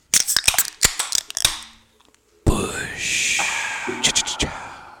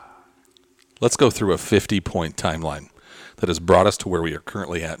Let's go through a 50-point timeline that has brought us to where we are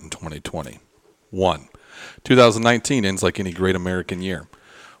currently at in 2020. 1. 2019 ends like any great American year,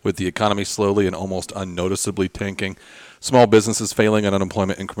 with the economy slowly and almost unnoticeably tanking, small businesses failing, and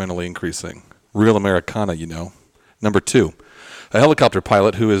unemployment incrementally increasing. Real Americana, you know. Number 2. A helicopter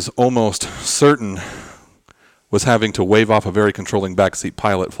pilot who is almost certain was having to wave off a very controlling backseat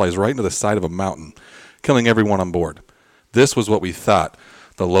pilot flies right into the side of a mountain, killing everyone on board. This was what we thought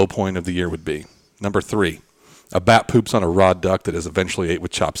the low point of the year would be. Number 3. A bat poops on a raw duck that is eventually ate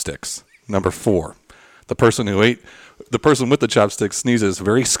with chopsticks. Number 4. The person with the chopsticks sneezes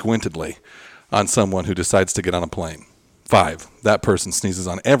very squintedly on someone who decides to get on a plane. 5. That person sneezes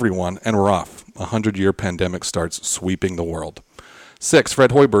on everyone and we're off. A 100-year pandemic starts sweeping the world. 6.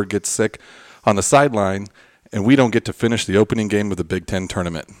 Fred Hoiberg gets sick on the sideline and we don't get to finish the opening game of the Big Ten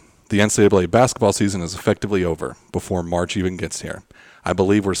tournament. The NCAA basketball season is effectively over before March even gets here. I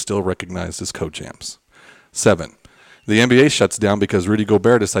believe we're still recognized as co-champs. 7. The NBA shuts down because Rudy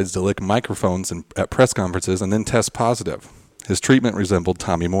Gobert decides to lick microphones at press conferences and then test positive. His treatment resembled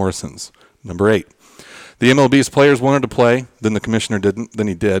Tommy Morrison's. Number 8. The MLB's players wanted to play, then the commissioner didn't, then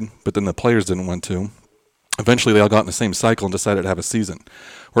he did, but then the players didn't want to. Eventually they all got in the same cycle and decided to have a season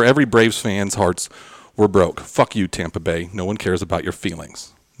where every Braves fan's hearts were broke. Fuck you, Tampa Bay. No one cares about your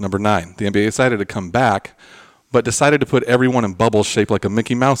feelings. Number 9. The NBA decided to come back, but decided to put everyone in bubbles shaped like a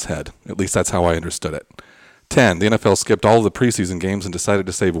Mickey Mouse head. At least that's how I understood it. 10. The NFL skipped all of the preseason games and decided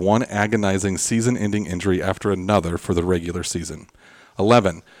to save one agonizing season-ending injury after another for the regular season.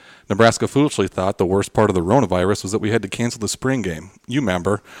 11. Nebraska foolishly thought the worst part of the coronavirus was that we had to cancel the spring game. You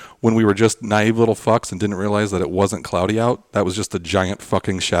remember, when we were just naive little fucks and didn't realize that it wasn't cloudy out? That was just the giant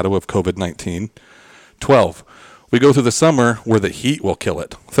fucking shadow of COVID-19. 12. We go through the summer where the heat will kill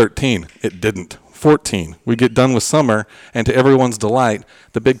it. 13. It didn't. 14. We get done with summer, and to everyone's delight,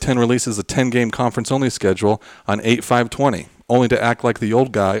 the Big Ten releases a 10-game conference-only schedule on 8/5/20, only to act like the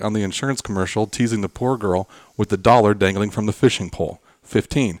old guy on the insurance commercial teasing the poor girl with the dollar dangling from the fishing pole.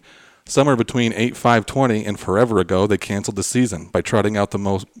 15. Somewhere between 8/5/20 and forever ago, they canceled the season by trotting out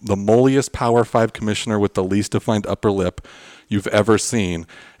the molliest Power 5 commissioner with the least defined upper lip you've ever seen,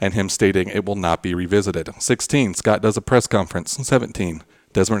 and him stating it will not be revisited. 16. Scott does a press conference. 17.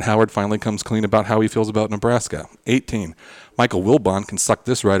 Desmond Howard finally comes clean about how he feels about Nebraska. 18. Michael Wilbon can suck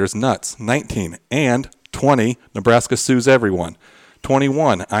this writer's nuts. 19. And 20. Nebraska sues everyone.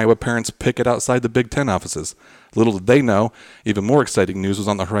 21. Iowa parents picket outside the Big Ten offices. Little did they know, even more exciting news was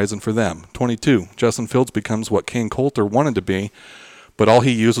on the horizon for them. 22. Justin Fields becomes what Kane Coulter wanted to be, but all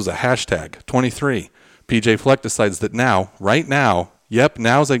he used was a hashtag. 23. PJ Fleck decides that now, right now,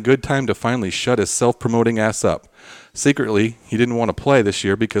 now's a good time to finally shut his self-promoting ass up. Secretly, he didn't want to play this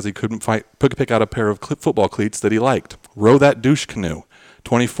year because he couldn't pick out a pair of football cleats that he liked. Row that douche canoe.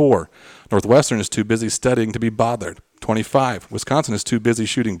 24. Northwestern is too busy studying to be bothered. 25. Wisconsin is too busy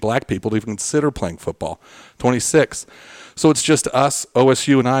shooting black people to even consider playing football. 26. So it's just us,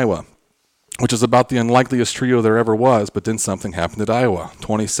 OSU, and Iowa, which is about the unlikeliest trio there ever was, but then something happened at Iowa.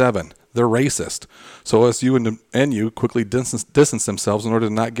 27. They're racist. So OSU and NU quickly distance themselves in order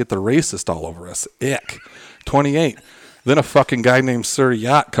to not get the racist all over us. Ick. 28. Then a fucking guy named Sir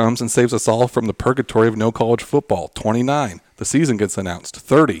Yacht comes and saves us all from the purgatory of no college football. 29. The season gets announced.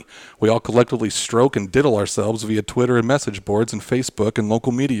 30. We all collectively stroke and diddle ourselves via Twitter and message boards and Facebook and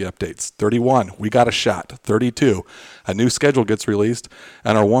local media updates. 31. We got a shot. 32. A new schedule gets released,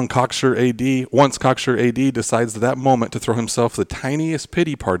 and our once cocksure AD decides at that moment to throw himself the tiniest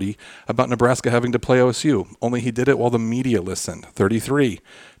pity party about Nebraska having to play OSU, only he did it while the media listened. 33.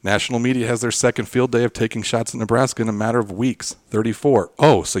 National media has their second field day of taking shots at Nebraska in a matter of weeks. 34.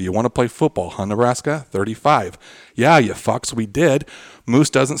 Oh, so you want to play football, huh, Nebraska? 35. Yeah, you fucks, we did. Moose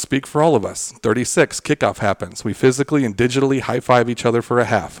doesn't speak for all of us. 36. Kickoff happens. We physically and digitally high-five each other for a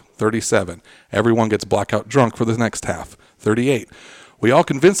half. 37. Everyone gets blackout drunk for the next half. 38. We all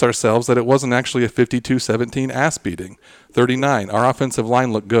convinced ourselves that it wasn't actually a 52-17 ass beating. 39. Our offensive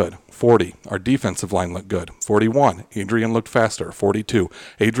line looked good. 40. Our defensive line looked good. 41. Adrian looked faster. 42.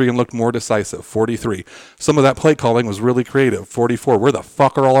 Adrian looked more decisive. 43. Some of that play calling was really creative. 44. Where the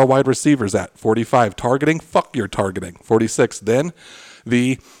fuck are all our wide receivers at? 45. Targeting? Fuck your targeting. 46. Then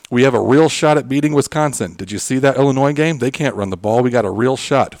we have a real shot at beating Wisconsin. Did you see that Illinois game? They can't run the ball. We got a real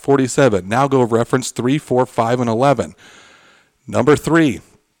shot. 47. Now go reference 3, 4, 5, and 11. Number 3.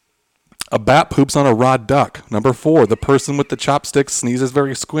 A bat poops on a raw duck. Number 4, the person with the chopsticks sneezes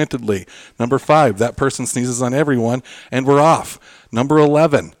very squintedly. Number 5, that person sneezes on everyone, and we're off. Number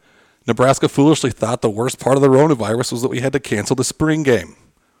 11, Nebraska foolishly thought the worst part of the coronavirus was that we had to cancel the spring game.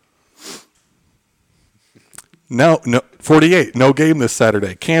 No, 48. No game this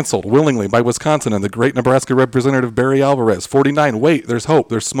Saturday. Canceled willingly by Wisconsin and the great Nebraska representative Barry Alvarez. 49. Wait, there's hope.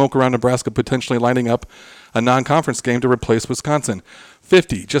 There's smoke around Nebraska potentially lining up a non-conference game to replace Wisconsin.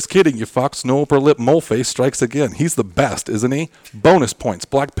 50. Just kidding, you fucks. No upper lip moleface strikes again. He's the best, isn't he? Bonus points.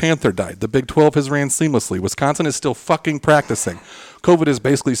 Black Panther died. The Big 12 has ran seamlessly. Wisconsin is still fucking practicing. COVID is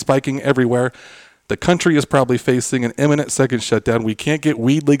basically spiking everywhere. The country is probably facing an imminent second shutdown. We can't get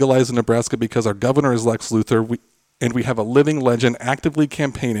weed legalized in Nebraska because our governor is Lex Luthor. And we have a living legend actively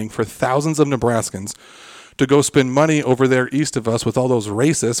campaigning for thousands of Nebraskans to go spend money over there east of us with all those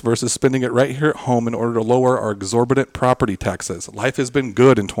racists versus spending it right here at home in order to lower our exorbitant property taxes. Life has been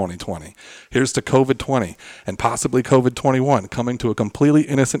good in 2020. Here's to COVID-20 and possibly COVID-21 coming to a completely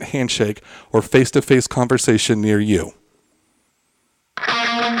innocent handshake or face-to-face conversation near you.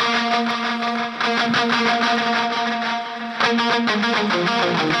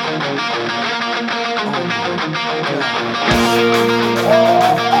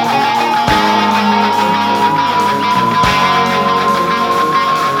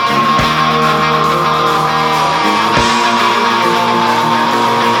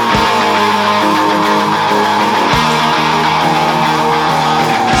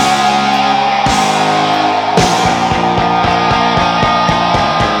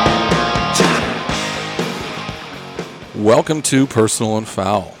 Welcome to Personal and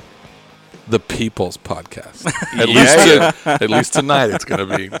Foul, the People's Podcast. At least tonight it's going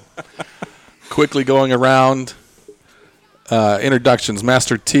to be. Quickly going around. Introductions.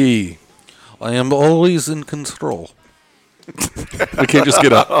 Master T. I am always in control. We can't just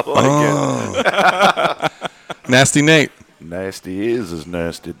get up. Nasty Nate. Nasty is as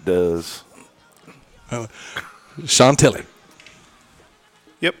nasty does. Sean Tilley.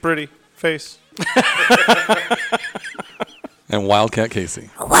 Yep, pretty face. And Wildcat Casey.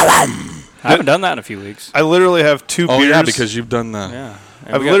 I haven't done that in a few weeks. I literally have two beers. Oh, yeah, because you've done that. Yeah.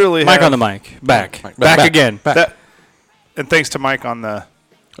 I've literally Mike have on the mic. Back Back. again. That, and thanks to Mike on the...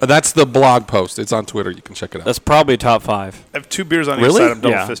 That's the blog post. It's on Twitter. You can check it out. That's probably top 5 I have two beers on Really? each side. I'm double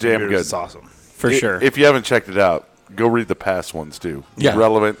Yeah. fisted Damn beers. good. It's awesome. for sure. If you haven't checked it out, go read the past ones too. Yeah.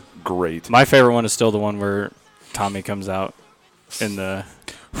 Relevant, great. My favorite one is still the one where Tommy comes out in the.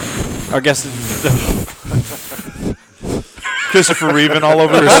 I guess Christopher Reeven all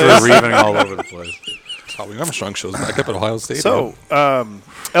over the We're place. reaving all over the place. Tommy Armstrong shows back up at Ohio State. So,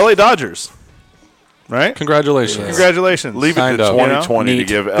 LA Dodgers, right? Congratulations. Congratulations. Leave it Kind to of. 2020 to Neat.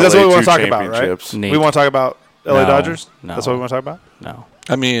 give LA That's what we want two to talk about, right? championships. Neat. We want to talk about LA No, Dodgers? no. That's what we want to talk about? no.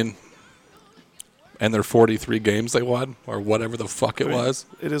 I mean, and their 43 games they won, or whatever the fuck it was.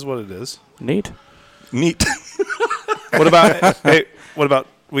 It is what it is. Neat. Neat. What about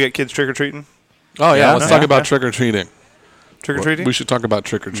we got kids trick-or-treating? Oh, yeah. Yeah, Let's no, talk about yeah. trick-or-treating. Trick-or-treating? We should talk about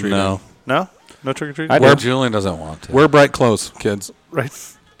trick-or-treating. No. No? No trick-or-treating? I Well, do. Julian doesn't want to. Wear bright clothes, kids. Right.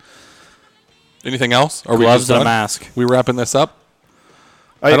 Anything else? Are we Gloves just and a done? mask. We wrapping this up?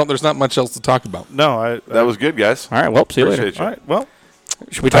 There's not much else to talk about. No, That was good, guys. All right. Well, see you later. Appreciate you. All right, well.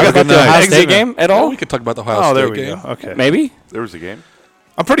 Should we talk I about got the the Ohio exit State game at all? We could talk about the Ohio Oh, State there we game. go. Okay. Maybe. There was a game.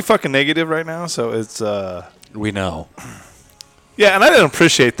 I'm pretty fucking negative right now, so it's We know. yeah, and I didn't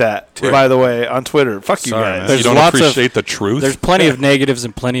appreciate that, by the way, on Twitter. Fuck you Sorry, guys. man. There's You don't lots of- appreciate the truth? There's plenty of negatives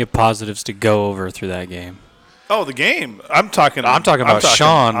and plenty of positives to go over through that game. Oh, the game. I'm talking about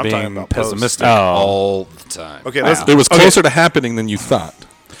Sean I'm talking being about post. pessimistic Oh. all the time. Okay, let's It was closer to happening than you thought.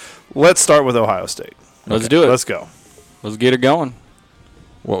 let's start with Ohio State. Let's do it. Let's go. Let's get it going.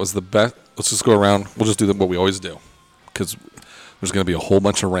 What was the best? Let's just go around. We'll just do what we always do. Because there's going to be a whole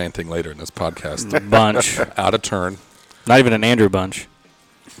bunch of ranting later in this podcast. Bunch. Out of turn. Not even an Andrew bunch.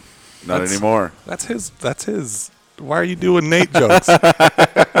 Not anymore. That's his. Why are you doing Nate jokes?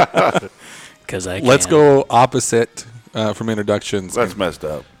 Because I Let's can. go opposite from introductions. That's messed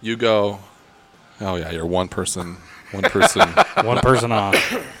up. You go. Oh yeah, you're one person. One person. One person off.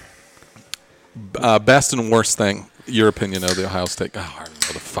 Best and worst thing. Your opinion of the Ohio State. Oh, I don't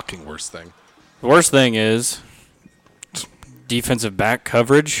know the fucking worst thing. The worst thing is defensive back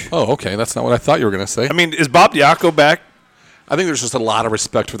coverage. Oh, okay. That's not what I thought you were going to say. I mean, is Bob Diaco back? I think there's just a lot of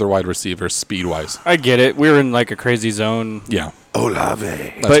respect for their wide receivers, speed wise. I get it. We were in like a crazy zone. Yeah, Olave.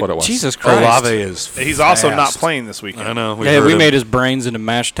 that's but what it was. Jesus Christ. Olave is. He's also not fast. playing this weekend. I know. Yeah, heard we him. made his brains into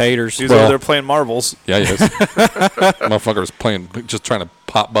mashed taters. He's Well- over there playing marbles. Yeah, he is. Motherfucker was playing, just trying to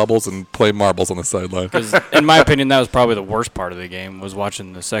pop bubbles and play marbles on the sideline. 'Cause in my opinion, that was probably the worst part of the game, was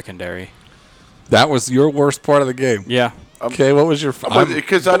watching the secondary. That was your worst part of the game. Yeah. Okay, what was your?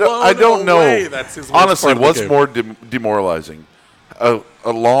 Because I don't know. away that's his worst Honestly, part of the what's game. more demoralizing? A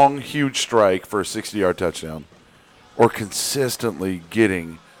long, huge strike for a 60-yard touchdown, or consistently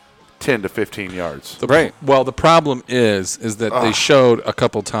getting 10 to 15 yards. Right. Well, the problem is that they showed a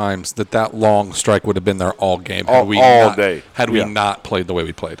couple times that long strike would have been there all game had we All not, day. had we Yeah. not played the way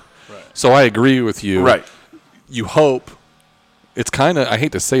we played. Right. So I agree with you. Right. You hope it's kind of, I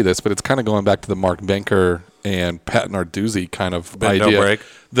hate to say this, but it's kind of going back to the Mark Banker and Pat Narduzzi kind of Bend, don't idea. break.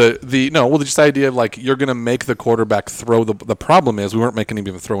 Just the idea of like you're going to make the quarterback throw. The problem is we weren't making him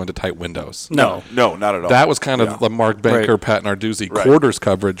even throw into tight windows. No. No, not at all. That was kind of the Mark Banker, Right. Pat Narduzzi Right. quarters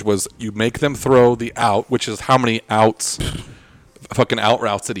coverage was you make them throw the out, which is how many outs, fucking out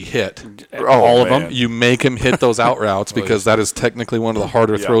routes that he hit. all of them. man. You make him hit those out routes because that is technically one of the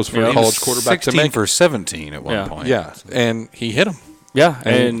harder throws for a Yeah. college quarterback to 16 make. for 17 at one Yeah. point. Yeah, and he hit him. Yeah,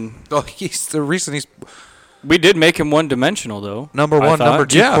 and Oh, he's the reason he's we did make him one-dimensional, though. number I one, thought. number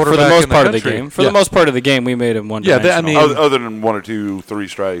two Yeah, for the quarterback for the most in part of the country. game. For Yeah. the most part of the game, we made him one-dimensional. I mean- Other than 1 or 2, 3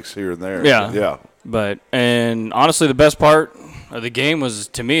 strikes here and there. Yeah. Yeah. And honestly, the best part of the game was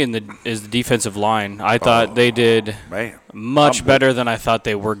to me is the defensive line. I thought they did Man. much better than I thought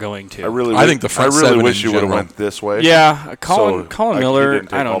they were going to. I think the front I really seven wish in you would have general. went this way. Yeah, Colin So, Miller. He didn't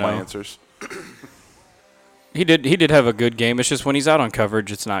take I don't all my know. answers. He did have a good game. It's just when he's out on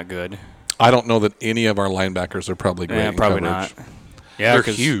coverage, it's not good. I don't know that any of our linebackers are probably great. Yeah, in probably coverage. not. Yeah, They're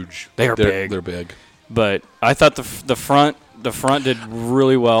 'cause huge. They are They're big. They're big. But I thought the front did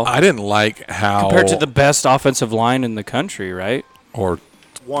really well I didn't like how compared to the best offensive line in the country, right? or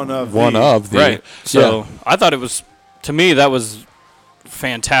One of the Right. So yeah. I thought it was, to me, that was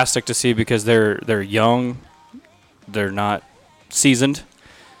fantastic to see because they're young, they're not seasoned.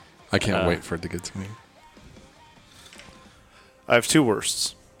 I can't wait for it to get to me. I have 2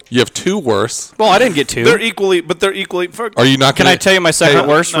 worsts. You have 2 worse. Well, I didn't get two. They're equally. Are you not? Can gonna, I tell you my second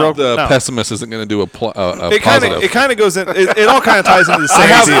worst? no. real The No. pessimist isn't going to do a It positive. kind of goes in. It all kind of ties into the same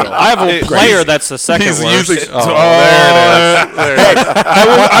deal. I have a player that's the second He's worst. usually. Hey,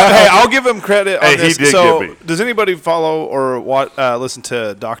 I'll give him credit on Hey, he this. did So, give me. does anybody follow or listen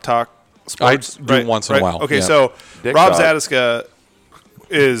to Doc Talk Sports? I do once in a while, Okay, yeah. so Dick Rob Dog. Zadiska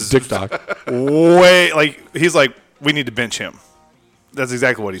is Dick Doc. way he's like we need to bench him. That's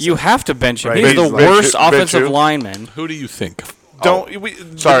exactly what he said. You have to bench him. Right. He's the Bench- worst bench offensive who? lineman. Who do you think? Don't.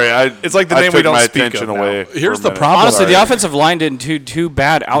 Sorry, It's like the I name we took don't my speak attention of away. now. for Here's a the minute. problem. Honestly, Sorry. the offensive line didn't do too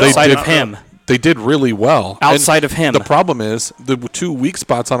bad outside did- of him. They did really well. Outside And of him. The problem is the 2 weak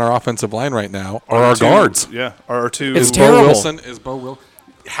spots on our offensive line right now are Or our two- guards. Yeah, or 2. It's Is terrible. Bo Wilson? Is Bo Wilson?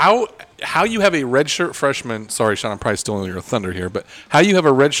 How you have a redshirt freshman? Sorry, Sean, I'm probably stealing your thunder here, but how you have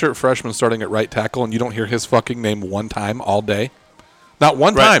a redshirt freshman starting at right tackle and you don't hear his fucking name one time all day? Not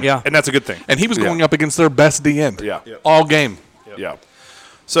one time. yeah. and that's a good thing. And he was going up against their best D end. Yeah. All game. Yeah.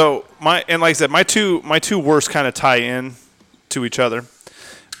 So like I said, my two worst kind of tie in to each other.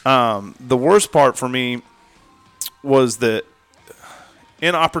 The worst part for me was the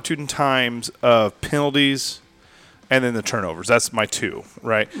inopportune times of penalties and then the turnovers. That's my 2,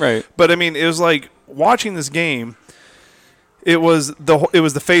 right? Right. But I mean, it was like watching this game. It was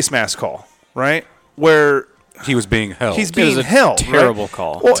the face mask call, right? Where He was being held. he's It being was a held. terrible right?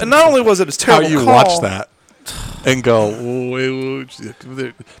 call. Well, and not only was it a How terrible you call, watch that and go,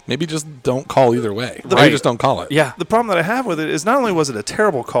 maybe just don't call either way. Maybe just don't call it. Yeah. the problem that I have with it is not only was it a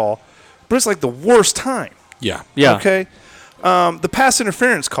terrible call, but it's like the worst time. Yeah. Yeah. Okay. The pass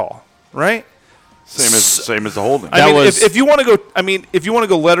interference call, right? Same as the holding. That I mean, was- if you want to go, if you want to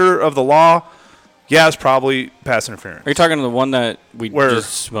go letter of the law, yeah, it's probably pass interference. Are you talking to the one that we Where-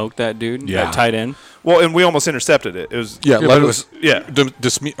 just smoked that dude? Yeah. That tight end? Well, and we almost intercepted it. It was Yeah, but let it us. yeah.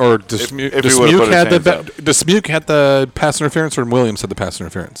 Dismuke if he would've put his had hands the up. Dismuke had the pass interference, or Williams had the pass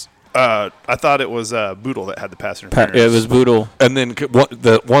interference. I thought it was Boodle that had the pass interference. It was Boodle. And then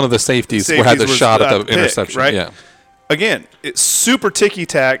one of the safeties, had the was, shot at the pick, interception. right? Yeah, Again, it's super ticky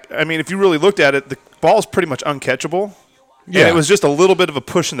tack. I mean, if you really looked at it, the ball's pretty much uncatchable. Yeah. And it was just a little bit of a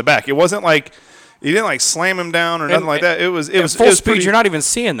push in the back. It wasn't like you didn't like slam him down or nothing like that. It was Full it was speed. pretty, You're not even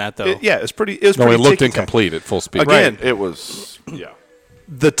seeing that though. yeah, it was pretty. It was no, pretty it looked ticky-tack. incomplete at full speed. Again, It was. Yeah.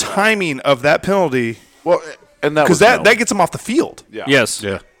 the timing of that penalty, Well, and that because was that no. gets him off the field. Yeah. Yes.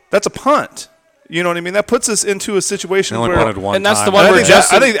 yeah. That's a punt. You know what I mean? That puts us into a situation They only where punted one And that's time. the one I where think,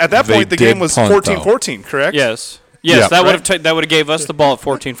 Justin- I think at that They point the did game was punt, 14-14, correct? Yes. Yes, Yeah. that would have that would have gave us the ball at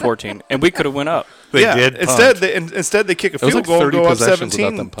 14-14, and we could have went up. They yeah. did Instead, they kick a was field like goal and 30 go up possessions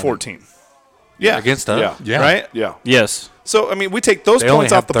without them punting. 17-14. Yeah. against us. Yeah. Right? Yeah. Yes. So, I mean, we take those They only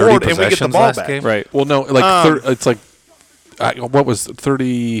points off the have 30 board and we get the possessions ball last back. game? Right. Well, no, like it's like what was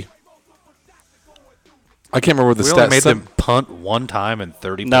 30? I can't remember what the We only stats made said. them punt one time in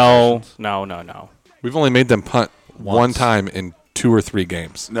 30 No. possessions. No. We've only made them punt one Once. time in 2 or 3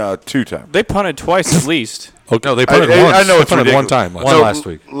 games. No, 2 times. They punted twice at least. Okay, no, they punted I once. know They it's punted ridiculous. one time. One No, last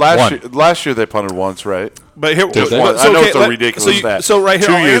week. Last year they punted once, right? But here, Did they? Once. so, I know okay, it's a let- ridiculous so you- stat. So right here,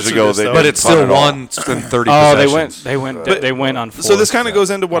 2 I'll years answer ago, this, they though. But it's punted still all. once in 30 Oh, possessions. they went on 4. So this kind of goes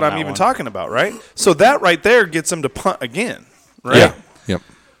into what on I'm that even one. talking about, right? So that right there gets them to punt again, right? Yeah. Yep.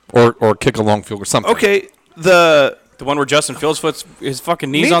 Or kick a long field or something. Okay. The The one where Justin Fields puts his fucking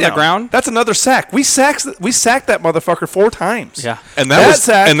knees knee on the down. ground. That's another sack. We sacked that motherfucker 4 times. Yeah. And that was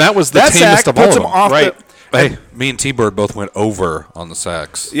the that tamest sack of all puts of him them. off Right. the. Hey, me and T-Bird both went over on the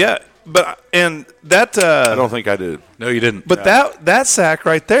sacks. Yeah, but and that. I don't think I did. No, you didn't. But that sack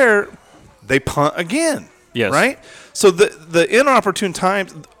right there, they punt again. Yes. Right. So the inopportune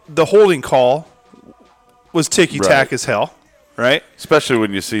times, the holding call was ticky tack Right. as hell. Right. Especially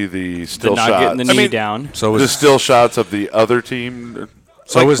when you see the still not shots. getting the knee down. so The was still shots of the other team.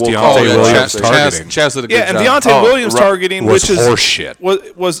 So was we'll call Deontay it yeah, Williams that. targeting. Chaz did a good Yeah, and job. Deontay Oh, Williams right. targeting, was which is horseshit.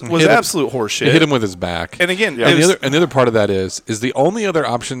 was Hit him- absolute horseshit. He hit him with his back. And again, Yeah. it And was- the other part of that is the only other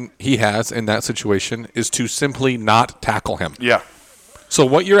option he has in that situation is to simply not tackle him. Yeah. So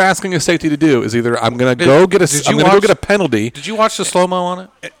what you're asking a safety to do is either I'm going to go get did you I'm going to go watch- get a penalty. Did you watch the slow-mo on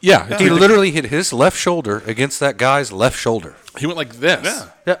it? Yeah, He literally hit his left shoulder against that guy's left shoulder. he went like this. Yeah.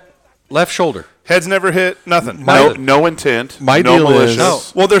 Yeah. Left shoulder. heads never hit, nothing. No intent. my no deal is- malicious. No.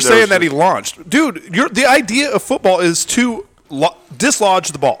 Well, they're saying There's- that he launched. Dude, the idea of football is to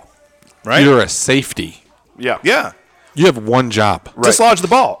dislodge the ball, right? You're a safety. Yeah. Yeah. You have one job. Dislodge the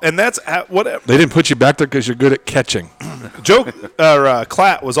ball. And that's whatever. They didn't put you back there because you're good at catching. Joe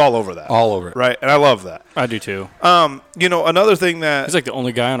Klatt was all over that. All over it. Right? And I love that. I do too. Another thing that He's like the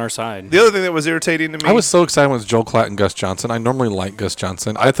only guy on our side. the other thing that was irritating to me I was so excited when it was Joel Klatt and Gus Johnson. I normally like Gus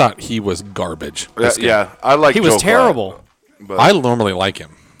Johnson. I thought he was garbage. this game. Yeah. I like He was Joe Clark, terrible. but I normally like him.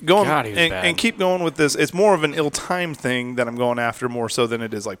 going God, he was bad. and keep going with this. It's more of an ill-timed thing that I'm going after more so than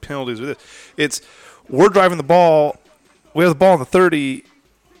it is like penalties with this. It's we're driving the ball. We have the ball in the 30,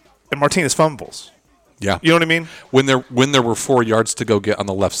 and Martinez fumbles. Yeah. You know what I mean? When there were 4 yards to go get on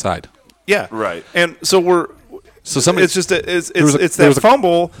the left side. Yeah. Right. And so So somebody it's just it's there was that a-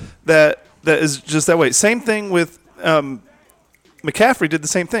 fumble that is just that way. Same thing with McCaffrey did the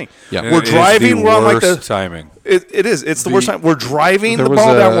same thing. Yeah. And We're it is driving. the We're on like worst the timing. It is. It's the worst time. We're driving there the was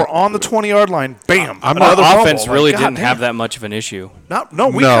ball down. a- We're on the 20-yard line. Bam. Our Another fumble. offense Like, really God didn't damn. have that much of an issue No,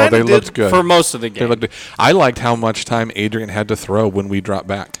 we no, kind they of looked did good. for most of the They game. looked. I liked how much time Adrian had to throw when we dropped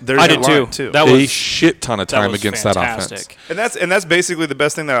back. There's I that did line, too. That a was shit ton of that time was against that fantastic. offense. And that's basically the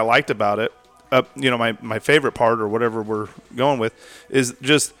best thing that I liked about it. My favorite part or whatever we're going with is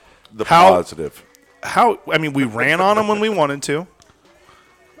just the how positive. we ran on them when we wanted to.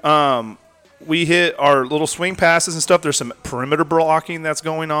 We hit our little swing passes and stuff. There's some perimeter blocking that's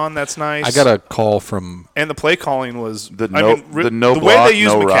going on. That's nice. I got a call from and the play calling was The the no way block, they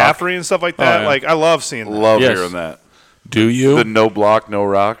use no rock. McCaffrey and stuff like that. yeah. Like I love seeing that. Love Yes. hearing that. Do you? The no block, no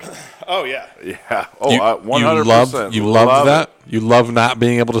rock. Oh yeah. Yeah. Oh, you, 100%. you love that? it. You love not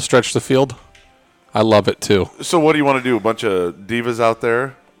being able to stretch the field? I love it too. So what do you want to do? A bunch of divas out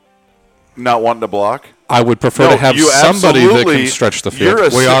there not wanting to block? I would prefer No, to have you somebody that absolutely- can stretch the field. you're a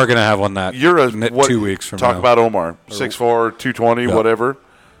We si- are going to have one that You're a 2 weeks from talk now. about Omar, 6'4", 220, Yeah. whatever.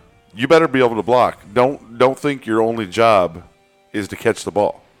 You better be able to block. Don't think your only job is to catch the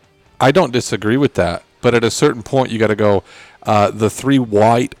ball. I don't disagree with that, but at a certain point, you got to go. The 3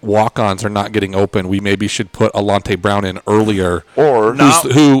 white walk-ons are not getting open. We maybe should put Alante Brown in earlier, Or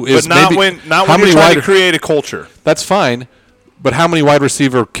who is but not maybe when how you're many trying to wide? create a culture. That's fine, but how many wide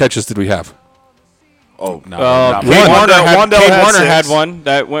receiver catches did we have? oh no, Cade One. Warner, Wandell had Warner 6. had one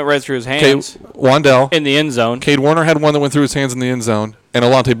that went right through his hands Wandell. in the end zone. Cade Warner had one that went through his hands in the end zone, and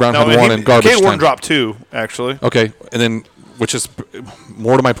Alante Brown No, had one in garbage Cade Warner time. dropped 2 actually. Okay, and then which is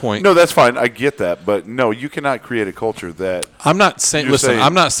more to my point. no, that's fine. I get that, but no, you cannot create a culture that I'm not saying. You're Listen, saying-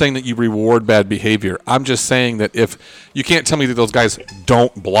 I'm not saying that you reward bad behavior. I'm just saying that if you can't tell me that those guys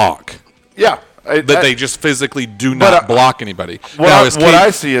don't block, that they just physically do But, not block anybody. what Now, I- is what I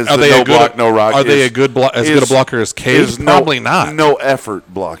see is are the they no a good- block, no rock Are they is- a good as good a blocker as Cade? is Probably not. No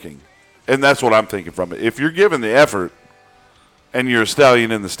effort blocking, and that's what I'm thinking from it. If you're given the effort, and you're a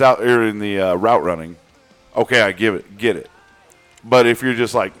stallion in the route running, okay, I get it. But if you're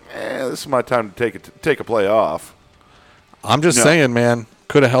just like, this is my time to take a play off. I'm just No. saying, man,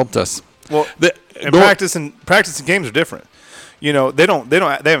 could have helped us. Well, and practice and games are different. They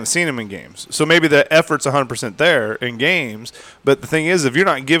haven't seen him in games. So maybe the effort's 100% there in games, but the thing is if you're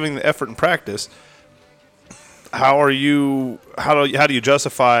not giving the effort in practice, how do you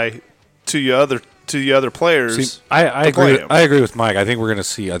justify to to the other players. See, I to play agree. him. I agree with Mike. I think we're going to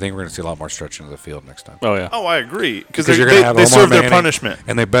see a lot more stretching of the field next time. Oh yeah. Oh, I agree because Because you're going to have they Omar serve their Manning, punishment.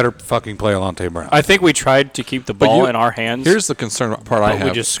 and they better fucking play Alante Brown. I think we tried to keep the But ball you- in our hands. Here's the concern part I But we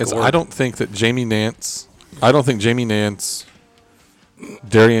have. just is scored. I don't think Jamie Nance,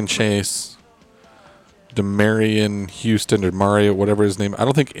 Darian Chase, Demarion Houston or Mario, whatever his name. I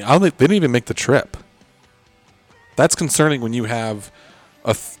don't think they didn't even make the trip. That's concerning when you have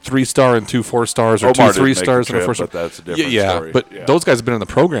a 3-star and 2 4-stars, or Omar 2 didn't 3-stars make the and a trip, 4-star. but that's a different yeah, story. but Yeah. those guys have been in the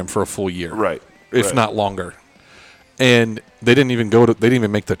program for a full year, Right. If Right. not longer, and they didn't even they didn't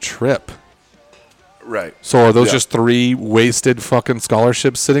even make the trip. Right. So are those Yeah. just 3 wasted fucking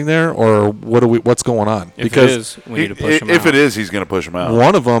scholarships sitting there, or what's going on? if it is, we need to push him if out. it is, he's going to push him out.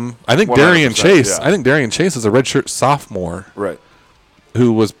 One of them, I think 100%, Darian Chase. yeah. I think Darian Chase is a redshirt sophomore Right.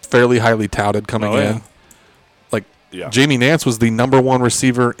 who was fairly highly touted coming Oh, yeah. in. Like Yeah. Jamie Nance was the #1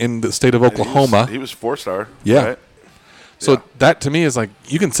 receiver in the state of Oklahoma. He was 4-star. Yeah. Right? So Yeah. that to me is like,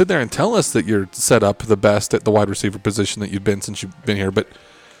 you can sit there and tell us that you're set up the best at the wide receiver position that you've been since you've been here, but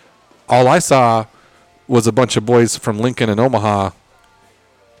all I saw was a bunch of boys from Lincoln and Omaha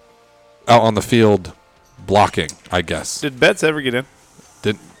out on the field blocking, I guess. Did Betts ever get in?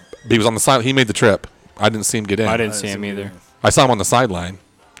 He was on the side. He made the trip. I didn't see him get in. I didn't see him either. I saw him on the sideline,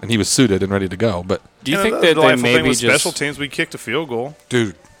 and he was suited and ready to go. But Do you Yeah, think the that they delightful thing maybe with just special teams? We kicked a field goal.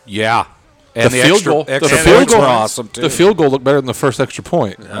 Dude, yeah. And the field goal, extra the field points goal, were awesome too. the field goal looked better than the first extra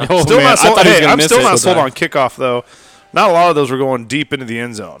point. Oh, Still man, not I sold. thought he was Hey, gonna I'm miss still it. not sold on kickoff though. Not a lot of those were going deep into the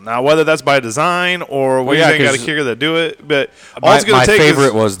end zone. Now, whether that's by design or we yeah, ain't got a 'cause kicker that do it, but all My, it's going my to take favorite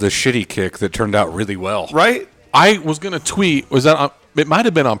is was the shitty kick that turned out really well. right. I was gonna tweet. Was that on, it? Might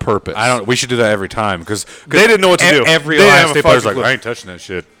have been on purpose. I don't. We should do that every time because They didn't know what to do. Every They didn't Ohio have a State player's fucking like, clue. I ain't touching that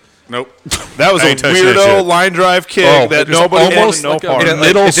shit. Nope. That was I a ain't touching that weirdo shit. line drive kick Oh, that just nobody almost wanted no like part a of.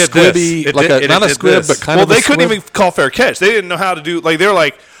 little It did this. squibby, It like did- not it a did squib, this. but kind Well, of. a they couldn't squib. even call fair catch. They didn't know how to do. Like they were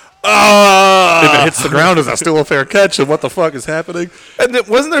like, If it hits the ground, is that still a fair catch? And what the fuck is happening? And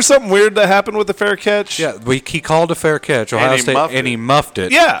wasn't there something weird that happened with the fair catch? Yeah, he called a fair catch, Ohio he State, muffed and it. he muffed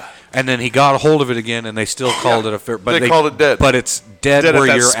it. Yeah. And then he got a hold of it again, and they still called it a fair. But They called it dead. But it's dead, Dead at where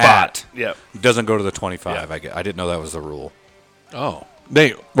that you're spot. at. Yep. It doesn't go to the 25. I didn't know that was the rule. Oh,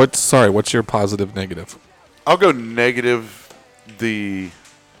 Nate. What's your positive negative? I'll go negative the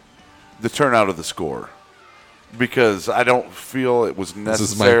turnout of the score because I don't feel it was This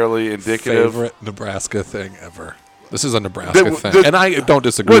is my necessarily indicative. Favorite Nebraska thing ever. This is a Nebraska The- thing, the- and I don't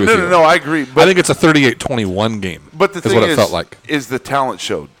disagree Well, with you. no, I agree. But I think it's a 38-21 game. But the is thing what it felt like. is the talent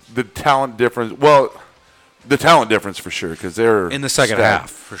showed the talent difference. Well, the talent difference for sure because they're In the second stacked.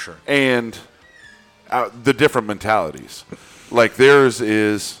 half, for sure. and the different mentalities. Like theirs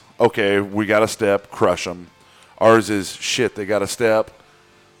is okay, we got to step, crush them. Ours is shit, they got to step,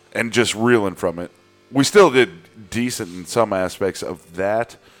 and just reeling from it. We still did decent in some aspects of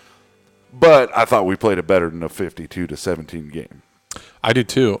that, but I thought we played it better than a 52-17 game. I do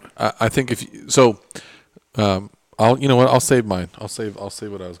too. I think if you, so, I'll you know what I'll save mine. I'll save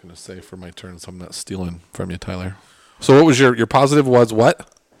what I was going to say for my turn, so I'm not stealing from you, Tyler. So what was your positive? Was what?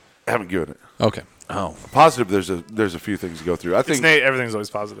 I haven't given it. Okay. Oh, Positive. There's a few things to go through. I It's think Nate. Everything's always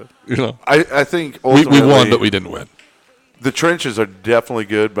positive. You know, I think we ultimately won, but we didn't win. The trenches are definitely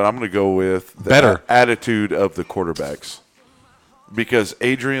good, but I'm going to go with the Better. attitude of the quarterbacks because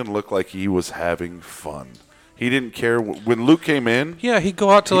Adrian looked like he was having fun. He didn't care when Luke came in. yeah. He'd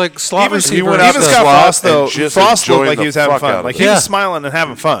go out to like slot Even, receiver. went and out even to stuff. Scott slot Frost though, and just Frost looked enjoying like the he was having fuck out fun. of Like it. he Yeah. was smiling and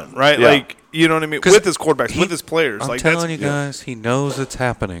having fun, right? Yeah. Like you know what I mean 'Cause with his quarterbacks, with his players. I'm like telling that's, you guys, he knows it's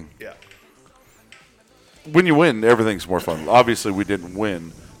happening. Yeah. When you win, everything's more fun. Obviously, we didn't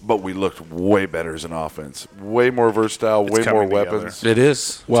win, but we looked way better as an offense. Way more versatile, way more coming together. weapons. It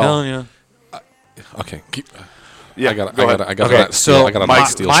is. Well, telling you. Okay. Yeah, I got go ahead. a Okay, not steal. so I got a Mike- not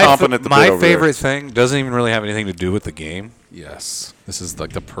steal. my- chomping at the bit my over there. favorite thing doesn't even really have anything to do with the game. Yes. This is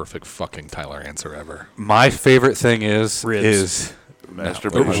like the perfect fucking Tyler answer ever. My favorite thing is Ribs.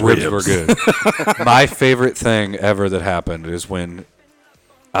 Masturbation. ribs were good. My favorite thing ever that happened is when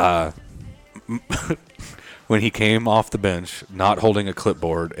he came off the bench, not holding a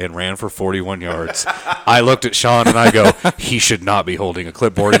clipboard, and ran for 41 yards. I looked at Sean and I go, he should not be holding a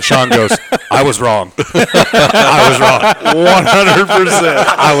clipboard. And Sean goes, I was wrong. I was wrong. 100%.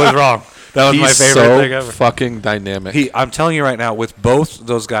 I was wrong. That was He's my favorite so thing ever. fucking dynamic. I'm telling you right now, with both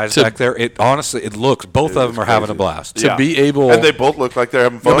those guys back there, it honestly, it looks, both of them are having a crazy. blast. to be able, And they both look like they're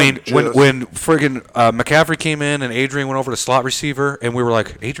having fun. I mean, when Just- friggin' McCaffrey came in and Adrian went over to slot receiver, and we were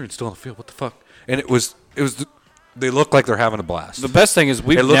like, Adrian's still on the field. What the fuck? And it was They look like they're having a blast. The best thing is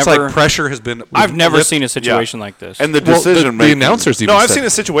we've It looks never. like pressure has been. I've never lift- seen a situation like this. And the Well, decision the making. announcers even No, I've said seen a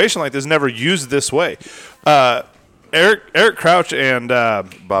situation like this never used this way. Eric Crouch and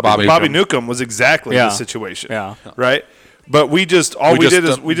Bobby Newcomb was exactly Yeah. the situation. Yeah. Right. But we just we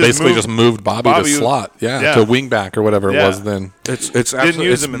basically just moved Bobby to slot, yeah. to wing back or whatever Yeah. it was then. It's use absolutely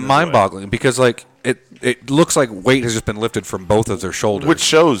it's them in this mind-boggling because like it looks like weight has just been lifted from both of their shoulders. which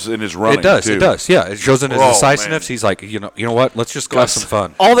shows in his running. it does, too. it does. Yeah, it shows in his Oh, decisiveness. man. He's like, you know what? Let's just have some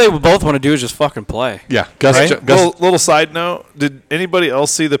fun. All they both want to do is just fucking play. Yeah, Gus. Right? Little side note: did anybody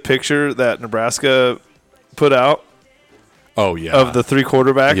else see the picture that Nebraska put out Oh yeah. of the 3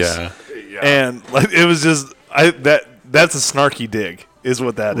 quarterbacks? yeah. And like it was just that's a snarky dig, is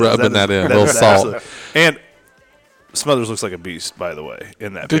what that is. Rubbing that in, a little that's salt. absolute- And Smothers looks like a beast, by the way,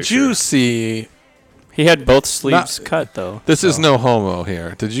 in that. Did picture. you see? He had both sleeves cut though. This is no homo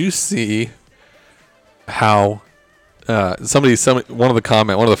here. Did you see how one of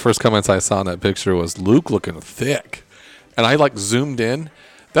the first comments I saw in that picture was Luke looking thick, and I like zoomed in.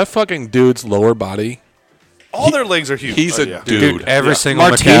 That fucking dude's lower body. All their legs are huge. He's a yeah. dude. Every single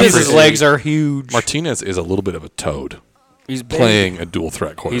Martinez's McCaffrey- legs are huge. Martinez is a little bit of a toad He's big. playing a dual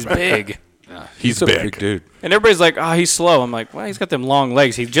threat He's quarterback. big. He's a big. big dude. And everybody's like, "Oh, he's slow." I'm like, "Well, he's got them long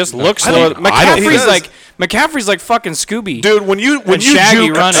legs. He just looks I slow." don't- I don't- McCaffrey's like fucking Scooby. Dude, when you Shaggy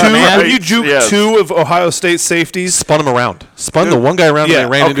juke running, two, man. when you juke Yes. 2 of Ohio State safeties, Spun him around. Spun the one guy around Yeah, and they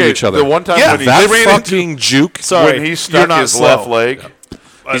ran into each other. The one time Yeah, when he, that they ran fucking juke. sorry, when he you're stuck not his slow. left leg,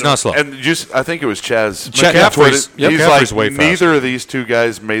 He's not slow. and just I think it was Chaz. McCaffrey's- He's McCaffrey's like way neither faster. of these two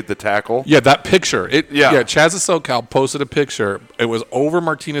guys made the tackle. Yeah, that picture. Yeah. Chaz of SoCal posted a picture. It was over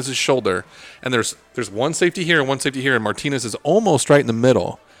Martinez's shoulder, and there's one safety here and one safety here, and Martinez is almost right in the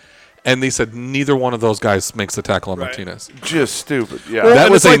middle. And they said neither one of those guys makes the tackle on Martinez. Just stupid. Yeah. Well, That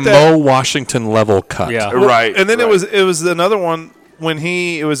and was it's a like that- Mo Washington level cut. Yeah. right. And then right. it was another one when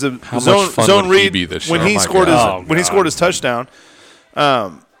it was a How much zone fun zone would he read be this when year? he Oh my scored God. his he scored his touchdown.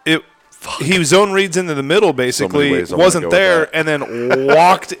 He zone reads into the middle basically, ways I wanna wasn't go with there, that. and then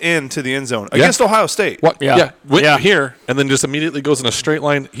walked into the end zone against Ohio State. What? Yeah. Went Yeah. here and then just immediately goes in a straight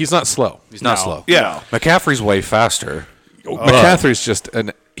line. He's not slow. He's not No. slow. Yeah. McCaffrey's way faster. McCaffrey's just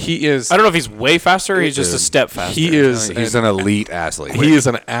he is I don't know if he's way faster or he's just a step faster. he is He's an elite athlete. he is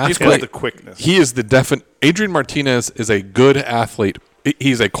an He's got athlete. the quickness. He is the definite. Adrian Martinez is a good athlete.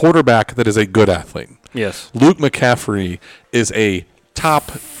 He's a quarterback that is a good athlete. Yes. Luke McCaffrey is a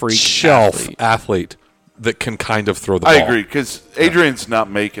top Freak shelf athlete that can kind of throw the I ball. agree because Adrian's not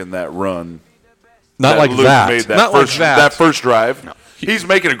making that run. Not like Luke that. made that Not first, like that. that first drive. He's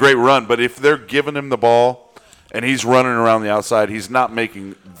making a great run, but if they're giving him the ball and he's running around the outside, he's not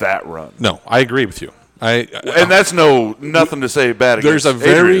making that run. No, I agree with you. And that's nothing to say bad There's against a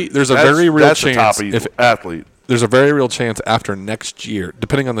very- Adrian. there's a That's- very real that's a chance top if- athlete. there's a very real chance after next year,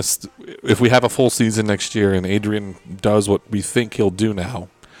 depending on this, if we have a full season next year and Adrian does what we think he'll do now,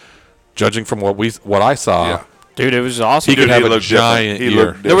 judging from what I saw, Yeah. Dude, it was awesome. he could Dude, have he a looked different. giant He year.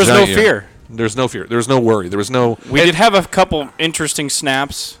 looked There was no Giant year. fear. There's no fear. There's no worry. There was no. We did have a couple interesting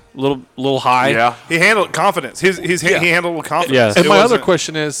snaps, little high. Yeah. He handled confidence. He handled with confidence. Yes. And It my other wasn't-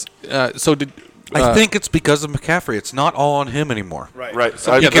 question is, so did I think it's because of McCaffrey. It's not all on him anymore. Right.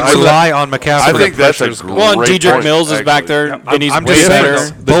 So You yeah, can I- rely on McCaffrey. I think that's a pressure's great Well, and Dedrick point, Mills is back actually. there, and he's I'm way just saying, better.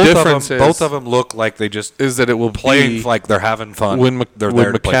 The both difference of is- them, both of them look like they just is that it will play be like they're having fun. when they're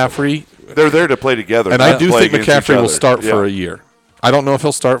there to play McCaffrey, They're there to play together. and I not do play think against each McCaffrey will other. start for Yeah. a year. I don't know if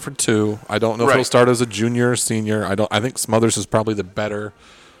he'll start for 2. I don't know if he'll Right. start as a junior or senior. I think Smothers is probably the better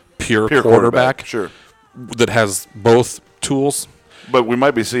pure Pure quarterback Sure. that has both tools. But we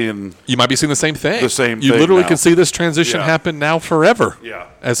might be seeing You might be seeing the same thing. The same You thing literally now. could see this transition Yeah. happen now forever. Yeah.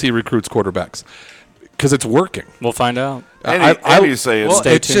 As he recruits quarterbacks, because it's working. We'll find out. Andy's saying, well,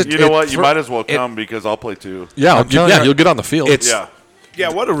 Stay it's tuned. just you know it- what? You for- might as well it- come because I'll play too. Yeah, telling you, you'll get on the field. it's- Yeah. Yeah,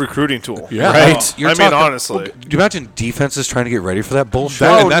 what a recruiting tool. Yeah. Right. I mean, honestly. Do you imagine defenses trying to get ready for that bullshit?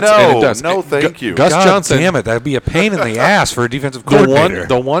 That- Oh, and no. it does. No, thank you. Gus God Johnson. damn it, that'd be a pain in the ass for a defensive The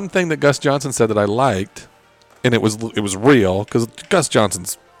coordinator. one thing that Gus Johnson said that I liked, and it was real because Gus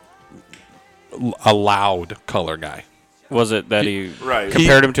Johnson's a loud color guy. Was it that he Right.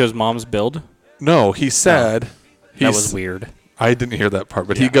 compared him to his mom's build? No, he said That was weird. I didn't hear that part,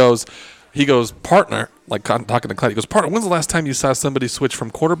 but he goes, partner, like talking to Clint. He goes, partner, when's the last time you saw somebody switch from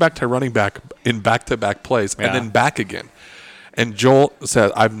quarterback to running back in back-to-back plays Yeah. and then back again? And Joel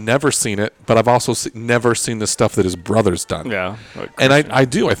said, I've never seen it, but I've also never seen the stuff that his brother's done. Yeah. And I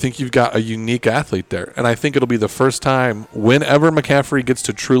do. I think you've got a unique athlete there. And I think it'll be the first time whenever McCaffrey gets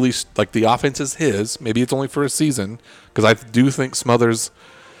to truly, like the offense is his, maybe it's only for a season, because I do think Smothers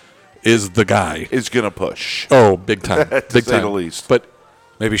is the guy. is going to push. Oh, big time, big say time. the least. But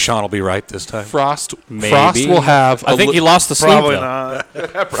Maybe Sean will be right this time. Frost Maybe. will have. I think he lost the sleep. Probably though. not.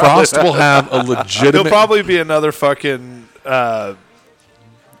 Frost will have a He'll legitimate. probably be another fucking Keller.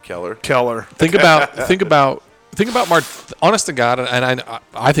 Keller. think about honest to God, and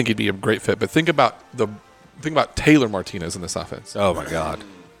I think he'd be a great fit. But think about Taylor Martinez in this offense. Oh my God.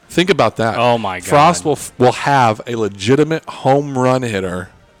 Think about that. Oh, my God. Frost will have a legitimate home run hitter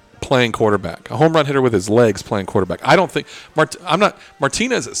playing quarterback, a home run hitter with his legs playing quarterback. I don't think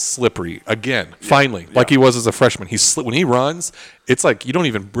Martinez is slippery again. Finally, like he was as a freshman. When he runs, it's like you don't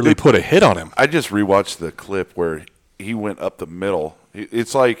even really put a hit on him. I just rewatched the clip where he went up the middle.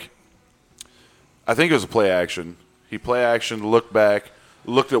 It's like, I think it was a play action. He play action, looked back,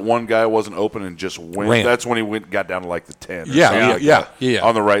 looked at one guy, wasn't open, and just went. Ran. That's when he got down to like the 10. or Yeah, something yeah, like yeah, that, yeah.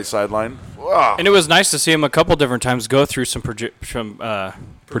 on the right sideline. Wow. And it was nice to see him a couple different times go through some progressions.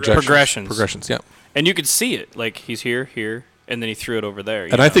 Progressions, yeah. And you could see it. Like, he's here, and then he threw it over there.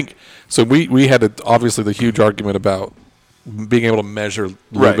 And I think so. We had obviously the huge argument about being able to measure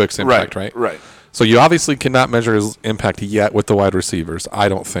Lubick's impact, right? Right. So you obviously cannot measure his impact yet with the wide receivers. I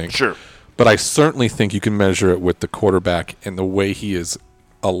don't think. Sure. But I certainly think you can measure it with the quarterback and the way he is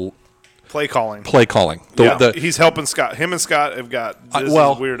Play calling. play calling. He's helping Scott. Him and Scott have got this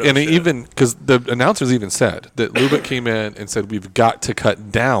weirdo and shit. even because the announcers even said that Lubick came in and said we've got to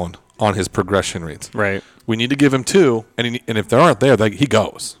cut down on his progression rates. Right. We need to give him 2, and if they aren't there, he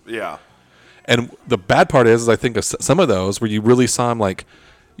goes. Yeah. And the bad part is I think of some of those where you really saw him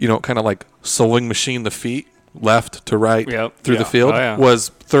kind of like sewing machine the feet left to right through the field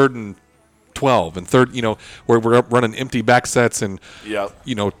was 3rd and 12 and third, where we're running empty back sets and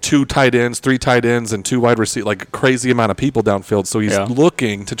 2 tight ends, 3 tight ends, and 2 wide receivers, like a crazy amount of people downfield. So he's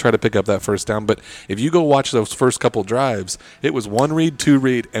looking to try to pick up that first down. But if you go watch those first couple drives, it was 1 read, 2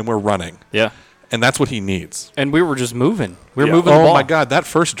 read, and we're running. Yeah. And that's what he needs. And we were just moving. We were moving the ball. Oh, my God. That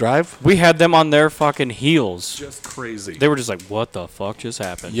first drive. We had them on their fucking heels. Just crazy. They were just like, what the fuck just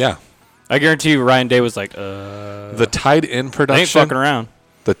happened? Yeah. I guarantee you Ryan Day was like, The tight end they production. ain't fucking around.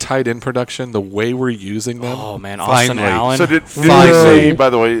 The tight end production, the way we're using them. Oh, man. Austin Finally. Allen. So did you say, by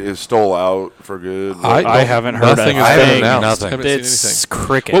the way, is Stole out for good? I haven't heard nothing a has been thing. announced. Nothing. Haven't seen It's anything.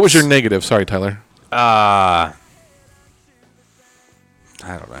 crickets. What was your negative? Sorry, Tyler. I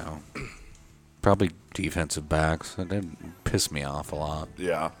don't know. Probably defensive backs. It didn't piss me off a lot.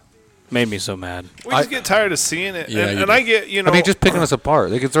 Yeah. Made me so mad. we just get tired of seeing it. Yeah, you and do. I get, I mean, just picking us apart.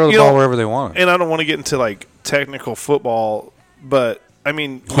 They can throw the You ball know, wherever they want. and I don't want to get into like technical football, but I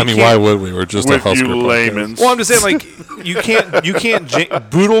mean, Why would we? We're just a With Husker you podcast. laymen. Well, I'm just saying, like,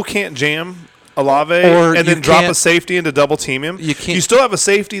 Boodle can't jam Olave Or and you then drop a can't- safety and to double team him. You can't- You still have a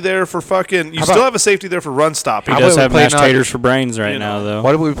safety there for fucking. You still have a safety there for run stopping. He How does about we have play mashed not- taters for brains right you now, know. though.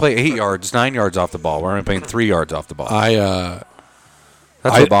 Why did we play 8 yards, 9 yards off the ball? We're only playing 3 yards off the ball.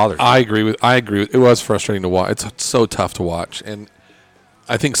 That's what bothers me. I agree with. It was frustrating to watch. It's so tough to watch, and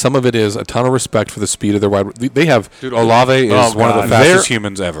I think some of it is a ton of respect for the speed of their wide. They have Dude, Olave is Oh, one of God. the fastest Their-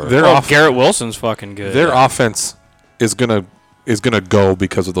 humans ever. their Oh, off- Garrett Wilson's fucking good. their offense is gonna go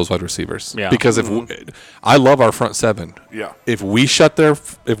because of those wide receivers. Yeah. Because I love our front 7. Yeah. If we shut their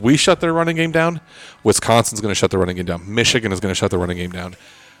running game down, Wisconsin's going to shut their running game down. Michigan is going to shut their running game down.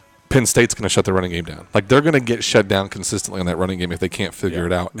 Penn State's going to shut their running game down. Like, they're going to get shut down consistently on that running game if they can't figure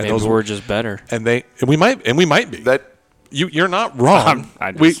it out. Maybe we're just better. And we might be. That You're not wrong.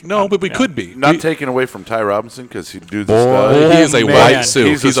 but we could be. not taken away from Ty Robinson because he do the Boy, stuff. he is a man. white suit.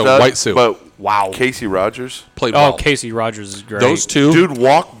 He's a stud, white suit. But Wow. Casey Rogers, Played Oh, well. Casey Rogers is great. Those two. dude,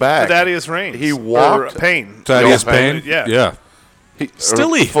 walked back. Thaddeus Reigns. He walked. Or Payne. Thaddeus Yo, Payne? Yeah. Yeah.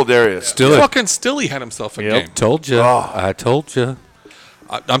 Stilly. Full Darius. Stilly. Fucking Stilly had himself a game. Told you. I told you.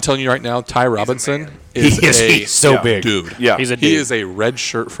 I'm telling you right now, Ty Robinson is He's so big. dude. Yeah. He's a He dude. is a red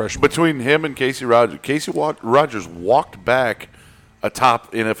shirt freshman. Between him and Casey Rogers, Rogers walked back a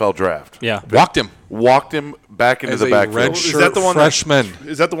top NFL draft. Yeah. Walked him back into As the a backfield. red Is shirt that the one freshman.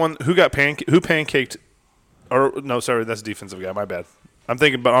 Is that the one who got who pancaked? Or no, sorry, that's a defensive guy. My bad. I'm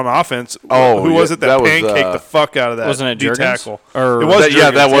thinking, but on offense, Oh, who was yeah, it that, that was, pancaked the fuck out of that? Wasn't it D Juergens? tackle? Or it was That-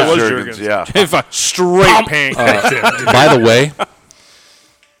 yeah, that Juergens. was It Juergens, yeah. If I straight pancaked him. By the way,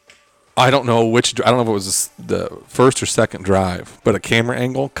 I don't know if it was the first or second drive, but a camera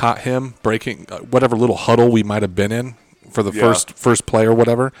angle caught him breaking whatever little huddle we might have been in for the Yeah. first play or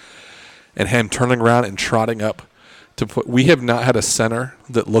whatever, and him turning around and trotting up to put. We have not had a center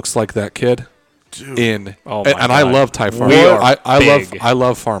that looks like that kid. Dude. In Oh and my I God. love Ty Farmer. We are I big.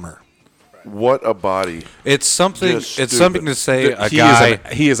 love Farmer. What a body. It's something. Just It's stupid. something to say. A he guy.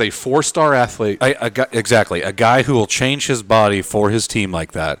 he is a 4-star athlete. Exactly. A guy who will change his body for his team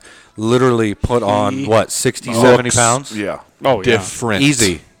like that. Literally put on, 60, 70 looks- pounds? Yeah. Oh, yeah. different.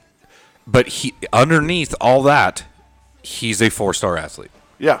 Easy. But he underneath all that, he's a 4-star athlete.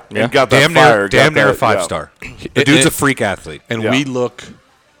 Yeah. Yeah. And got that Damn fire. near, damn got near a that- 5-star. The It- dude's it- a freak athlete. And Yeah. we look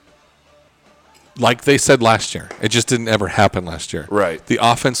like they said last year. It just didn't ever happen last year. Right. The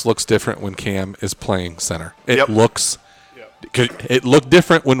offense looks different when Cam is playing center. It Yep. looks. It looked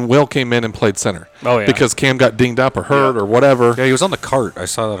different when Will came in and played center. Oh, yeah. Because Cam got dinged up or hurt or whatever. Yeah, he was on the cart. I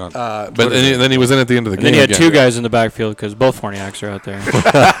saw that on. But then he was in at the end of the And game. then you had again. two guys in the backfield because both Horniaks are out there.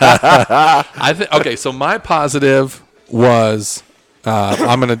 Okay, so my positive was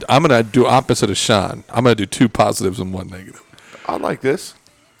I'm gonna do opposite of Sean. I'm gonna do 2 positives and 1 negative. I like this.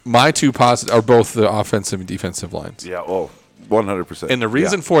 My 2 positives are both the offensive and defensive lines. Yeah. Oh, 100%. And the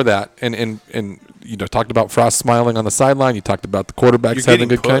reason for that, and you know, talked about Frost smiling on the sideline. You talked about the quarterbacks You're having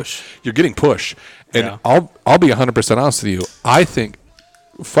getting good push. You're getting push, and Yeah. I'll be 100% honest with you. I think,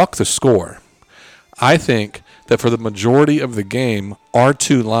 fuck the score. I think that for the majority of the game, our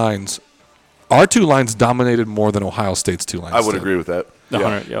two lines dominated more than Ohio State's 2 lines. I would did. agree with that. Yeah.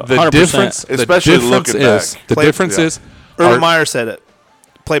 100, The 100%. difference, Especially the difference looking is back. the difference yeah. is Urban our Meyer said it.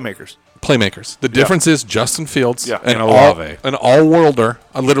 Playmakers. playmakers. The difference is Justin Fields Yeah. and And Olave. an all-worlder,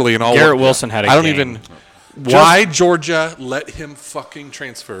 literally an all. Garrett Wilson had a I don't game. even. Why Georgia let him fucking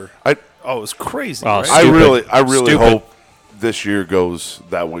transfer? Oh, it was crazy. Oh, right? I really Stupid. hope this year goes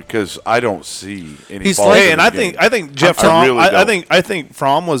that way because I don't see any. He's balls like- in Hey, and the I game. think Jeff I Fromm. really I don't. think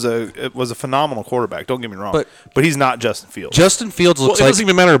Fromm was a phenomenal quarterback. Don't get me wrong, but he's not Justin Fields. Justin Fields Well, looks it like doesn't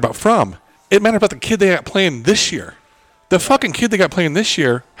even matter about Fromm. It matters about the kid they got playing this year. The fucking kid they got playing this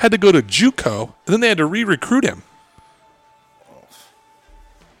year had to go to JUCO, and then they had to re-recruit him.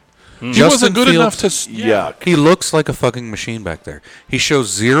 He Justin wasn't good enough to. Fields- Yeah. he looks like a fucking machine back there. He shows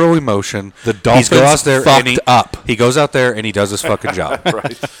zero emotion. The Dolphins there fucked and up. He goes out there and he does his fucking job.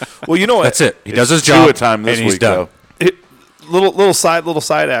 Well, you know what? That's it. He does his Two job at time this and he's week, done. though. Little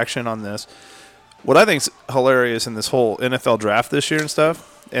side action on this. What I think's hilarious in this whole NFL draft this year and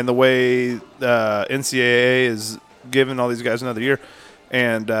stuff, and the way NCAA is giving all these guys another year,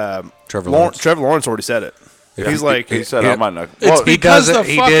 and Trevor Lawrence. Trevor Lawrence already said it. He's like, He said I might not. It's Well, because doesn't-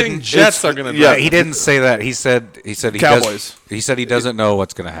 the he fucking didn't- Jets it's- are going to. yeah, He didn't say that. He said he Cowboys. he said he doesn't know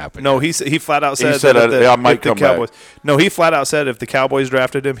what's going to happen. no, he flat out said, said, that if I might if the come back. Cowboys. No, he flat out said if the Cowboys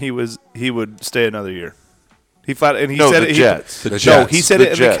drafted him, he would stay another year. He said the it. Jets. The No, Jets. he said The it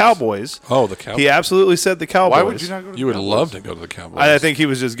in the Jets. Cowboys. Oh, the Cowboys. He absolutely said the Cowboys. Why would you not go to You would Cowboys? love to go to the Cowboys. I think he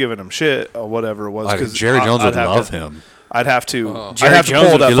was just giving him shit or whatever it was. Like, 'cause Jerry Jones I'd would have love to- him. I'd have to. I'd Jerry have to Jones pull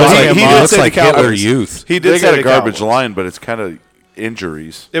it would up. be but like- he he did looks say like the Hitler Cowboys. Youth. He did They say got the a garbage Cowboys. line, but it's kind of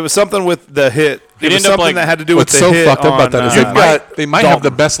injuries. It was something with the hit. He'd It was end up something like- that had to do with What's the so hit fucked up about that is on, they might have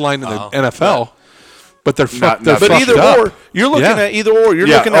the best line in the NFL, but they're fucked. not- They're But fucked either up. or, you're looking Yeah. at either or. You're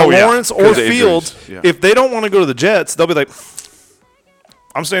Yeah, looking at oh, yeah, Lawrence or 'cause of Fields. injuries, yeah. If they don't want to go to the Jets, they'll be like,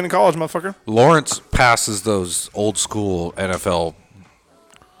 "I'm staying in college, motherfucker." Lawrence passes those old school NFL,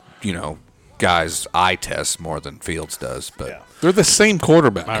 guys' eye tests more than Fields does. But They're the same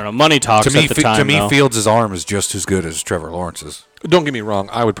quarterback. I don't know. Money talks to me, at the time, though. Fields' arm is just as good as Trevor Lawrence's. Don't get me wrong.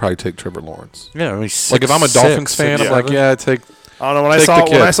 I would probably take Trevor Lawrence. Yeah, I mean, Like if I'm a Dolphins fan, I'm like, yeah, take. I don't know when Take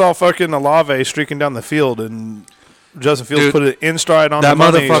the kid. I saw fucking Olave streaking down the field and Justin Fields Dude, put it in stride on that the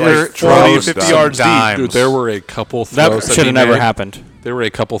money, motherfucker like 40, throws 50 some yards deep. dimes. Dude, there were a couple that throws should he have never made. happened. There were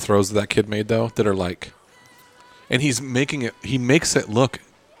a couple throws that kid made though that are like, and he's making it. He makes it look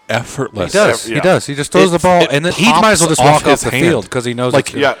effortless. He does. Yeah. He does. He just throws It- the ball, it and then he might as well just pops walk off his the hand. field because he knows. Like,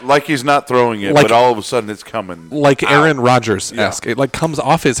 it's Yeah, like he's not throwing it, Like- but all of a sudden it's coming. Like out. Aaron Rodgers esque. It like comes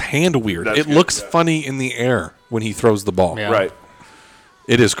off his hand weird. That's It good, looks yeah. funny in the air when he throws the ball. Yeah. Right.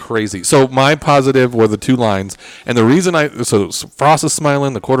 It is crazy. So my positive were the two lines, and the reason so Frost is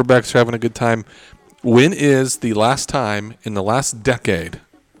smiling, the quarterback's having a good time. When is the last time in the last decade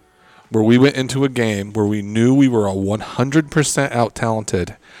where we went into a game where we knew we were a 100% out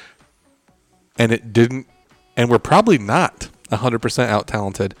talented, and it didn't, and we're probably not 100% out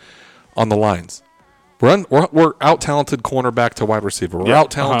talented on the lines. We're out talented cornerback to wide receiver. We're out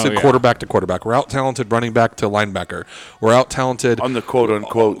talented yeah. quarterback to quarterback. We're out talented running back to linebacker. We're out talented On the quote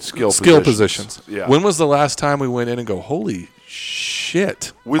unquote skill positions. Yeah. When was the last time we went in and go, holy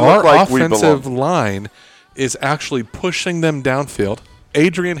shit? We Our look like we offensive belong. line is actually pushing them downfield.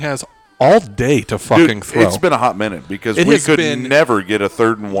 Adrian has all day to fucking Dude, throw. it's been a hot minute because It we has could been never get a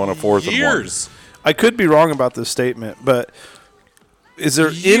 3rd and 1, a 4th and 1. years. I could be wrong about this statement, but is there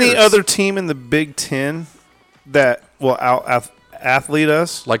any Years. other team in the Big Ten that will athlete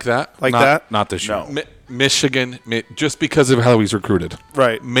us like that. like not, that. Not this year. No. Michigan, just because of how he's recruited.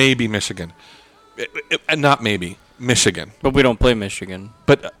 Right. Maybe Michigan. Not maybe. Michigan. But we don't play Michigan.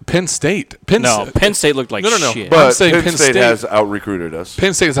 But Penn State. Penn State looked like No. shit. But I'm But saying Penn, Penn State State- has out-recruited us.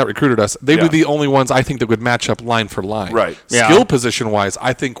 Penn State has out-recruited us. They Yeah. were the only ones I think that would match up line for line. Right. Yeah. Skill position-wise,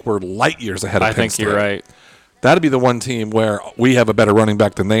 I think we're light years ahead of I Penn think State. you're right. That'd be the one team where we have a better running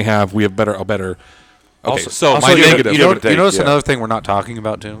back than they have. We have a better. Okay, so Also, my you know- negative. You, Give know, and take, you notice yeah. another thing we're not talking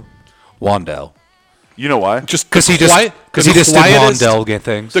about too? Wandell. You know why? just Because he just did Wandell get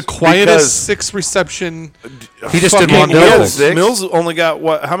things. the quietest Because- 6 reception. He just did fucking Wandell Mills. things. Mills only got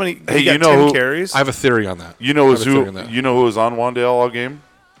what? How many? Hey, he got you know 10 who- carries. I have a theory on that. You know I have a theory who? on that. You know who was on Wandale all game?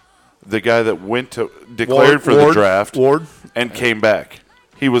 The guy that went to declared for the draft Ward. and came back.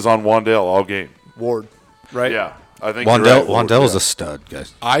 He was on Wandale all game. Ward. Right. Yeah, I think you're right, Wandell is yeah. a stud,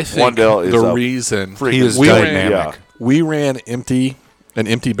 guys. I think Wandell is the a reason freaking He is we dynamic. ran, we ran an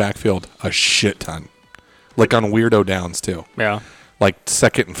empty backfield a shit ton, like on weirdo downs too, Yeah. like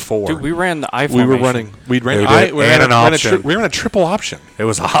 2nd and 4. Dude, we ran the I we were formation. running. We ran. We I, did, we and ran an a- ran a option. we ran a triple option It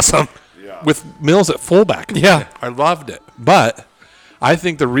was awesome. with Mills at fullback. Yeah. I loved it. But I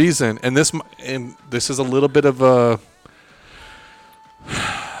think the reason, and this is a little bit of a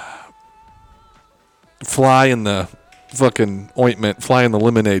fly in the fucking ointment, fly in the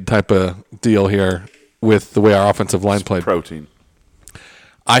lemonade type of deal here with the way our offensive line played. Protein.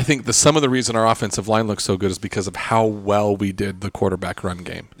 I think some of the reason our offensive line looks so good is because of how well we did the quarterback run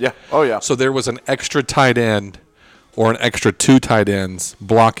game. Yeah. Oh yeah. So there was an extra tight end or an extra 2 tight ends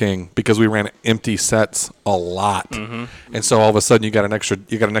blocking because we ran empty sets a lot. And so all of a sudden you got an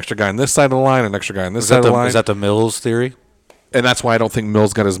extra guy on this side of the line, an extra guy on this side of the line. Is that the Mills theory? And that's why I don't think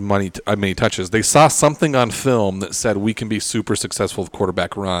Mills got as many touches. They saw something on film that said we can be super successful with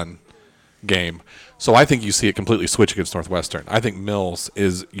quarterback run game. So I think you see it completely switch against Northwestern. I think Mills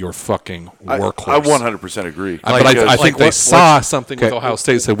is your fucking workhorse. I 100% agree. But I Because- think they saw something with Ohio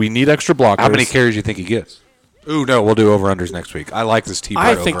State, said we need extra blockers. How many carries do you think he gets? Ooh, no, we'll do over-unders next week. I like this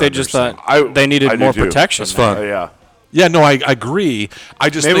I think they just thought they I needed do more too. protection. That's fun. Yeah. Yeah, no, I agree. I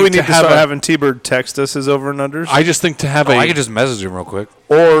just Maybe think we need to have start a- having T-Bird text us his over and unders. I just think to have a. I can just message him real quick.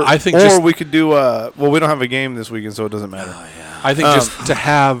 or I think or just- we could do. Well, we don't have a game this weekend, so it doesn't matter. I think just to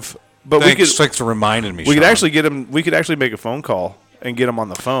have. But Thanks for reminding me. we could Sean. actually get him. We could actually make a phone call and get him on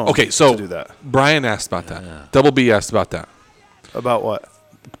the phone. Okay, so to do that Brian asked about that. Double B asked about that. about what?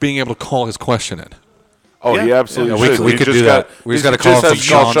 Being able to call his question in. Oh, Yeah. he absolutely Yeah, we should. could- we He could just do got- that. We just he gotta call has from to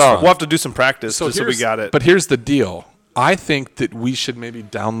call Sean's Sean. phone. We'll have to do some practice just so we got it. But here's the deal. I think that we should maybe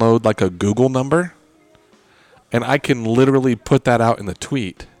download like a Google number, and I can literally put that out in the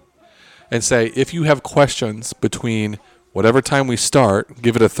tweet and say, if you have questions between whatever time we start,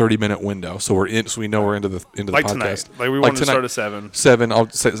 give it a 30-minute window, so we know we're into the Like podcast. tonight. Like we wanted to tonight. start at 7. 7. I'll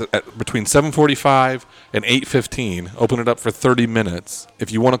say between 7:45 and 8:15. Open it up for 30 minutes.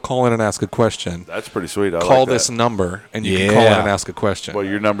 If you want to call in and ask a question, That's pretty sweet. I call like this that. number and you can call in Yeah. and ask a question. Well,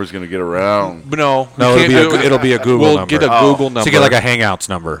 your number's going to get around. But no, No, you can't do it. it'll be a Google We'll number. get a Google number. So you get like a Hangouts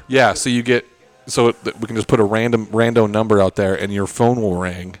number. Yeah, so you get we can just put a rando number out there, and your phone will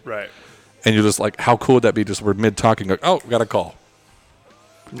ring, Right. and you're just like, how cool would that be? Just we're mid talking, like, oh, got a call.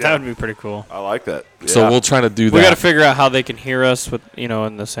 That would be pretty cool. I like that. So Yeah. we'll try to do that. We got to figure out how they can hear us with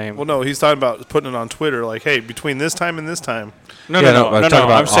in the same. Well, no, he's talking about putting it on Twitter. Like, hey, between this time and this time. No, Yeah, no, no, no, I'm no, talking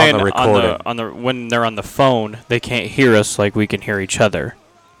about I'm saying on the recording. on the when they're on the phone, they can't hear us like we can hear each other.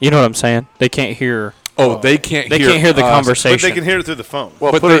 You know what I'm saying? They can't hear. they can't They hear can't hear the us. conversation. But they can hear it through the phone.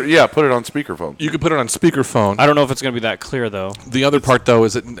 Well, but put they- it on speakerphone. You can put it on speakerphone. I don't know if it's going to be that clear though. The other part, though,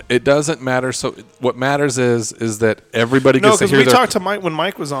 is it doesn't matter. So what matters is that everybody No, gets to because hear we their talked to Mike when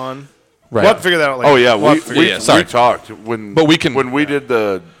Mike was on. right. We'll have to figure that out later. Oh yeah, We'll have to figure we it out. sorry. talked when. But we can- when we did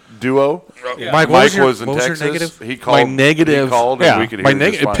the duo. Mike, Mike was in what was your Texas. negative? He called. negative- He called, Yeah. and we could hear My it just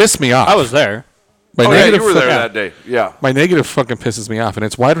negative fine. it pissed me off. I was there. My Oh yeah, negative you were there fu- that day. Yeah. My negative fucking pisses me off, and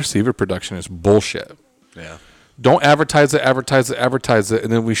it's wide receiver production is bullshit. Yeah. Don't advertise it,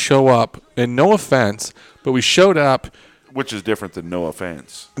 and then we show up. And no offense, but we showed up. Which is different than no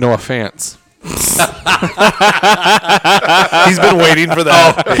offense. No offense. He's been waiting for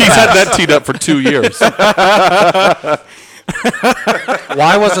that. He's had that teed up for 2 years.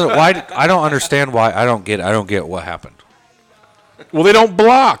 Why I don't understand why I don't get what happened. Well, they don't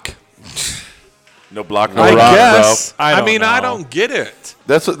block. No block, no I rock, guess. I don't I know. don't get it.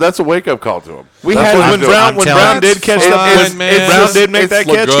 bro. That's a wake up call to him. We That's had what when he's doing. Brown when telling Brown you. did catch It's fine, that. man. Brown did make It's that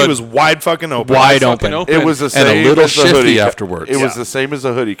look catch. He good. was wide fucking open. Wide Fucking open. It was the and same a little as the shifty hoodie afterwards. It was Yeah. the same as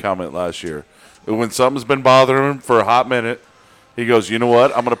the hoodie comment last year. When something's been bothering him for a hot minute, he goes, "You know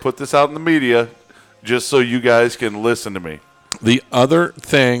what? I'm going to put this out in the media, just so you guys can listen to me." The other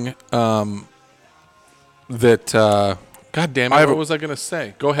thing that God damn it, what was I going to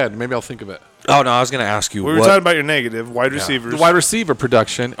say? Go ahead. Maybe I'll think of it. Oh, no, I was going to ask you We were talking about your negative wide receivers. The wide receiver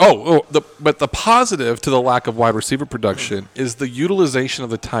production. But the positive to the lack of wide receiver production is the utilization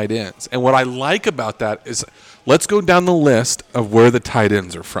of the tight ends. And what I like about that is, let's go down the list of where the tight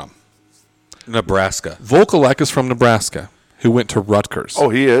ends are from. Nebraska. Vokalek is from Nebraska, who went to Rutgers. Oh,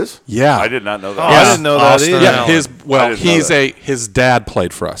 he is? Yeah. I did not know that. Oh, I didn't know that Austin either. Yeah, Allen. his didn't know his dad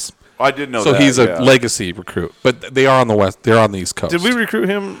played for us. I did know So that. he's a yeah. legacy recruit, but they are on the west. They're on the East Coast. Did we recruit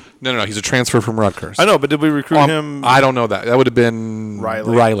him? No. He's a transfer from Rutgers. I know, but did we recruit him? I don't know that. That would have been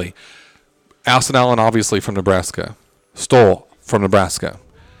Riley. Austin Allen, obviously from Nebraska. Stoll from Nebraska.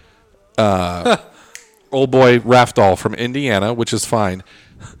 Old boy Rafdahl from Indiana, which is fine.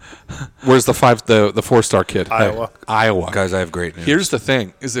 Where's the 4-star kid? Iowa. Guys, I have great news. Here's the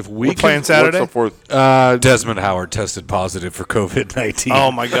thing: is if we We're playing What's Saturday. the fourth? Desmond Howard tested positive for COVID-19.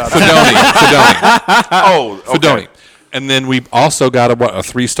 Oh my God! Fedoni. Oh, okay. Fedoni. And then we also got a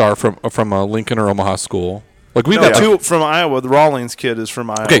 3-star from a Lincoln or Omaha school. Like we've No, got two from Iowa. The Rawlings kid is from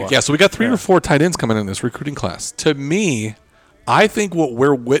Iowa. Okay, yeah, so we got 3 or 4 tight ends coming in this recruiting class. To me, I think what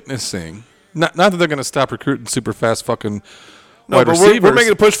we're witnessing, not that they're going to stop recruiting super fast fucking No, wide but receivers. we're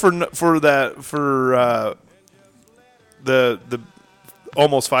making a push for the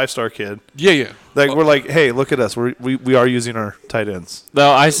almost 5-star kid. Yeah. Like we're like, hey, look at us. We are using our tight ends.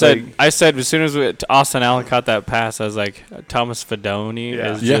 Though I said as soon as Austin Allen caught that pass, I was like, Thomas Fedoni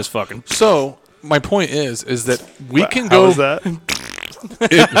is Yeah. just fucking. So my point is that we can How go was that?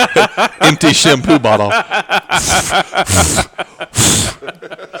 empty shampoo bottle.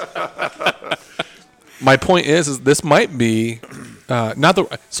 My point is this might be not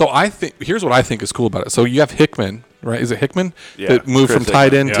the. So I think here's what I think is cool about it. So you have Hickman, right? Is it Hickman Yeah, that moved Chris from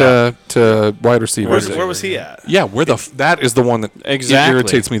tight end Hickman. to wide receiver? Where was he at? Yeah, that is the one that Exactly.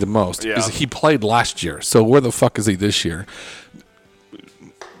 irritates me the most. Yeah. Is he played last year, so where the fuck is he this year?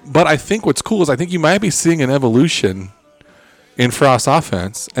 But I think what's cool is I think you might be seeing an evolution in Frost's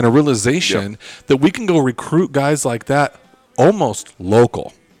offense and a realization that we can go recruit guys like that almost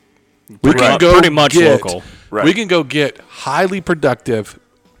local. We can go pretty much local. Right. We can go get highly productive.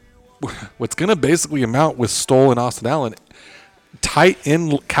 What's going to basically amount with Stoll and Austin Allen, tight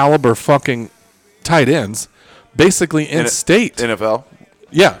end caliber fucking tight ends, basically in state. NFL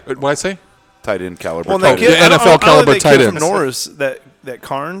Yeah, what I say? tight end caliber. Well, tight that kid, end. the NFL caliber that tight kid from ends. Norris, that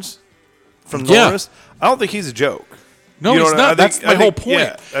Carnes from Yeah. Norris. I don't think he's a joke. No, You know he's what I not. think- That's my I whole think- point.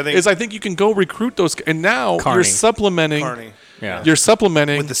 yeah, I think- is I think you can go recruit those, and now you're Carney. supplementing. Carney Yeah. You're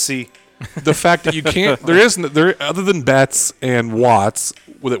supplementing with the C. the fact that you can't. There other than Betts and Watts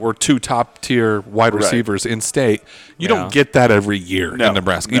that were 2 top tier wide Right. receivers in state. You Yeah. don't get that every year No, in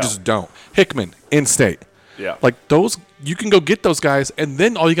Nebraska. You no. just don't. Hickman in state. Yeah. Like those, you can go get those guys, and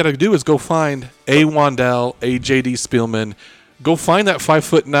then all you got to do is go find a Wandell, a JD Spielman. Go find that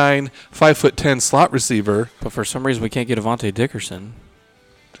 5'9", 5'10" slot receiver. But for some reason, we can't get Avante Dickerson.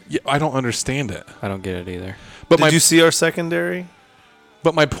 Yeah, I don't understand it. I don't get it either. But Did you see our secondary?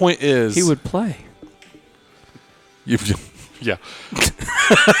 But my point is, He would play. yeah.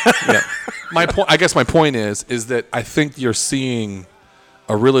 Yeah. My point. I guess my point is that I think you're seeing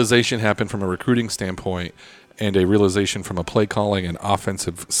a realization happen from a recruiting standpoint and a realization from a play calling and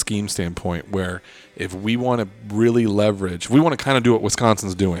offensive scheme standpoint where if we want to really leverage, we want to kind of do what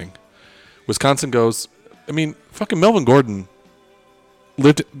Wisconsin's doing. Wisconsin goes, I mean, fucking Melvin Gordon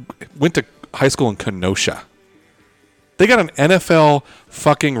went to high school in Kenosha. They got an NFL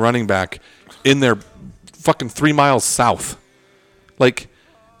fucking running back in their fucking 3 miles south. Like,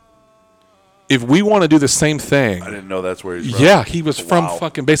 if we want to do the same thing, I didn't know that's where he's from. yeah, he was from Wow.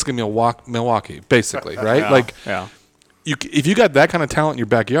 fucking basically Milwaukee, basically, right? Like, Yeah. if you got that kind of talent in your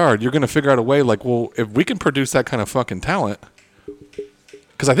backyard, you're going to figure out a way. Like, well, if we can produce that kind of fucking talent,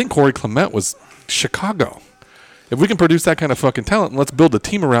 because I think Corey Clement was Chicago. If we can produce that kind of fucking talent, let's build a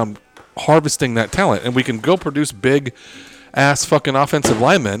team around harvesting that talent, and we can go produce big ass fucking offensive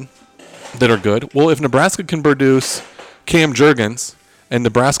linemen that are good. Well, if Nebraska can produce Cam Jurgens and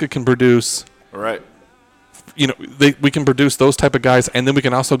Nebraska can produce, All right. you know, we can produce those type of guys, and then we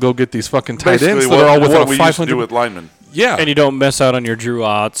can also go get these fucking tight ends Basically, that are all within what a we used to 500. do with linemen. Yeah, And you don't miss out on your Drew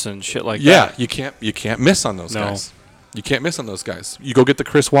Otts and shit like yeah, that. you can't miss on those No. guys. You can't miss on those guys. You go get the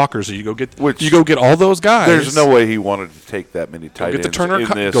Chris Walkers, or you go get Which- all those guys. There's no way he wanted to take that many tight go get ends the Turner. in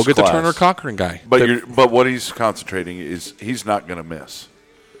this Go get the class. Turner Cochran guy. But but what he's concentrating is he's not going to miss.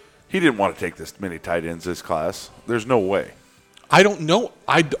 He didn't want to take this many tight ends this class. There's no way. I don't know.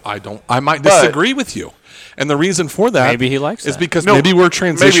 I don't. I might disagree with you. And the reason for that Maybe he likes is that. because No, maybe we're maybe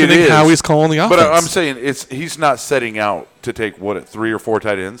it transitioning is. how he's calling the offense. But I'm saying he's not setting out to take, 3 or 4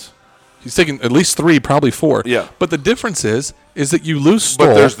 tight ends? he's taking at least 3, probably 4. Yeah. But the difference is that you lose Stoll.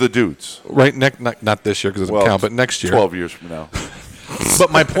 But there's the dudes. right not this year because it doesn't count, but next year. 12 years from now.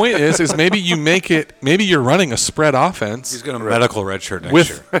 But my point is maybe you make it. Maybe you're running a spread offense. He's going to medical redshirt next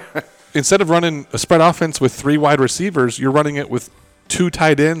with year. instead of running a spread offense with 3 wide receivers, you're running it with 2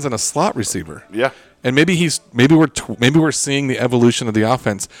 tight ends and a slot receiver. Yeah. And maybe we're seeing the evolution of the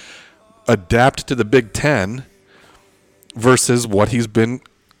offense adapt to the Big Ten versus what he's been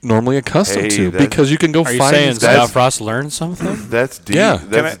normally accustomed Hey, to. that- Because you can go Are you find saying these guys. Scott Frost learned something? That's deep. Yeah.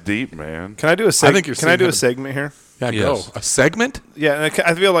 That's deep, man. Can I do a I think you're Can I seeing do a him- segment here? Yeah, Yes. go. A segment? Yeah, and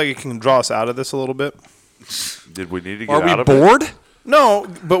I feel like it can draw us out of this a little bit. Did we need to get Are we out of it? bored? No,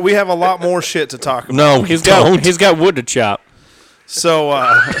 but we have a lot more shit to talk about. No, He's got wood to chop. So,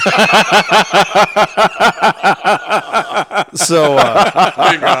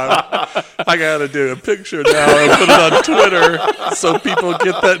 Hang on. I got to do a picture now and put it on Twitter so people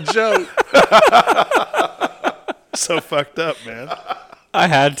get that joke. so fucked up, man. I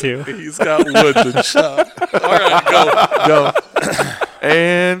had to. He's got wood to chop. All right, go.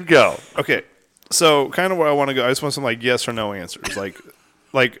 And go. Okay, so kind of where I want to go. I just want some like yes or no answers.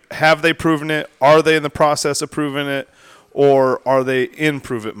 Like have they proven it? Are they in the process of proving it, or are they in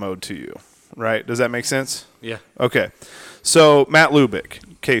prove it mode to you? Right? Does that make sense? Yeah. Okay. So Matt Lubick,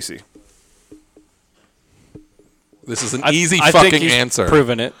 Casey. This is an I easy think fucking he's answer.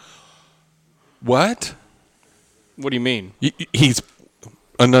 Proven it. What? What do you mean? He's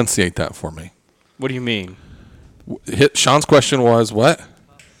enunciate that for me. What do you mean? Sean's question was what?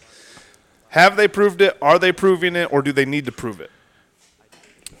 Have they proved it? Are they proving it, or do they need to prove it?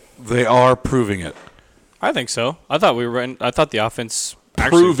 They are proving it. I think so. I thought I thought the offense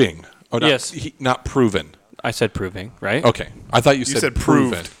actually- Proving. Oh, not, Yes. not proven. I said proving, right? Okay. I thought you said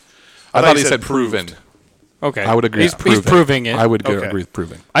proven. proved. I thought thought you he said said proven. Okay. I would agree. He's with proving it. I would Okay. agree with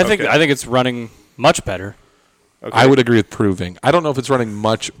proving. I think Okay. it's running much better Okay. I would agree with proving. I don't know if it's running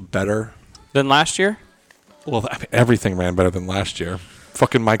much better. than last year. Well, I mean, everything ran better than last year.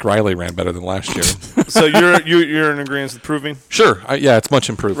 Fucking Mike Riley ran better than last year. So you're in agreement with proving, Sure. Yeah, it's much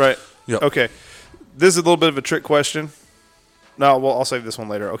improved. right? Yep. Okay. This is a little bit of a trick question. No, well, I'll save this one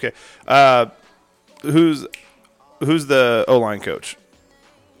later. Okay. Who's the O-line coach?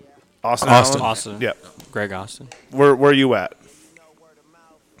 Austin. Allen? Austin. Yeah. Greg Austin. Where are you at?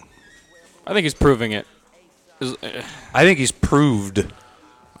 I think he's proving it. I think he's proved.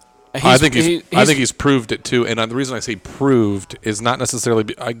 I think he's proved it too. And the reason I say proved is not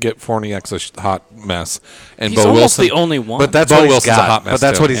necessarily I get Fournier's a hot mess, and he's Bo almost Wilson. the only one. But that's Bo what he's Wilson's a got. hot mess, But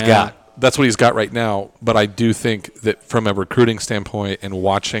that's too. what he's Yeah. got. That's what he's got right now. But I do think that from a recruiting standpoint and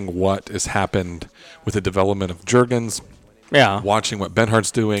watching what has happened with the development of Juergens, yeah. watching what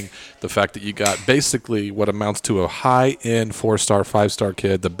Benhart's doing, the fact that you got basically what amounts to a high-end 4-star, 5-star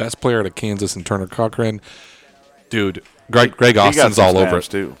kid, the best player out of Kansas in Turner Cochran. Dude, Greg He got Austin's some all over snaps,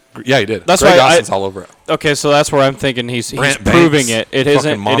 it. too. Yeah, he did. That's Greg why Austin's all over it. Okay, so that's where I'm thinking he's Brant proving Banks, it. It fucking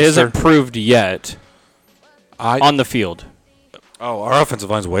isn't monster. proved yet on the field. Oh, our offensive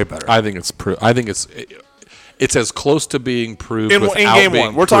line's way better. I think it's as close to being proved In without game being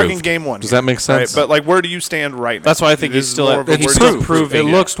one. We're talking proved. game one. Does here, that make sense? Right? But like, where do you stand right now? That's why I think This he's is still more at- of a he's where still do you- proving It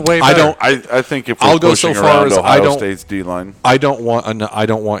it. looks way I better. don't. I think if we're I'll go pushing so far around as I Ohio don't- State's D-line, I don't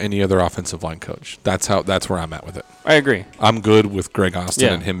want any other offensive line coach. That's where I'm at with it. I agree. I'm good with Greg Austin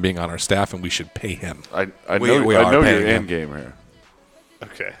Yeah. and him being on our staff, and we should pay him. I We know are your paying him. end game here.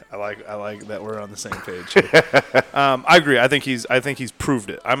 Okay, I like that we're on the same page. Here. I agree. I think he's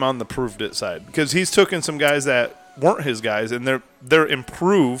proved it. I'm on the proved it side because he's taken some guys that weren't his guys and they're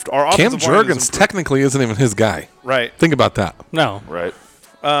improved. Our Cam offensive line is Juergens improved. technically isn't even his guy. Right. Think about that. No. Right.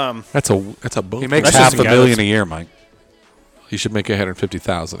 That's a both. He makes That's half just a a guy million that's- a year, Mike. He should make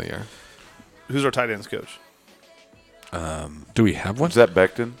 $150,000 a year. Who's our tight ends coach? Do we have one? Is that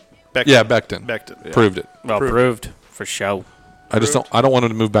Becton? Becton. Yeah, Becton. Becton. Proved it. Well, proved for show. I don't want him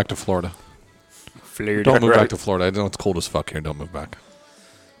to move back to Florida. Flared. Don't move Right. back to Florida. I know it's cold as fuck here. Don't move back.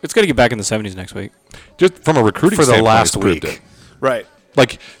 It's going to get back in the 70s next week. Just from a recruiting For the standpoint, last he's proved week. it. Right.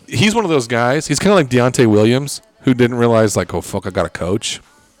 Like he's one of those guys. He's kind of like Deontay Williams, who didn't realize like, oh fuck, I got a coach.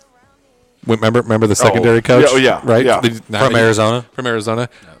 Remember the secondary coach? Yeah, oh, yeah, right. yeah. From Arizona? From Arizona.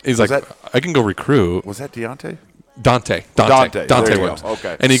 He's like, that- I can go recruit Was that Deontay? Dante There you Williams. go.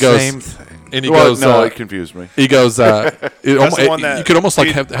 Okay. And he goes, Same thing. and he Well, goes, no, it confused me. he goes. That's the one that you could almost like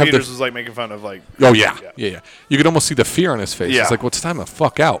have Peters the. was like making fun of like. Oh yeah. You could almost see the fear on his face. Yeah. It's like, well, it's time to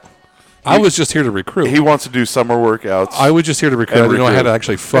fuck out. I was just here to recruit. He wants to do summer workouts. I was just here to recruit. I And didn't know I had to recruit.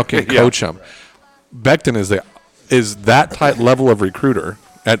 actually fucking Yeah. coach him. Becton is that tight level of recruiter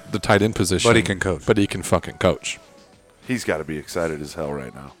at the tight end position. But he can coach. But he can fucking coach. He's got to be excited as hell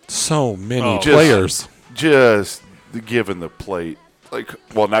right now. So many Just- players. Just given the plate.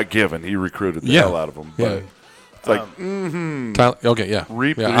 Not given. He recruited the Yeah. hell out of them. Yeah. But it's like, Okay, yeah.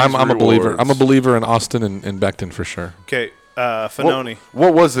 Reap yeah these I'm a believer. rewards. I'm a believer in Austin and Becton for sure. Okay, Fanoni.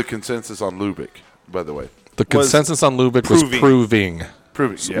 what was the consensus on Lubick, by the way? The consensus on Lubick was proving.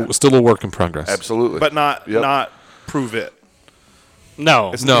 Proving, yeah. Still a work in progress. Absolutely. But not Yep. not prove it.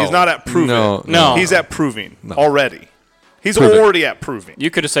 No. No. He's not at prove No, it. no. He's at proving already. He's Prove it. already at proving. You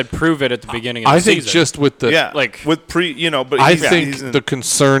could have said prove it at the beginning of the I think season. just with the. Yeah, like- with but I he's, think he's in, the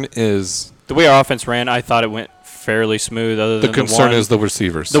concern is the way our offense ran, I thought it went fairly smooth. Other the than concern one, is the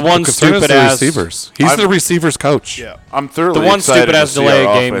receivers. the one concern is stupid the ass- receivers. He's the receivers coach. yeah. I'm thoroughly The one excited stupid to ass see delay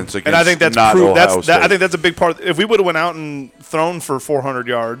our game. offense against And I think that's not proof. Ohio State. I think that's a big part. If we would have went out and thrown for 400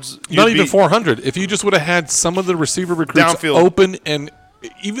 yards, Not you'd even be- 400. If you just would have had some of the receiver recruits Downfield. open, and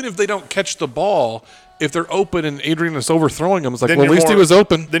even if they don't catch the ball, if they're open and Adrian is overthrowing them, it's like, then well, at you're least he more- was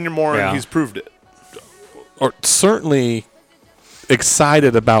open. Then you're more, Yeah. he's proved it. Or certainly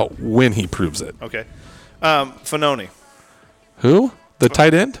excited about when he proves it. Okay, Fanoni. Who? The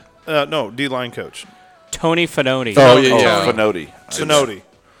tight end? No, D-line coach. Tony Fanoni. Oh, yeah. Fanoti. Fanoni.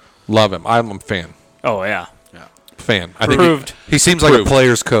 Love him. I'm a fan. Oh, yeah. Fan. I think Proved. He seems like a Proved.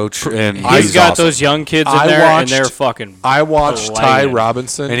 player's coach, and He's got awesome. those young kids in I there, and watched- they're fucking. I watched Ty playing.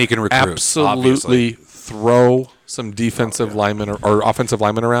 Robinson And he can recruit, absolutely obviously. throw some defensive linemen or offensive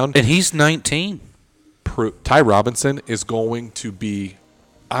linemen around. And he's 19. Ty Robinson is going to be.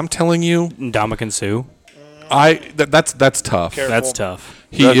 I'm telling you, Ndamukong Suh. that's tough. That's tough.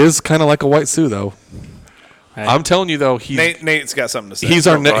 He is kind of like a white Sioux, though. Hey. I'm telling you, though, Nate's got something to say. he's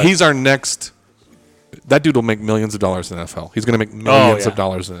Go ahead. he's our next. That dude will make millions of dollars in the NFL. He's going to make millions of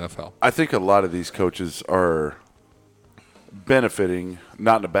dollars in the NFL. I think a lot of these coaches are benefiting,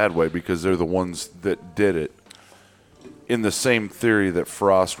 not in a bad way, because they're the ones that did it in the same theory that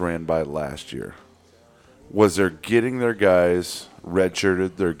Frost ran by last year. Was they're getting their guys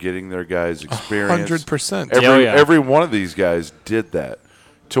redshirted, they're getting their guys experience. 100%. Every one of these guys did that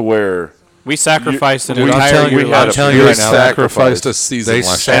to where We sacrificed an we- entire telling you- year. we had I'm a telling you pure right now, sacrificed a sacrifice. season They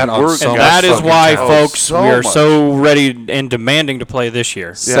last sat year. on we're- so And much that is fucking why, toast. folks, so we are much. so ready and demanding to play this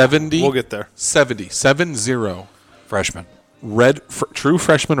year. 70. We'll get there. 70 freshman. true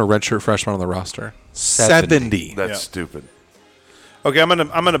freshman or redshirt freshman on the roster. 70. that's Yeah. stupid. Okay, I'm gonna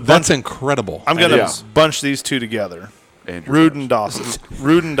That's bunch. incredible. I'm gonna Yeah. bunch these two together. Andrew Rude and Dawson.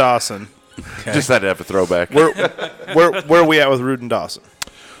 Rude and Dawson. just had to have a throwback. Where are we at with Rude and Dawson?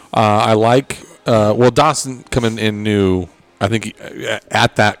 I like. Dawson coming in new. I think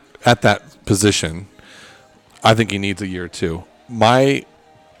at that position, I think he needs a year or two. My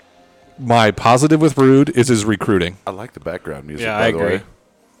positive with Rude is his recruiting. I like the background music. Yeah, by I the agree. way.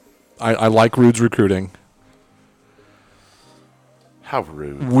 I like Rude's recruiting. How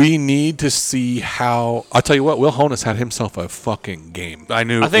rude. We need to see how. I'll tell you what. Will Honus had himself a fucking game. I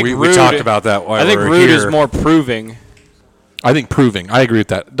knew. I think we Rude- talked about that while I think we were Rude here. is more proving. I think proving. I agree with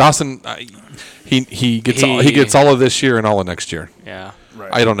that. Dawson, he gets all of this year and all of next year. Yeah. Right.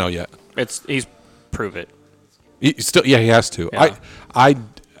 I don't know yet. He's prove it. He has to. Yeah. I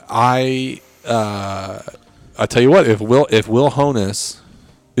tell you what. If Will Honus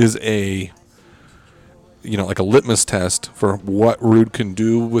is like a litmus test for what Rude can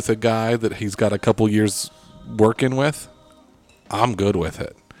do with a guy that he's got a couple years working with, I'm good with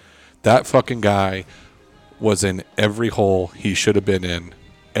it. That fucking guy was in every hole he should have been in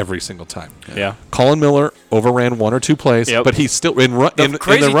every single time. Yeah. Colin Miller overran one or two plays, Yep. but he's still in The the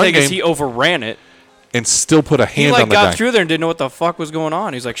crazy run thing game is he overran it. and still put a He hand like on the got guy. through there and didn't know what the fuck was going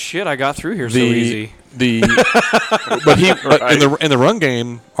on. He's like, "Shit, I got through here so easy." But in the run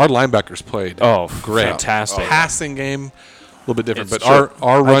game, our linebackers played great. Fantastic. Passing game, a little bit different, It's but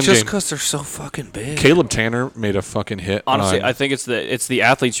our run just game. because they're so fucking big. Caleb Tanner made a fucking hit. Honestly, on- I think it's the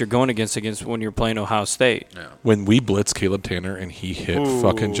athletes you're going against when you're playing Ohio State. when we blitzed Caleb Tanner and he hit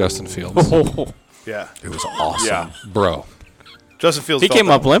fucking Justin Fields, Yeah. It was awesome. Yeah. bro. Justin Fields. He felt came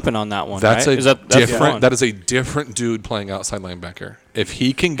that up one. limping on that one. That's right? a That's different. one. That is a different dude playing outside linebacker. If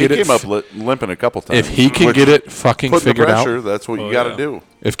he can He get it, came up limping a couple times. if he can Which- get it fucking put the figured pressure, out, that's what you got to yeah. do.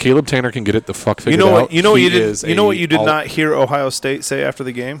 if Caleb Tanner can get it the fuck You figured know what? out, You know what he you did. is You know what you did all- not hear Ohio State say after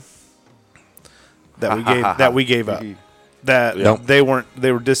the game. That we gave up. That Nope. they weren't.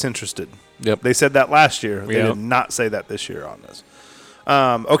 They were disinterested. Yep. They said that last year. They Yep. did not say that this year on this.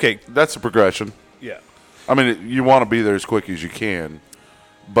 Okay. That's a progression. Yeah. I mean, you want to be there as quick as you can,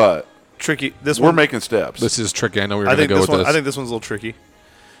 but tricky. This We're one, making steps. This is tricky. I know we were I going to think go this with one. this. I think this one's a little tricky.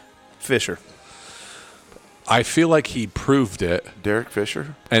 Fisher. I feel like he proved it, Derek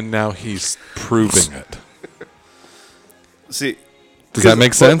Fisher. and now he's proving it. See, Does that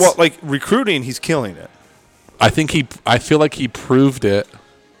make sense? Well, like recruiting, he's killing it. I feel like he proved it.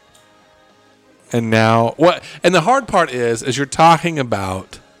 And now what? And the hard part is you're talking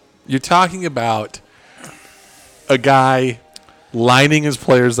about a guy lining his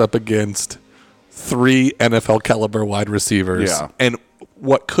players up against 3 NFL caliber wide receivers, Yeah. and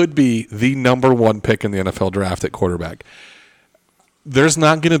what could be the number 1 pick in the NFL draft at quarterback. There's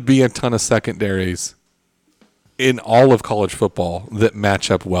not going to be a ton of secondaries in all of college football that match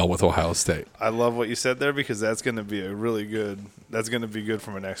up well with Ohio State. I love what you said there because that's going to be a really good. That's going to be good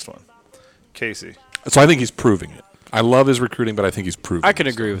for my next one, Casey. So I think he's proving it. I love his recruiting, but I think he's proving I can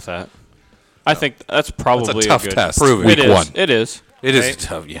it. agree with that. I think that's probably That's a tough good test. Prove it. Week It is. 1. It is. It is Okay.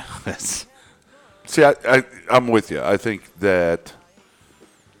 tough. Yeah. That's- See, I'm with you. I think that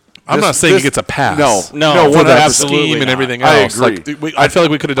I'm this- not saying this- he gets a pass. No, for for that absolutely scheme and not. everything I else. agree. Like, I feel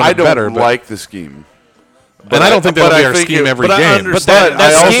like we could have done I it don't better. But, like the scheme. and I don't think that'll but be I our think scheme it- every but I game. understand-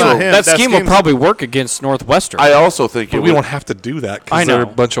 That I scheme, also- that that scheme will scheme's- probably work against Northwestern. I also think But it we was, won't have to do that I because they're a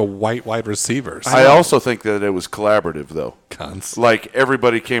know. bunch of white wide receivers. I also think that it was collaborative, though. Cunts. Like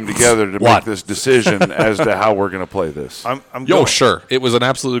everybody came together to What? make this decision as to how we're going to play this. I'm Yo, going- sure. It was an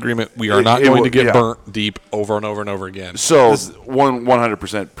absolute agreement. We are It- not it going wa- to get yeah. burnt deep over and over and over again. So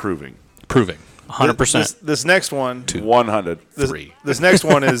 100% proving. Proving. 100%. This next one. 100. This next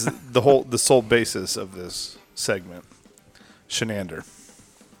one is the sole basis of this segment. Shenander.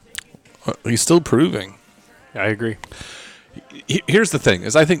 He's still proving. I agree. Here's the thing: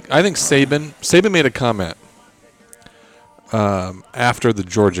 is I think Saban made a comment after the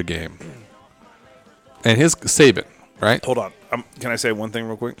Georgia game, and his Saban, right? Hold on. Can I say one thing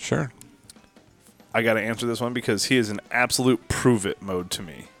real quick? Sure. I got to answer this one because he is in absolute prove it mode to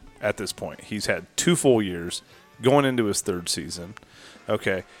me at this point. He's had 2 full years going into his 3rd season.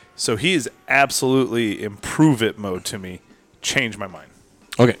 Okay. So he is absolutely in prove it mode to me. Change my mind.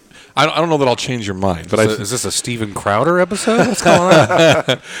 Okay. I don't know that I'll change your mind, but is this a Steven Crowder episode? What's going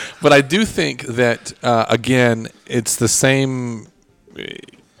on? But I do think that again, it's the same.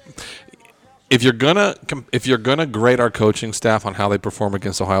 If you're gonna grade our coaching staff on how they perform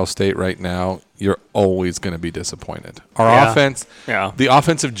against Ohio State right now, you're always going to be disappointed. Our Yeah. offense, Yeah. the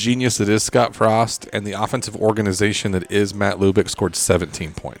offensive genius that is Scott Frost, and the offensive organization that is Matt Lubick scored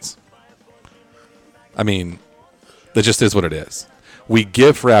 17 points. I mean, that just is what it is. We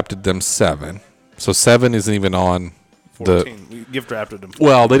gift wrapped them 7, so 7 isn't even on 14. We gift drafted him.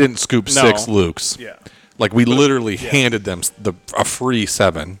 Well, they didn't scoop No. 6 Lukes. Yeah. Like we literally handed them a free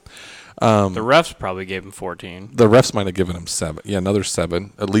 7. The refs probably gave him 14. The refs might have given him 7. Yeah, another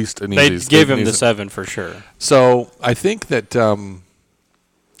 7. At least an They easy. gave him an the easy- 7 for sure. So I think that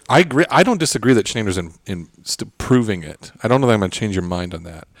I agree. I don't disagree that Schneider's proving it. I don't know that I'm going to change your mind on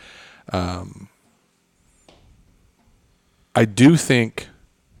that. I do think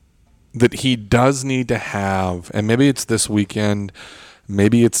that he does need to have, and maybe it's this weekend,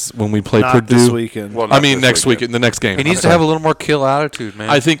 maybe it's when we play Not Purdue this weekend. Well, I not mean, this next weekend. week, the next game. He I'm needs to sorry. have a little more kill attitude, man.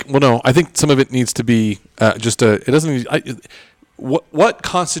 I think. Well, no. I think some of it needs to be just a. It doesn't. Need, what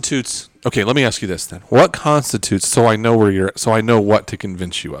constitutes? Okay, let me ask you this then. What constitutes? So I know where you're. So I know what to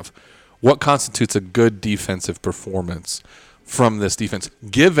convince you of. What constitutes a good defensive performance from this defense,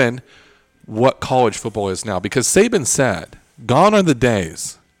 given what college football is now? Because Saban said, "Gone are the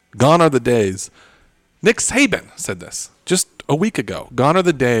days. Gone are the days." Nick Saban said this just a week ago. Gone are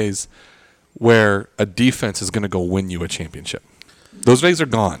the days where a defense is going to go win you a championship. Those days are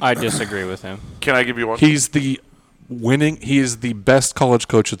gone. I disagree with him. Can I give you one? He's the winning. He is the best college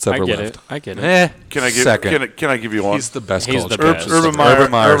coach that's I ever get lived. it. I get it. Can I give? second. Can I give you one? He's the best He's college the coach. best. Urban Meyer.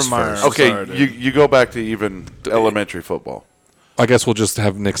 Urban Meyer's Urban Meyer. first. Okay, Sorry, dude. you go back to even elementary football, I guess we'll just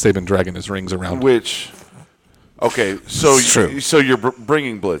have Nick Saban dragging his rings around. which, okay, so It's true. so you're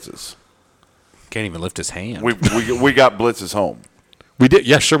bringing blitzes. Can't even lift his hand. We got blitzes home. We did.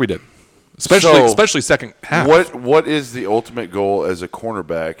 Yeah, sure we did. Especially So, second half. What is the ultimate goal as a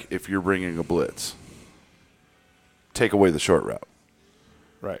cornerback if you're bringing a blitz? Take away the short route.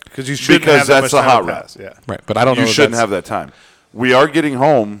 Right. Because you shouldn't Because have that that's much the time hot to route. pass. Yeah. Right, but I don't know. You that shouldn't that's- have that time. We are getting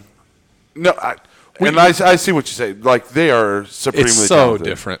home. No, I see what you say. Like they are supremely It's so talented.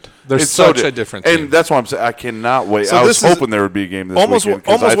 different. There's It's so such di- a different team. And that's why I'm saying I cannot wait. So I was this is hoping there would be a game this almost weekend.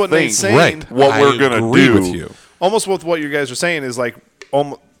 what- 'cause almost I what think Nate's saying. right. what I we're gonna agree do with you. Almost with what you guys are saying is like,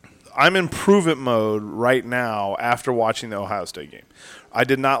 I'm in prove-it mode right now after watching the Ohio State game. I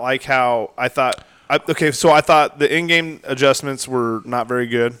did not like how I thought. I thought the in-game adjustments were not very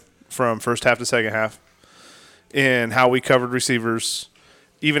good from first half to second half in how we covered receivers,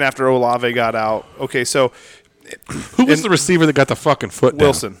 even after Olave got out. Okay, so Who was the receiver that got the fucking foot down?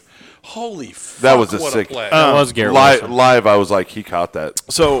 Wilson. Holy fuck, That was a what sick- play. That was Garrett Live, Wilson. live, I was like, he caught that.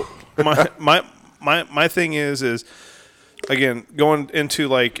 So my thing is again, going into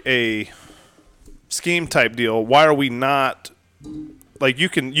like a scheme type deal, why are we not like you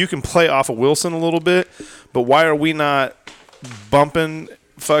can play off of Wilson a little bit, but why are we not bumping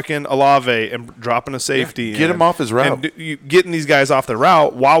fucking Olave and dropping a safety? Get him off his route. And getting these guys off the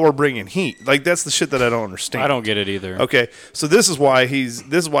route while we're bringing heat. Like that's the shit that I don't understand. I don't get it either. Okay, so this is why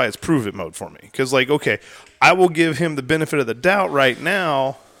it's prove it mode for me. Because like, okay, I will give him the benefit of the doubt right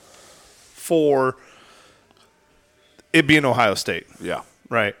now for it being Ohio State. Yeah.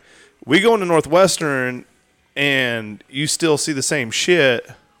 Right. We go into Northwestern and you still see the same shit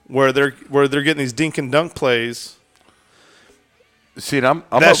where they're getting these dink and dunk plays. See, and I'm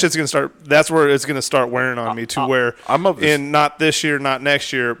That up- shit's gonna start. That's where it's gonna start wearing on me to where I'm of this- in not this year, not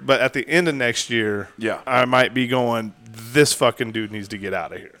next year, but at the end of next year, Yeah. I might be going. This fucking dude needs to get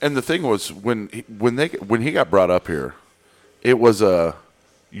out of here. And the thing was when he got brought up here, it was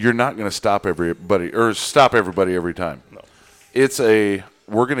you're not going to stop everybody every time. No. It's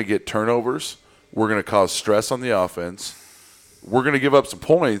we're going to get turnovers, we're going to cause stress on the offense, we're going to give up some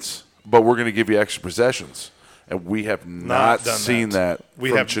points, but we're going to give you extra possessions. And we have not done seen that from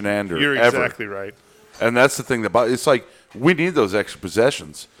Chenander You're ever. exactly right. And that's the thing about it's like we need those extra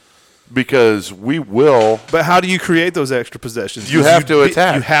possessions because we will. But how do you create those extra possessions? You have to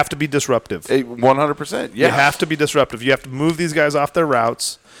attack. You have to be disruptive. 100%. Yeah. You have to be disruptive. You have to move these guys off their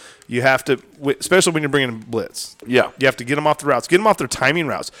routes. You have to, especially when you're bringing blitz. Yeah. You have to get them off the routes. Get them off their timing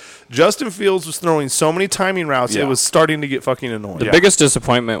routes. Justin Fields was throwing so many timing routes, Yeah. it was starting to get fucking annoying. The biggest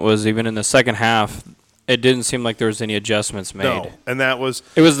disappointment was even in the second half, it didn't seem like there was any adjustments made. No, and that was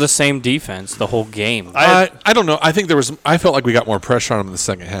It was the same defense the whole game. I don't know. I think I felt like we got more pressure on him in the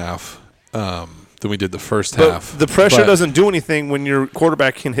second half than we did the first but half. the pressure But- doesn't do anything when your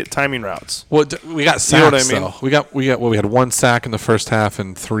quarterback can hit timing routes. Well, we got sacks, You know what I mean? though. We had 1 sack in the first half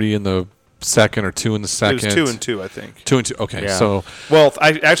and 3 in the second, or 2 in the It second. was 2 and 2, I think. 2 and 2. Okay, Yeah. so Well,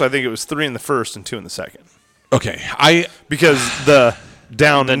 I think it was 3 in the first and 2 in the second okay, because the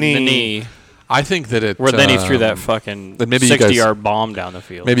down the knee. knee, I think that it. where then he threw that fucking then maybe you guys- 60-yard bomb down the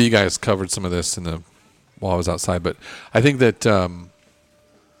field. Maybe you guys covered some of this while I was outside, but I think that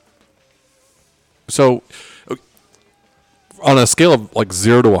so on a scale of like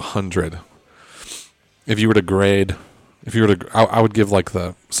 0 to 100, if you were to grade, I would give like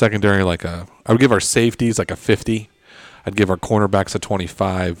the secondary I would give our safeties like a 50. I'd give our cornerbacks a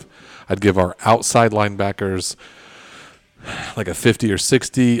 25. I'd give our outside linebackers like a 50 or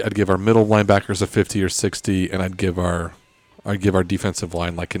 60. I'd give our middle linebackers a 50 or 60, and I'd give our defensive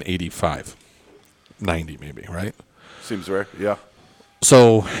line like an 85, 90 maybe, right? Seems right. Yeah.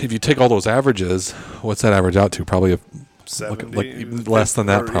 So if you take all those averages, what's that average out to? Probably 70, like even less than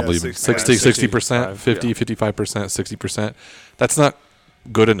that, or, yeah, probably 60, 60%, 50, 55%, 60%. That's not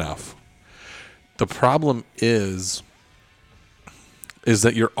good enough. The problem is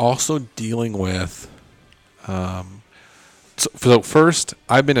that you're also dealing with so first,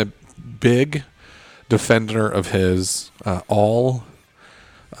 I've been a big defender of his all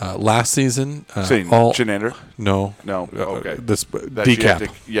last season. Saying All Chenander? no, No. Okay. this That's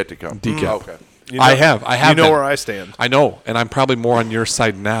decap. Yet to come. Decap. Okay. You know- I have. You know been. where I stand. I know, and I'm probably more on your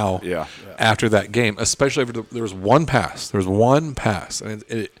side now. Yeah. After that game, especially after there was one pass. There was one pass, and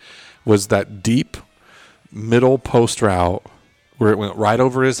it was that deep middle post route where it went right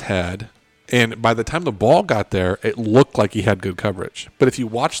over his head. And by the time the ball got there, it looked like he had good coverage. But if you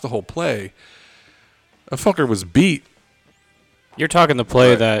watch the whole play, a fucker was beat. You're talking the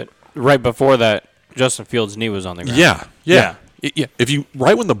play that right before that, Justin Fields' knee was on the ground. Yeah. Yeah. If you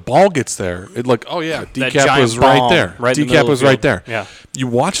right when the ball gets there, it like, oh yeah, That decap giant was right bomb there. right in the Decap middle of was the right field. there. Yeah. You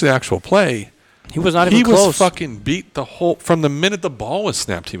watch the actual play. He was not even He close. was fucking beat from the minute the ball was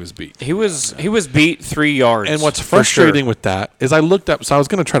snapped. He was beat. He was beat 3 yards. And what's for frustrating sure. with that is I looked up. So I was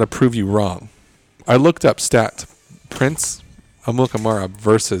going to try to prove you wrong. I looked up Prince Amukamara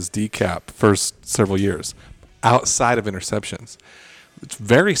versus Decap first several years outside of interceptions. It's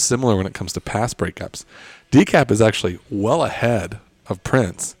very similar when it comes to pass breakups. Decap is actually well ahead of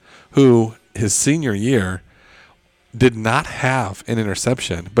Prince, who his senior year did not have an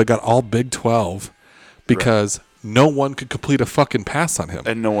interception, but got all Big 12 because no one could complete a fucking pass on him.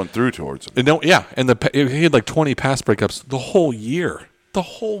 And no one threw towards him. And no, yeah, and he had like 20 pass breakups the whole year. The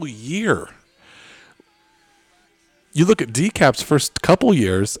whole year. You look at Decap's first couple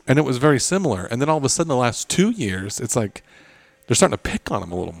years, and it was very similar. And then all of a sudden, the last 2 years, it's like They're starting to pick on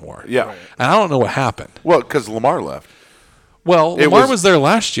him a little more. Yeah. And I don't know what happened. Well, because Lamar left. Well, It Lamar was- was there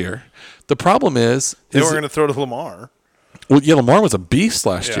last year. The problem is They were going to throw to Lamar. well, yeah, Lamar was a beast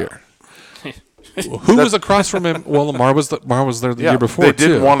last year. Who was across from him? Well, Lamar was there the Yeah. year before They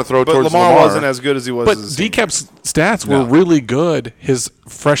didn't too. want to throw But towards Lamar wasn't as good as he was But as a senior. DCAP's stats were really good his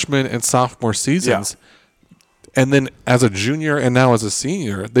freshman and sophomore seasons. And then as a junior and now as a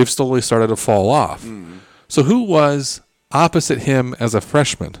senior, they've slowly started to fall off. So who was opposite him as a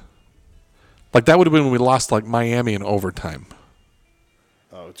freshman? Like that would have been when we lost like Miami in overtime.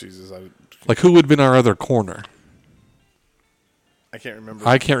 Oh, Jesus. Like who would have been our other corner? I can't remember.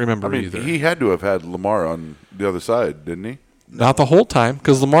 I can't remember I mean, either. he had to have had Lamar on the other side, didn't he? Not the whole time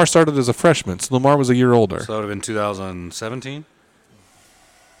because Lamar started as a freshman. So Lamar was a year older. So that would have been 2017.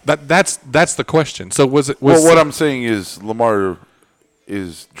 That's the question. So was it? Well, what I'm saying is Lamar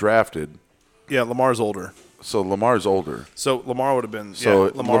is drafted, Yeah, Lamar's older. so Lamar's older. So Lamar would have been. So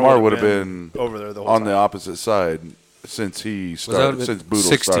yeah, Lamar would have been over there the whole on time. the opposite side since he Was that started, since Boodle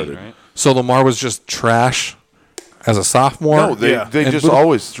 16, started. right? So Lamar was just trash as a sophomore. No, they Yeah. they And just Boodle-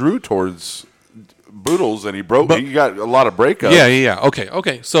 always threw towards Boodles, and he broke. But- He got a lot of breakups. Yeah.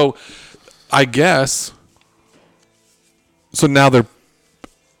 Okay. So I guess. So now they're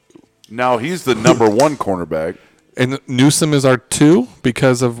Now he's the number one cornerback, and Newsom is our 2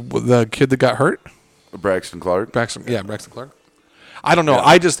 because of the kid that got hurt. Braxton Clark. Braxton Clark. I don't know.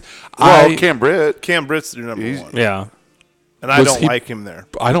 I just Well, Cam Britt. Cam Britt's your number one. Yeah. And I Was don't he- like him there.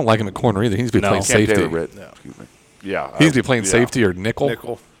 I don't like him at corner either. He needs to be No. playing Cam safety. Taylor Britt. Yeah. Excuse me. Yeah, He needs to be playing yeah. safety or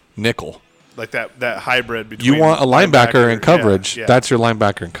nickel. Nickel. Like that hybrid between. You want a linebacker in coverage. Yeah, That's your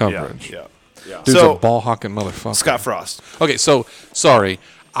linebacker in yeah, coverage. yeah. Dude's So- a ball hawking motherfucker. Scott Frost. Okay, so sorry,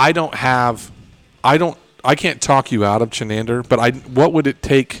 I can't talk you out of Chenander, but what would it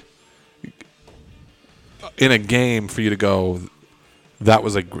take in a game for you to go? That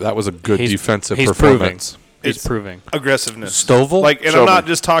was a good defensive performance. He's It's- proving. Aggressiveness. Stovall? Like, and Show I'm not me.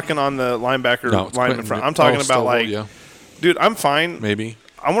 just talking on the linebacker No, it's lineman Quentin- front. I'm talking oh, about Stovall, like, yeah. dude, I'm fine. Maybe.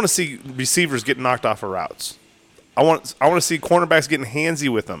 I want to see receivers get knocked off of routes. I want to see cornerbacks getting handsy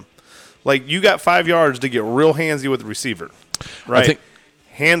with them. Like, you got 5 yards to get real handsy with the receiver, right? think-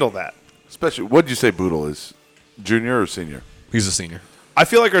 Handle that. Especially, what did you say Boodle is? Junior or senior? He's a senior. I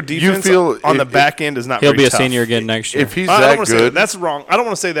feel like our defense feel on the it- back end is not. He'll very be a tough. senior again next year. If he's I don't that want to say that. good, That's wrong. I don't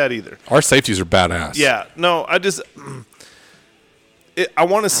want to say that either. Our safeties are badass. Yeah, no, I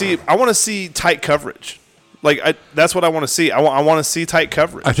want to see tight coverage. Like that's what I want to see. I want to see tight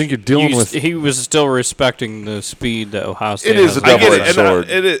coverage. I think you're dealing with. He was still respecting the speed that Ohio State is has. a I get double-edged it, sword,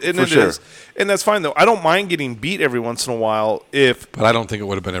 and for it sure. is. And that's fine though. I don't mind getting beat every once in a while if. But I don't think it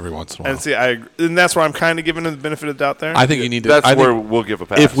would have been every once in a while. And see, and that's where I'm kind of giving him the benefit of the doubt there. I think you need to. that's I think where we'll give a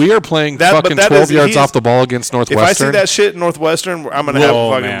pass. if we are playing That- but fucking that 12 is- yards he's- off the ball against if I see Northwestern, that shit in Northwestern, I'm gonna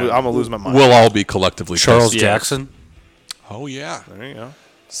Whoa, have man. I'm gonna lose my mind. we'll all be collectively Charles pissed. Jackson. Oh yeah, There you go.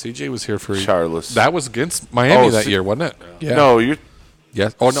 CJ was here for Charles. That was against Miami Oh, that C- year, wasn't it? Yeah. No, you're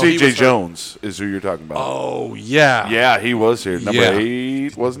Yes. Oh no. he C.J. was- Jones is who you're talking about. Oh yeah. Yeah, he was here. Number Yeah.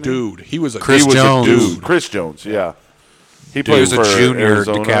 8, wasn't he? Dude, he was a Chris he was Jones. a dude. Chris Jones, yeah. He He played was for a junior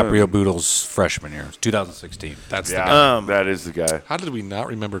Arizona. DiCaprio Boodle's freshman year, 2016. That's the Yeah, guy. that is the guy. How did we not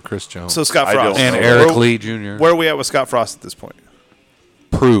remember Chris Jones? So Scott I Frost don't And know. Eric Where- Lee Jr. Where are we at with Scott Frost at this point?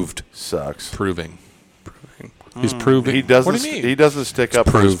 proved. Sucks. proving. He's proving. He doesn't. What do you mean? He doesn't stick up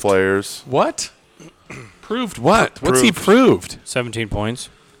for his proved. players. What? Proved what? What's he proved? 17 points.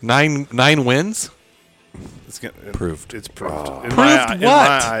 Nine wins? It's gonna, Proved. It's proved. In Proved my, In what?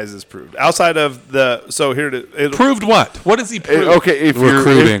 my eyes, it's proved. Outside of the Proved what? What does he prove? Okay, if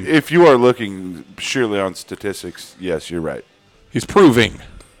Recruiting. if you are looking surely on statistics, yes, you're right. He's proving.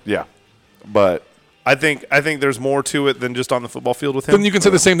 Yeah, but I think there's more to it than just on the football field with him. Then you can say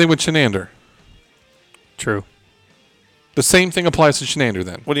the same thing with Chenander. True. The same thing applies to Chenander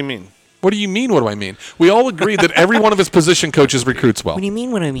then. What do you mean? What do you mean, what do I mean? We all agree that every one of his position coaches recruits well. What do you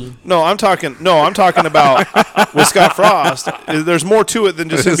mean? What I mean? No, I'm talking about with Scott Frost. There's more to it than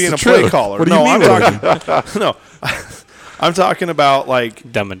just him It's being the a play truth. caller. What do you no, mean, I'm what talking. No, I'm talking about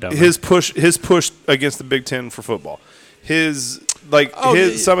like Dumb and Dumber. his push against the Big Ten for football. His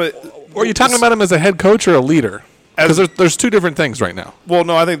some of. Or are you talking about him as a head coach or a leader? Because there's two different things right now. Well,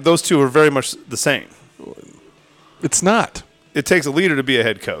 no, I think those two are very much the same. It's not. It takes a leader to be a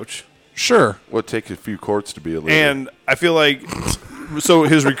head coach. Sure. what takes a few courts to be a leader. And I feel like so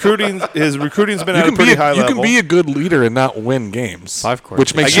his recruiting's been You at a can, pretty be high a, you level. can be a good leader and not win games. Five courts.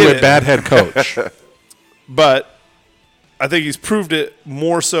 Which makes I you get a it. bad head coach. But I think he's proved it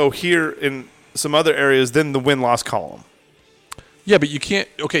more so here in some other areas than the win-loss column. Yeah, but you can't.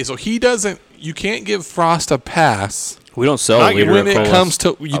 Okay, so he doesn't. You can't give Frost a pass We don't sell Not a liter When of it cola. comes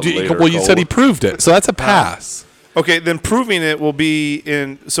to you, later well, you said he cola. proved it, so that's a pass. Okay, then proving it will be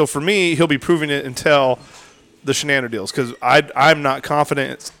in. So for me, he'll be proving it until the Shenander deals, because I'm not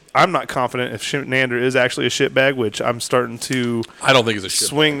confident. I'm not confident if Shenander is actually a shitbag, which I'm starting to I don't think it's a shit.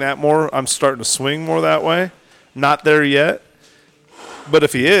 swing that more. I'm starting to swing more that way. Not there yet, but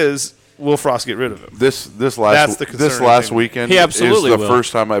if he is, will Frost get rid of him? This That's last the concerning this last thing. weekend He absolutely is the will.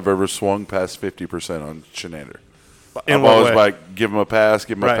 first time I've ever swung past 50% on Shenander. In I've what always way? like give him a pass,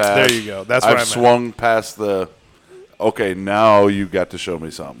 give him Right, a pass. there you go. That's where I've I'm at. swung past the. Okay, now you got to show me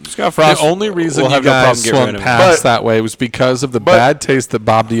something. Scott Frost The only reason will you have no guys problem getting swung rid of him. past But- that way was because of the bad taste that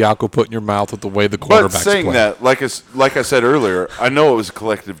Bob Diaco put in your mouth with the way the But quarterbacks saying play. that, like I said earlier, I know it was a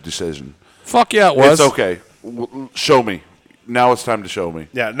collective decision. Fuck yeah, it was. It's okay. Show me. Now it's time to show me.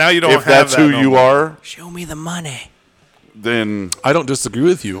 Yeah, now you don't If have that's that who no you more. are, Show me the money. then I don't disagree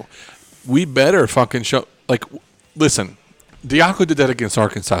with you. We better fucking show. Like, listen, Diaco did that against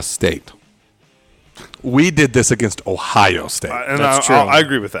Arkansas State. We did this against Ohio State. And That's I, true. I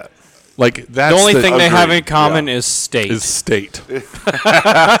agree with that. Like that's The only thing they have Agreed, in common yeah. is state. is state.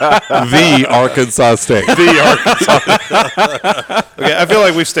 The Arkansas State. Okay, I feel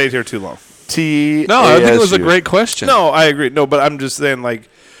like we've stayed here too long. T. No, I think it was a great question. No, I agree. No, but I'm just saying, like,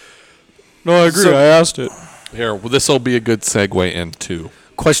 no, I agree. So- I asked it. Here, well, this will be a good segue into.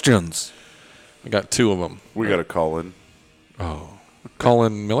 Questions. I got two of them. We got to call in.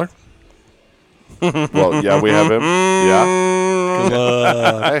 Colin Miller. Well, yeah, we have him. Yeah.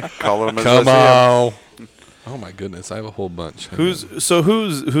 Hey, call him as Come I on. Oh my goodness, I have a whole bunch. who's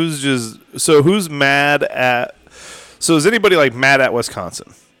mad at? So is anybody like mad at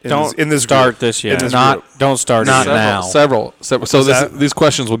Wisconsin? In this start group? this yet. In this Not. group? Don't start Not it yet. now. Several. So What's this, that? these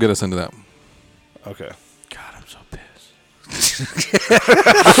questions will get us into that. Okay. God, I'm so pissed.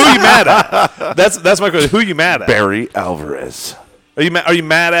 Who are you mad at? That's my question. Who are you mad at? Barry Alvarez. Are you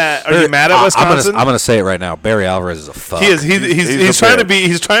mad at Wisconsin? I'm gonna say it right now. Barry Alvarez is a fuck. He is. He's a trying to bitch. be.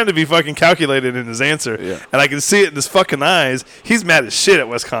 He's trying to be fucking calculated in his answer, Yeah. and I can see it in his fucking eyes. He's mad as shit at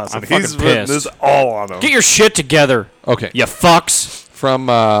Wisconsin. I'm He's fucking putting pissed. this all on him. Get your shit together. Okay. You fucks. From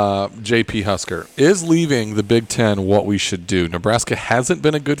JP Husker. Is leaving the Big Ten what we should do? Nebraska hasn't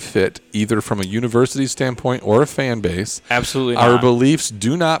been a good fit, either from a university standpoint or a fan base. Absolutely Our not. beliefs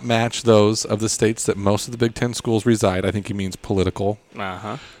do not match those of the states that most of the Big Ten schools reside. I think he means political.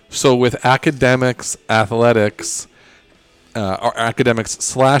 Uh-huh. So with academics, athletics, or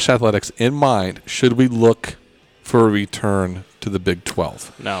academics/athletics in mind, should we look for a return to the Big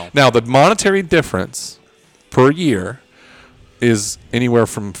 12? No. Now, the monetary difference per year is anywhere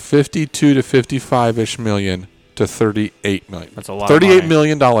from 52 to 55-ish million to 38 million. That's a lot of $38 money.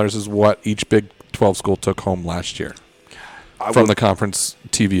 million dollars is what each Big 12 school took home last year from the conference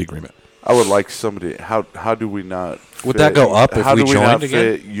TV agreement. I would like somebody. How do we not? Would that go up if how we do we not joined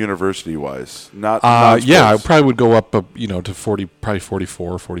again? fit university wise? Not. Yeah, I sports. probably would go up, to 40, probably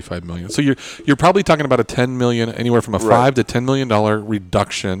 44, 45 million. So you're probably talking about a 10 million, anywhere from a Right. $5 to $10 million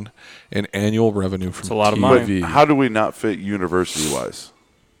reduction in annual revenue from a lot of TV. money. How do we not fit university wise?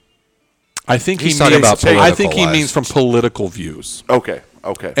 I think He's he talking means. about I think he political-wise. means from political views, Okay.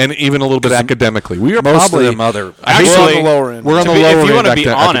 and even a little bit academically. We are Most probably of them other. Actually, on the lower end. We're on To the be- lower if you end wanna be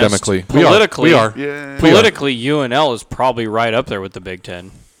honest, academically. politically- we are. Yeah. Politically, UNL is probably right up there with the Big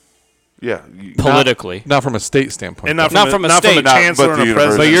Ten. Yeah. Politically. Not from a state standpoint. and not Not from, from a not from a state, chancellor but and the a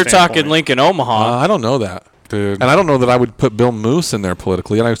president. But you're standpoint. talking Lincoln, Omaha. I don't know that. Dude. And I don't know that I would put Bill Moose in there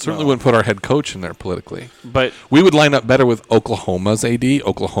politically, and I certainly wouldn't put our head coach in there politically. But We would line up better with Oklahoma's AD,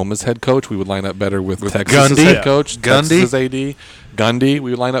 Oklahoma's head coach. We would line up better with Texas's Gundy? head Yeah. coach, Gundy? Texas's AD, Gundy.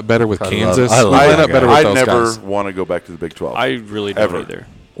 We would line up better with I love- Kansas. I we love would line that up better guy. with I those never guys. want to go back to the Big 12. I really don't Ever. either.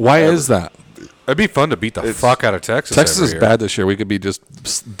 Why is that? It'd be fun to beat the fuck out of Texas. Texas every is year. bad this year. We could be just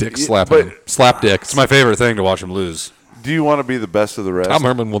dick Yeah, slapping but- them. Slap dicks. It's my favorite thing to watch him lose. Do you want to be the best of the rest? Tom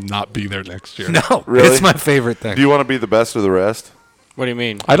Herman will not be there next year. No, Really? it's my favorite thing. Do you want to be the best of the rest? What do you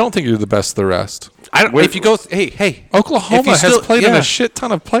mean? I don't think you're the best of the rest. I don't, if you go, hey, Oklahoma If you has still- played in yeah. a shit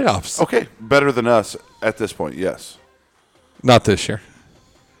ton of playoffs. Okay, better than us at this point. Yes. Not this year.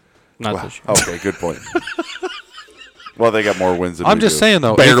 Not Wow. this year. Okay, good point. Well, they got more wins than I'm we just do. saying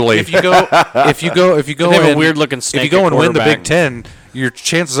though, Barely. If you go, They have a and- weird-looking If snake you go at and win the quarterback. Big Ten, your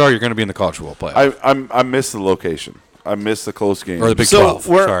chances are you're going to be in the college football playoff I miss the location. I miss the close games. or the Big So 12.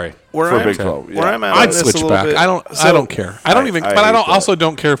 where, Sorry, where For I'm, Big 12, where yeah. I'm at, on I'd this a switch little back. bit- I don't so- care. I don't I- even. I But I hate don't. that. Also,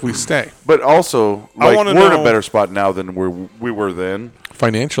 don't care if we stay But also, I like, wanna we're in know- a better spot now than we were then.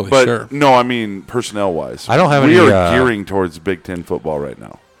 financially. But sure. no, I mean personnel wise. I don't have we any, are gearing towards Big Ten football right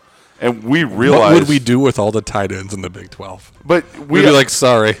now, And we What realized. would we do with all the tight ends in the Big 12? But We'd be like,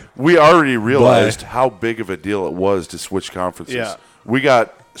 sorry. we already realized how big of a deal it was to switch conferences. Yeah. We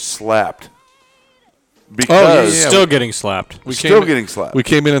got slapped. Because yeah. Still getting slapped. still getting slapped. We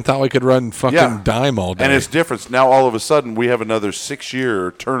came in and thought we could run fucking Yeah. dime all day. and it's different. Now all of a sudden we have another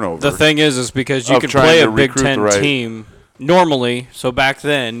 6-year turnover. The thing is because you Of can trying play to a Big recruit Ten the right- team normally. So back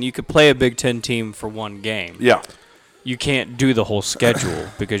then, you could play a Big Ten team for one game. Yeah. You can't do the whole schedule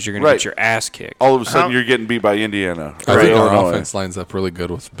because you're going Right. to get your ass kicked. All of a sudden How- you're getting beat by Indiana. I or think our Illinois. offense lines up really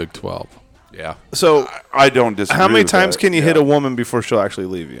good with Big 12. Yeah. So I don't disagree. how many with times that. can you Yeah. hit a woman before she'll actually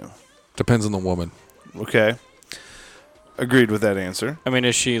leave you? Depends on the woman. Okay. Agreed with that answer. I mean,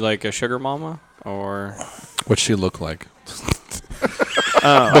 is she like a sugar mama or? What's she look like?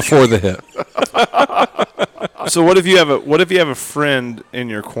 Before the hit. So what if you have a friend in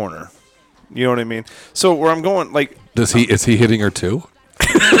your corner? You know what I mean? So where I'm going, like Is he hitting her too?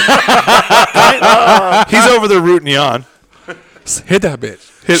 he's over there rooting you on. Hit that bitch.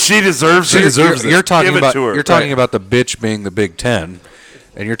 She deserves it. You're talking Give it about to her. you're talking Right. about the bitch being the Big Ten,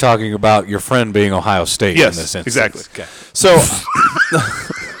 and you're talking about your friend being Ohio State. Yes, in this instance. exactly. Okay. So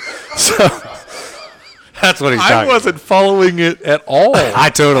That's what he's I talking. wasn't following it at all. I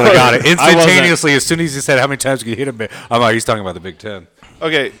totally got it wasn't. instantaneously. As soon as he said how many times you hit him, I'm like, he's talking about the Big Ten.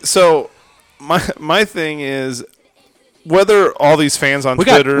 okay, so my thing is whether all these fans on We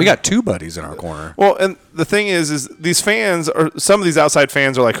Twitter got two buddies in our corner. well, and the thing is these fans are some of these outside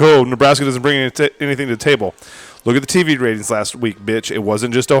fans are like, oh, Nebraska doesn't bring anything to the table. Look at the TV ratings last week, bitch. It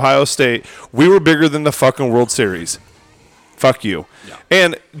wasn't just Ohio State. We were bigger than the fucking World Series. Fuck you. Yeah.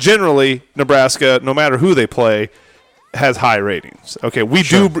 And generally, Nebraska, no matter who they play, has high ratings. Okay, we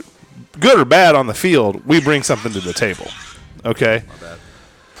do good or bad on the field. We bring something to the table. Okay.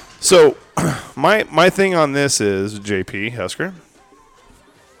 So, my thing on this is JP Husker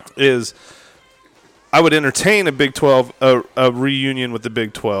is I would entertain a Big 12 a reunion with the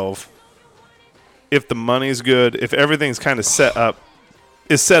Big 12 if the money's good, if everything's kind of set up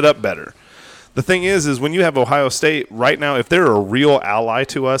better. The thing is when you have Ohio State right now, if they're a real ally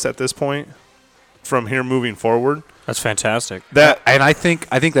to us at this point, from here moving forward, That's fantastic. that And I think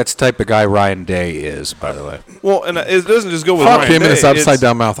that's the type of guy Ryan Day is, by the way. well, and it doesn't just go with Fuck Ryan him and his Day, upside it's-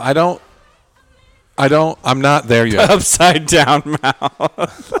 down mouth. I'm not there yet. Upside down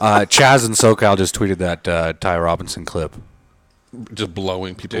mouth. Chaz and SoCal just tweeted that Ty Robinson clip. Just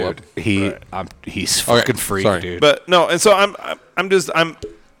blowing people up. He's Okay, fucking freak, sorry. dude. But no, and so I'm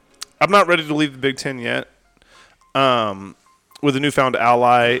not ready to leave the Big Ten yet. With a newfound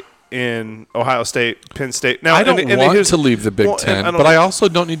ally in Ohio State, Penn State. Now I don't and want here's- to leave the Big well, and Ten, I don't- but I also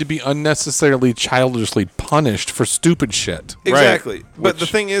don't need to be unnecessarily childishly punished for stupid shit. Exactly. But the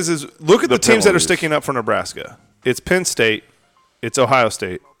Which- thing is look at the teams that are penalties. sticking up for Nebraska. It's Penn State, it's Ohio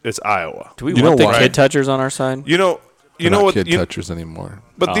State, it's Iowa. Do we You want know the why? kid touchers on our side? You know They're know not what kid you, touchers anymore.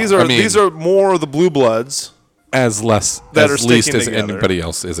 but these are I mean- these are more of the blue bloods. As less That as are least sticking as together. anybody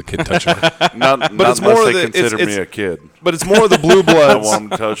else is a kid toucher. Not it's unless more they that consider it's- me a kid. But it's more of the blue I bloods. want them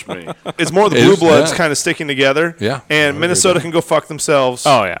to touch me. It's more of the It blue is, bloods yeah. kind of sticking together. Yeah. And Minnesota can go fuck themselves.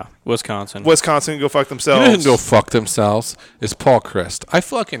 Oh yeah, Wisconsin. Wisconsin can go fuck You themselves. know who can go fuck themselves is Paul Christ. I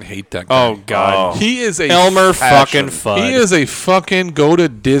fucking hate that guy. Oh God, He is a Elmer passion. fucking Fudd. He is a fucking go to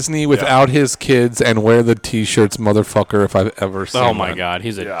Disney without his kids and wear the t-shirts motherfucker if I've ever seen Oh my one. God,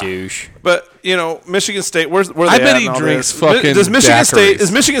 he's a douche. But Michigan State. Where I they bet at he in all drinks this? fucking Does Michigan State daiquiris.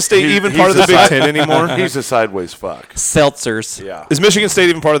 is Michigan State He- even he's part of the a Big side- Ten anymore? He's a sideways fuck. Seltzers. Yeah. Is Michigan State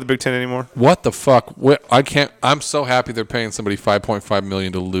even part of the Big Ten anymore? What the fuck? What, I can't. I'm so happy they're paying somebody $5.5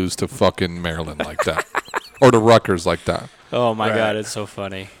 million to lose to fucking Maryland like that, or to Rutgers like that. Oh my God, it's so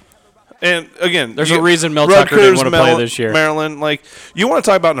funny. And again, There's you a get reason Mel Tucker didn't wanna play this year. Maryland, like you want to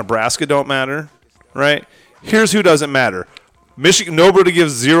talk about Nebraska don't matter, right? Here's who doesn't matter. Michigan. Nobody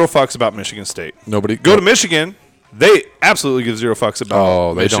gives zero fucks about Michigan State. Nobody Go to Michigan. They absolutely give zero fucks about.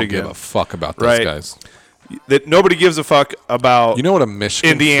 Oh, they Michigan. don't give a fuck about those Right. guys. That nobody gives a fuck about. You know what a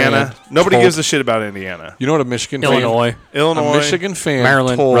Michigan Indiana. fan Nobody told- gives a shit about Indiana. You know what a Michigan Illinois, fan, Illinois, a Michigan fan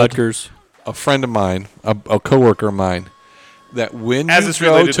Maryland, told Rutgers. a friend of mine, a coworker of mine, that when As you it's go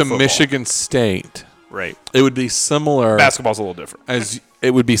related to to football. Michigan State, Right. it would be similar Basketball's a little different. as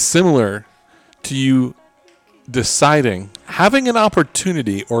it would be similar to you deciding having an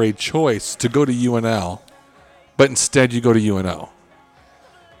opportunity or a choice to go to UNL, but instead you go to UNO.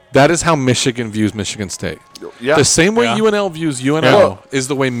 That is how Michigan views Michigan State. Yeah. The same way Yeah. UNL views UNO Yeah. is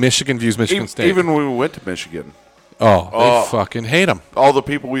the way Michigan views Michigan State. Even when we went to Michigan, they Oh. fucking hate them. all the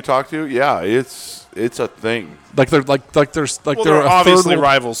people we talked to, yeah, it's a thing. Like they're like there's like Well, they're they're a obviously third world.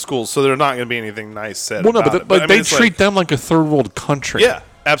 rival schools, so they're not going to be anything nice said. Well, no, about but, it. but I mean, they it's treat them like a third world country. Yeah,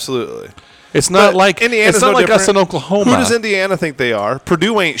 Absolutely. It's not But like Indiana's it's not no like us in different. Oklahoma. Who does Indiana think they are?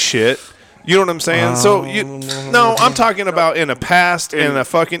 Purdue ain't shit. You know what I'm saying? So no, I'm talking about in a past, in a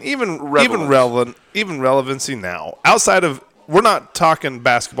fucking even relevancy now. Outside of, we're not talking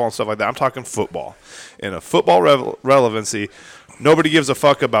basketball and stuff like that. I'm talking football. In a football relevancy, nobody gives a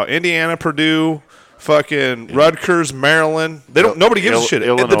fuck about Indiana, Purdue, fucking Rutgers, Maryland. They don't. Nobody gives a shit.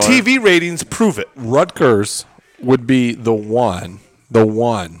 Illinois. The TV ratings prove it. Rutgers would be the one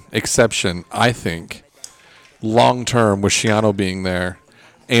exception, I think, long term with Shiano being there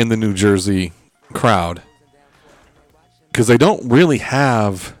and the New Jersey crowd, because they don't really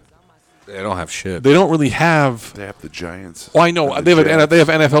have. They don't have shit. They don't really have. They have the Giants. Well, I know And they the have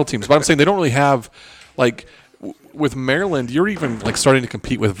Jets. NFL teams, but I'm saying they don't really have like with Maryland. You're even like starting to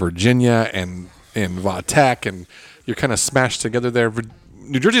compete with Virginia and Va Tech, and you're kind of smashed together there.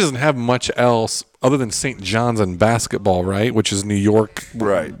 New Jersey doesn't have much else other than St. John's and basketball, right? Which is New York,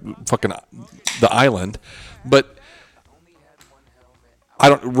 Right. Fucking the island, but. I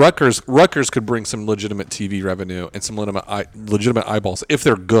don't. Rutgers could bring some legitimate TV revenue and some legitimate eyeballs if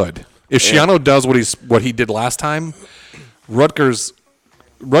they're good. If Shiano does what he did last time, Rutgers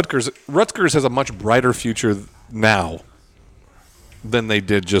has a much brighter future now than they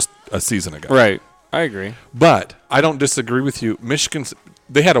did just a season ago. Right. I agree. But I don't disagree with you. Michigan's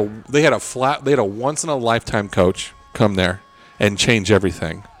they had a once in a lifetime coach come there and change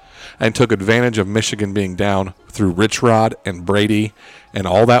everything, and took advantage of Michigan being down through Rich Rod and Brady and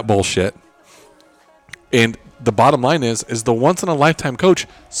all that bullshit. And the bottom line is the once in a lifetime coach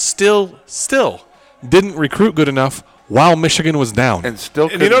still didn't recruit good enough while Michigan was down. And still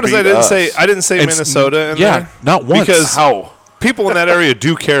And you notice I didn't say Minnesota in there? not once. Because How? people in that area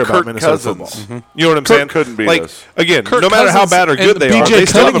do care about Kirk Minnesota Cousins. football. You know what I'm Kirk saying? couldn't beat like, us. Again, Kirk no matter how Cousins bad or good and they are, B.J. they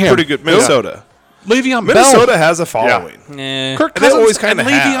still have a Cunningham. pretty good Minnesota. Le'Veon Minnesota Bell. has a following. Eh. Kirk And they Cousins always kind of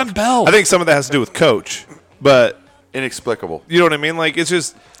and have. Le'Veon Bell. I think some of that has to do with coach, but Inexplicable. you know what I mean? Like, it's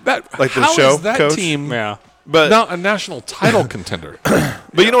just that, like the how show, is that Coach? team Yeah. but not a national title contender?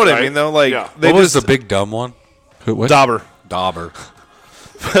 but you know what I Right. mean though. Like Yeah. they What was just the big dumb one? Who? What? Dauber. Dauber.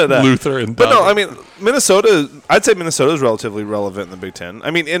 But, Luther and But no, Dauber. I mean Minnesota. I'd say Minnesota is relatively relevant in the Big Ten. I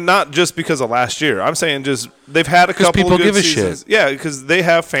mean, and not just because of last year. I'm saying just they've had a couple people of good give a seasons. shit. Yeah, because they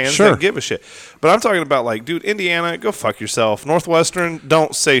have fans Sure. that give a shit. But I'm talking about like, dude, Indiana, go fuck yourself. Northwestern,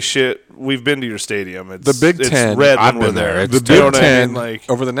 don't say shit. We've been to your stadium. It's, The Big it's Ten, red I've when we're been there. there. It's The You know Big what I mean? Ten, Like,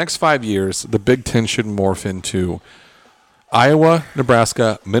 over the next 5 years, the Big Ten should morph into Iowa,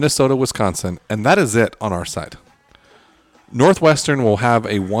 Nebraska, Minnesota, Wisconsin, and that is it on our side. Northwestern will have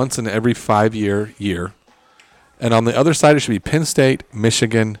a once in every 5 year, and on the other side, it should be Penn State,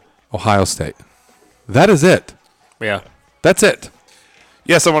 Michigan, Ohio State. That is it. Yeah. That's it.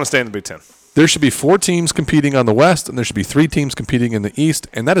 yes, I want to stay in the Big Ten. There should be 4 teams competing on the West, and there should be 3 teams competing in the East,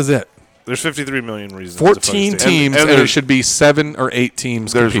 and that is it. There's 53 million reasons. to 14 fucking stay. teams, and and it there's- should be 7 or 8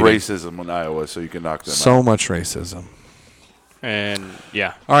 teams There's competing. racism in Iowa, so you can knock them So out. much racism. And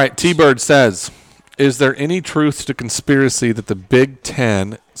yeah. All right, T-Bird says, is there any truth to conspiracy that the Big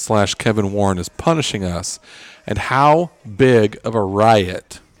Ten / Kevin Warren is punishing us? And how big of a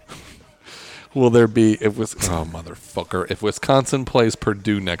riot will there be if Wisconsin plays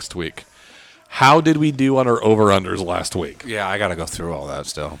Purdue next week? How did we do on our over-unders last week? Yeah, I got to go through all that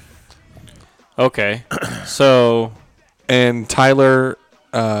still. Okay. So And Tyler,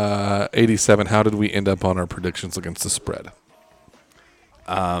 87, how did we end up on our predictions against the spread?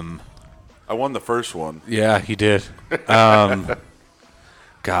 I won the first one. Yeah, he did. God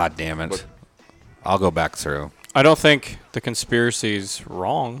damn it. I'll go back through. I don't think the conspiracy's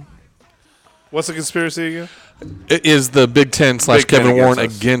wrong. What's the conspiracy again? It is the Big Ten / Big Ten Kevin Warren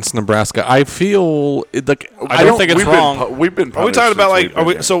against us. against Nebraska. I feel like I don't think it's we've wrong. We've been. Are we talking about like? Are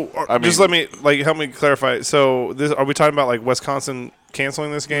we, Just so let me help me clarify. So this, are we talking about like Wisconsin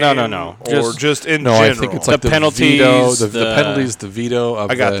canceling this game? No. Or just in no, general? I think it's The like the penalties, veto, the the- penalties, the veto of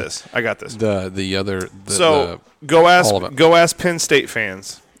I got the, this. I got this. The other. So the, go ask all of it. go ask Penn State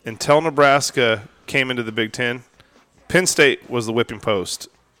fans until Nebraska came into the Big Ten. Penn State was the whipping post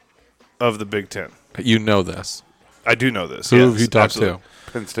of the Big Ten. you know this. I do know this. Who yes, have you talked absolutely.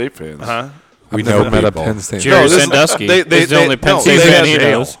 Penn State fans. Huh? We know never met a people. Penn State. Jerry this- Sandusky they- is the only Penn no, State they fan had he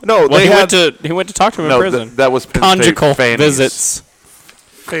jail. knows. No, well, they he went to talk to him No, in prison. that was Penn Conjugal State fannies. visits.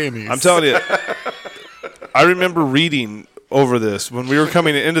 I'm telling you, I remember reading over this when we were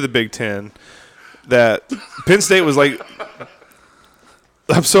coming into the Big Ten that Penn State was like,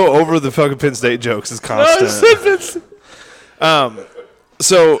 I'm so over the fucking Penn State jokes. It's constant.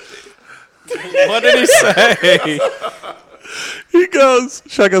 So What did he say? He goes,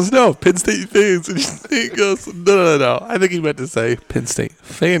 Sean goes, no, Penn State fans. And he goes, no. I think he meant to say Penn State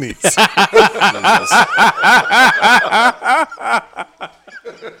fannies.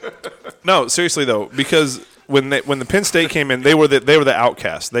 No, seriously though, because when the Penn State came in, they were the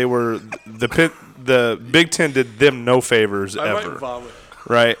outcast. They were the Big Ten did them no favors ever,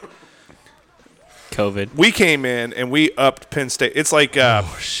 right? COVID. We came in and we upped Penn State. It's like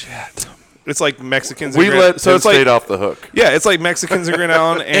shit. It's like Mexicans. We and let Penn it's State like, off the hook. Yeah, it's like Mexicans in Grand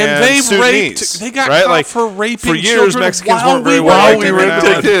Island and they Sudanese, raped. They got right? caught like for raping for years. children Mexicans while weren't very we well were liked we in were Grand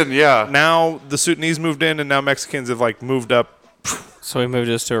taken Island. in, yeah. Now the Sudanese moved in, and now Mexicans have like moved up. So we moved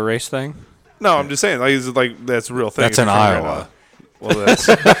this to a race thing. No, I'm just saying, like that's a real thing. That's if in you're from Grand Iowa. Island. Well, that's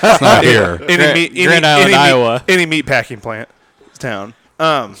It's not here. Grand Island, Iowa. Any meat packing plant town.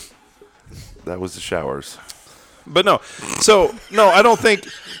 That was the showers. But no, I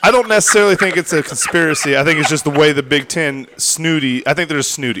don't necessarily think it's a conspiracy. I think it's just the way the Big Ten snooty. I think they're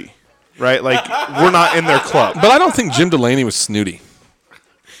just snooty, right? Like we're not in their club. But I don't think Jim Delaney was snooty.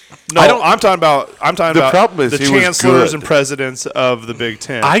 No, I'm talking about problem is the he was chancellors good. and presidents of the Big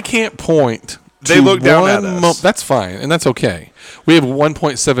Ten. I can't point. They to look down at one us. That's fine, and that's okay. We have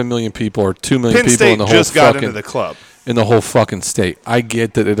 1.7 million people or 2 million Penn people State in the whole just got fucking into the club. in the whole fucking state. I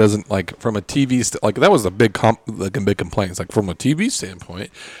get that it doesn't like from a TV like that was a big big complaint. It's like from a TV standpoint,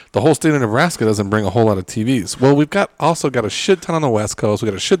 the whole state of Nebraska doesn't bring a whole lot of TVs. Well, we've also got a shit ton on the West Coast. We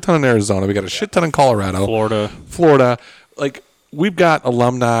got a shit ton in Arizona. We got a shit ton in Colorado, Florida. Like we've got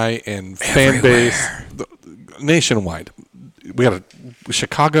alumni and fan base nationwide. We got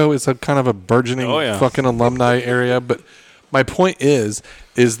Chicago is a kind of a burgeoning fucking alumni area. But my point is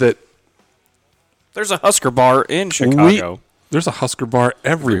that There's a Husker bar in Chicago. there's a Husker bar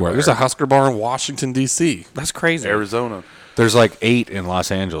everywhere. There's a Husker bar in Washington, D.C. That's crazy. Arizona. There's like 8 in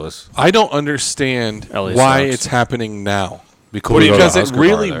Los Angeles. I don't understand LA why sucks. it's happening now. Be cool to go to Because a it Husker bar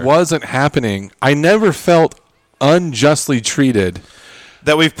really there. wasn't happening. I never felt unjustly treated.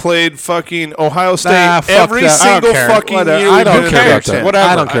 That we've played fucking Ohio State Nah, fuck every that. I don't single care. fucking Whatever. year. I we've don't been in care the about Big Ten. that.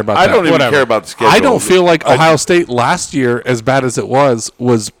 I don't care about that. I don't even Whatever. care about the schedule. I don't feel like Ohio State last year, as bad as it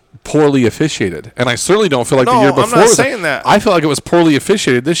was poorly officiated. And I certainly don't feel like the No, year I'm before. not was- saying that. I feel like it was poorly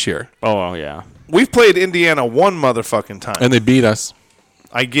officiated this year. Oh yeah. We've played Indiana one motherfucking time. And they beat us.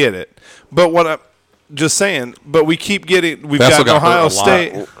 I get it, but what I'm just saying. But we keep getting. We've They also got got hurt Ohio a lot.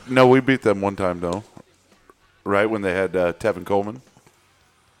 State. No, we beat them one time, though. Right when they had Tevin Coleman.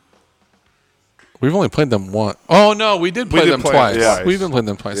 We've only played them once. Oh, no, we did play did them play twice. them twice. We've been playing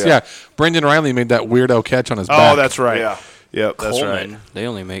them twice. Yeah. Yeah. Brendan Riley made that weirdo catch on his back. Oh, that's right. Yeah. Yep, that's Coleman. right. They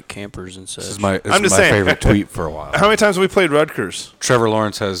only make campers and such. This is my, this I'm is just my saying. favorite tweet for a while. How many times have we played Rutgers? Trevor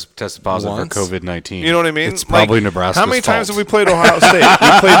Lawrence has tested positive Once. for COVID-19. You know what I mean? It's probably Like, Nebraska's How many times fault. have we played Ohio State?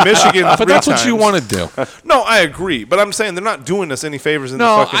 We played Michigan But three that's what times. you want to do. No, I agree, but I'm saying they're not doing us any favors in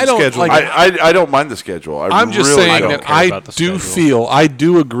No, the fucking I don't schedule. like- I don't mind the schedule. I'm just really saying don't. that care I about the do schedule. I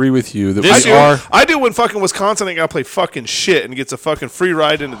do agree with you that This we year, are. I do when fucking Wisconsin ain't got to play fucking shit and gets a fucking free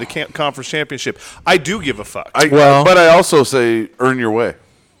ride into the conference championship. I do give a fuck. But I also say earn your way.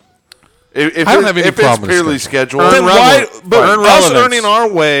 If I don't have any if problem with it's purely schedule. scheduled, Then why, but Earn us relevance. earning our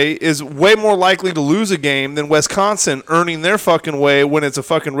way is way more likely to lose a game than Wisconsin earning their fucking way when it's a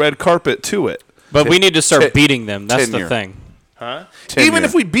fucking red carpet to it. but we need to start ten- beating them. That's the tenure. thing. Even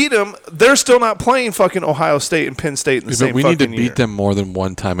if we beat them, they're still not playing fucking Ohio State and Penn State in the But same we need to fucking beat year. them more than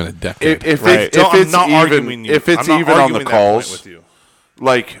one time in a decade. if Right. it's, So if I'm it's not even, arguing you. if it's I'm not even on arguing the that point calls, with you.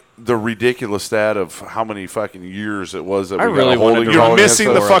 like the ridiculous stat of how many fucking years it was that I we really got a wanted holding to You're call against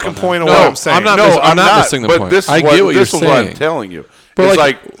missing the us. fucking point of No, what I'm saying. I'm not No, miss- I'm not missing the but point. This is I what, get what this you're is what I'm saying. telling you. But It's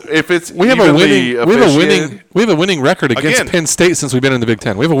like, like if it's we have a evenly officiated- we have a winning record against Again. Penn State since we've been in the Big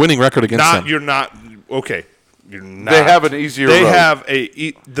Ten. We have a winning record against them. You're not okay. You're not. They have an easier They road. have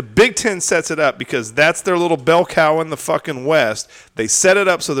the Big Ten sets it up because that's their little bell cow in the fucking West. They set it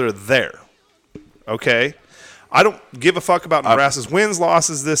up so they're there. Okay, I don't give a fuck about Nebraska's wins,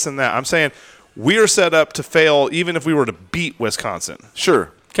 losses, this and that. I'm saying we are set up to fail even if we were to beat Wisconsin.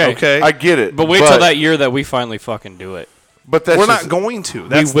 Sure. Okay. I get it. But wait till that year that we finally fucking do it. But that's We're just, not going to.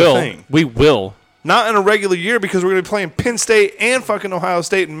 That's we will. the thing. We will. Not in a regular year because we're going to be playing Penn State and fucking Ohio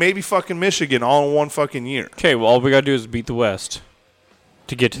State and maybe fucking Michigan all in one fucking year. Okay, well, all we gotta do is beat the West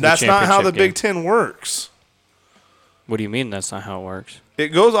to get to That's the not championship how the game. Big Ten works. What do you mean that's not how it works? It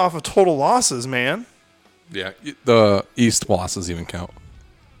goes off of total losses, man. Yeah, the East losses even count.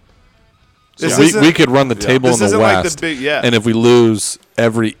 So This we isn't- could run the table This in the isn't like the West, big- yeah. and if we lose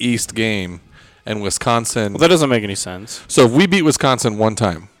every East game and Wisconsin, Well, that doesn't make any sense. so if we beat Wisconsin one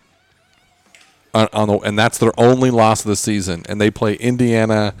time, and that's their only loss of the season, and they play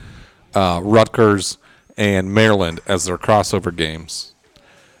Indiana, Rutgers, and Maryland as their crossover games,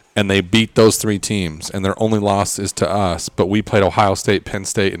 and they beat those three teams, and their only loss is to us, but we played Ohio State, Penn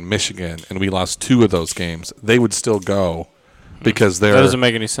State, and Michigan, and we lost 2 of those games, they would still go because they're That doesn't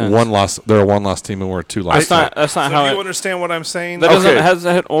make any sense. one loss. They're a one-loss team, and we're a 2-loss. That's not So how do you it. understand what I'm saying? That doesn't Okay. has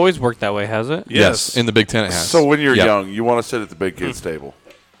it always worked that way, has it? Yes, in the Big Ten it has. So when you're Yep. young, you want to sit at the big kids table.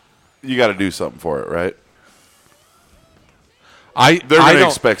 You got to do something for it, right? They're I going to don't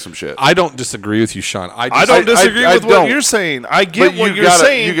expect some shit. I don't disagree with you, Sean. I don't disagree I with what don't. you're saying. I But get you what you're gotta-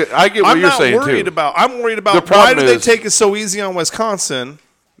 saying. I get what I'm you're not saying, worried too. about. I'm worried The about why problem do they is- take it so easy on Wisconsin?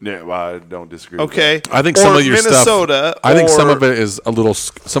 Yeah, well, I don't disagree. Okay, With I think or some of your Minnesota. stuff. I think some or- of it is a little.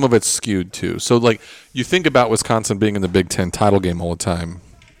 Some of it's skewed too. So like you think about Wisconsin being in the Big Ten title game all the time,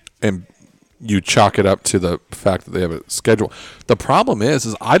 and you chalk it up to the fact that they have a schedule. The problem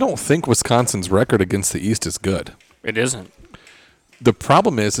is I don't think Wisconsin's record against the East is good. It isn't. The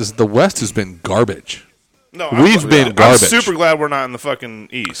problem is the West has been garbage. No, We've been I'm garbage. super glad we're not in the fucking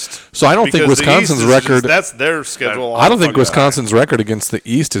East. So I don't think Because the Wisconsin's East is record. that's their schedule. I don't think all the fucking Wisconsin's record against the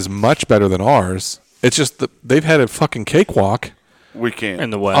East is much better than ours. It's just that they've had a fucking cakewalk we can't.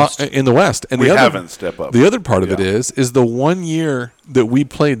 In the West. in the West, and We the other haven't stepped up. The other part of it Yeah. is the 1 year that we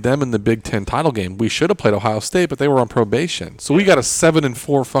played them in the Big Ten title game. We should have played Ohio State, but they were on probation. So we got a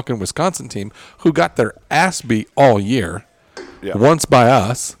 7-4 fucking Wisconsin team who got their ass beat all year, Yeah. once by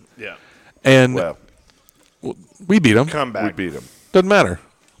us, Yeah, and Well, we beat them. come back. we beat them. Doesn't matter,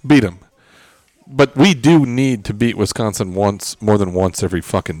 beat them. But we do need to beat Wisconsin more than once every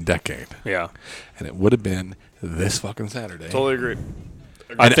fucking decade, Yeah. and it would have been this fucking Saturday. Totally agree.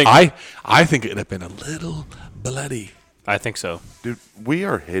 And think- I think it'd have been a little bloody. I think so. Dude, we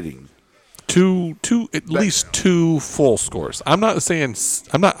are hitting. At least 2 full scores. I'm not saying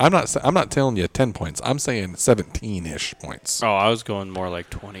I'm not telling you 10 points. I'm saying 17-ish points. Oh, I was going more like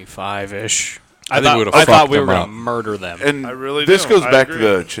 25-ish. I think thought- we would've I thought fucked we were them going up. to murder them. And I really this do. goes I back to agree.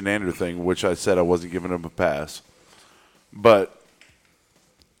 the Chenander thing, which I said I wasn't giving them a pass. But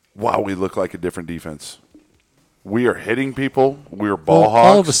wow, we look like a different defense. We are hitting people. We're ball hogs.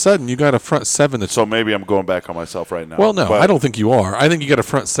 All of a sudden, you got a front 7 that's. So maybe I'm going back on myself right now. Well, no, But- I don't think you are. I think you got a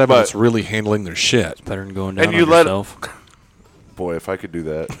front 7 But- that's really handling their shit. Better than going down And on you let- yourself. Boy, if I could do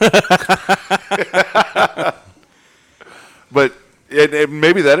that. But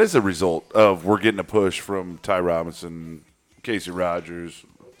maybe that is a result of we're getting a push from Ty Robinson, Casey Rogers.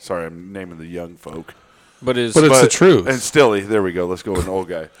 Sorry, I'm naming the young folk. But But it's the truth. And Stilly, there we go. Let's go with an old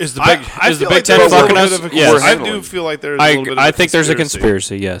guy. is the I big feel is the like Big Ten there's a fucking little us? bit of a- Yes. I handling. do feel like there's a little bit of I a think there's a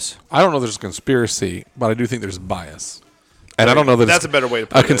conspiracy. Yes. I don't know there's a conspiracy, but I do think there's bias. And I don't know that That's it's- a better way to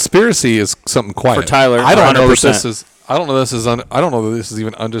put a it. conspiracy is something quiet. For Tyler, I don't know that 100%. this is. I don't know this is. I don't know that this is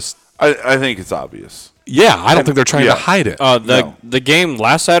even I think it's obvious. Yeah, I don't think they're trying yeah. to hide it. The game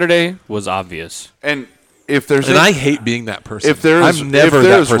last Saturday was obvious. And if there's and I hate being that person. If there's- I'm never if that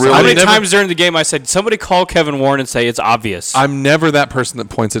there's person. really- How I'm many never, times during the game I said, somebody call Kevin Warren and say it's obvious? I'm never that person that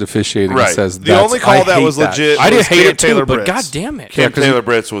points at officiating Right. and says The only call that was legit. I did was hate Cam it too, Taylor but Britz. god damn it. Cam Taylor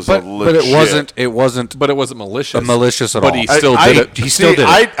Britz was But a legit. it wasn't But it wasn't malicious. malicious at But all. he still I- did it. He still See, did it.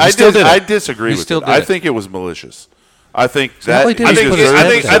 I He still did it. I disagree He with still it. did I it. think it was malicious. I think that all he did I was think, put his I head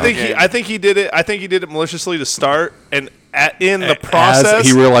think, down. I think he, I think he did it. I think he did it maliciously to start, and in the As process,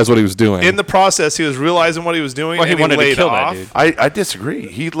 he realized what he was doing. in the process, he was realizing what he was doing. Well, he and wanted to laid kill that off. dude. I disagree.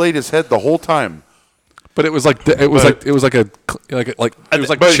 He laid his head the whole time. but it was like it was like it was like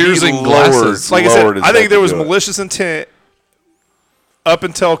But he cheersing lowered- glasses. Like I lowered said, his I think head there to was do it. malicious intent up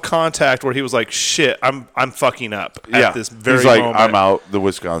until contact, where he was like, "Shit, I'm fucking up at this very He's like, moment." I'm out the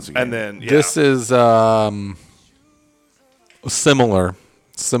Wisconsin game. And then This is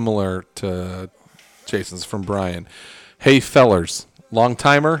similar to Jason's from Brian. Hey fellers, long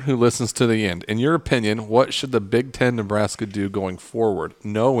timer who listens to the end. In your opinion, what should the Big Ten Nebraska do going forward,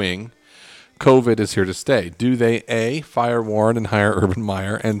 knowing COVID is here to stay? Do they A, fire Warren and hire Urban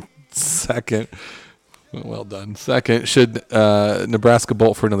Meyer? And second, well done. Second, should Nebraska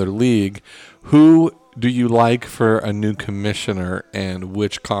bolt for another league? Who do you like for a new commissioner, and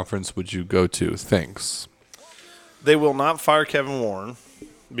which conference would you go to? Thanks. they will not fire Kevin Warren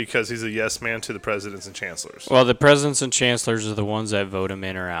because he's a yes man to the presidents and chancellors. Well, the presidents and chancellors are the ones that vote him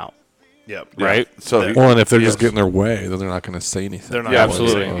in or out. Yep. Right? So he- Well, and if they're just Yes. getting their way, then they're not going to say anything. They're not yeah, going to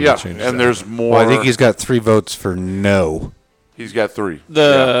absolutely. say- Well, Yeah, change and that. there's more. Well, I think he's got 3 votes for no. he's got 3.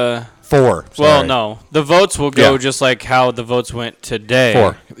 4. Well, sorry. no. The votes will go Yeah. just like how the votes went today.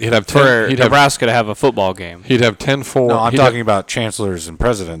 4. He'd have 10. For He'd have, Nebraska to have a football game. he'd have 10-4. No, I'm He'd talking about chancellors and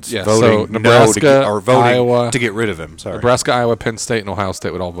presidents Yeah, voting so no Nebraska, to get, or voting Iowa- to get rid of him. Sorry. Nebraska, Iowa, Penn State, and Ohio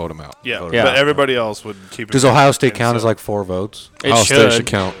State would all vote him out. Yeah, Yeah. but everybody else would keep it. Does Ohio State And count so- as like 4 votes? It Ohio should. State should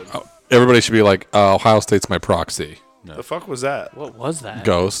count. Everybody should be like, Ohio State's my proxy. The fuck was that? What was that?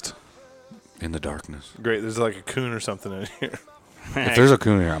 Ghost. In the darkness. Great. There's like a coon or something in here. If there's a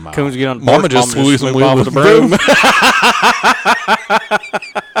coon here, I'm out. Coons get on Mama board, just Mama squeezed and swoop off with with a a broom.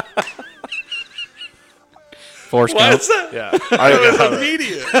 Force count. Yeah.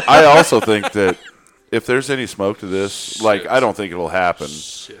 I also think that if there's any smoke to this, like I don't think it'll happen,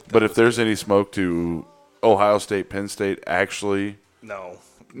 but if there's any smoke to Ohio State, Penn State, actually, No.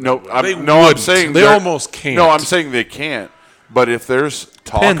 I'm saying They they're- almost can't. No, I'm saying they can't. But if there's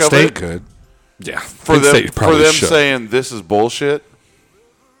talk Penn of State it, could. Yeah. for Penn them, State for probably them should. saying this is bullshit,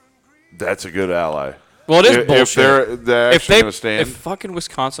 that's a good ally. Well, it is If bullshit. they're If actually they, going to stand, if fucking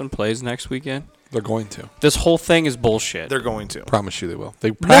Wisconsin plays next weekend, They're going to. this whole thing is bullshit. They're going to. Promise you they will. They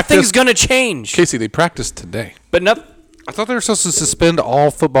Nothing's practiced. gonna change. Casey, they practiced today. But nothing. I thought they were supposed to suspend all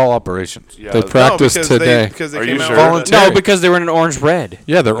football operations. yeah, They practiced because today. Because they Are came you out sure? Voluntary. No, because they were in an orange red.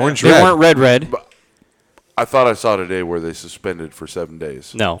 Yeah, they're orange They red. weren't red. I thought I saw today where they suspended for 7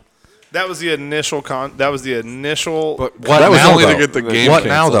 days. No. That was the initial But What That was now, only to though? get the game What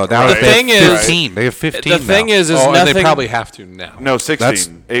now, though? canceled. Now Right. they The thing have is- 15. They have 15 The thing now. is Oh, and nothing. they probably have to now. No, 16. That's-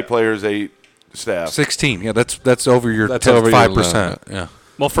 8 players, 8 staff. 16. Yeah, that's over your That's over your 5%. limit. Yeah.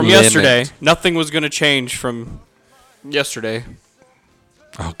 Well, from Limit. yesterday, nothing was going to change from yesterday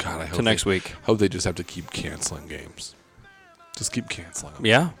Oh God, I hope to next they, week. Hope they just have to keep canceling games. Just keep canceling them.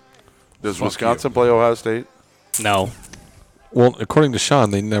 Yeah. Does Fuck Wisconsin play Ohio State? No. Well, according to Sean,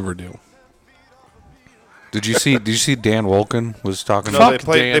 they never do. Did you see Dan Wolken was talking No, about they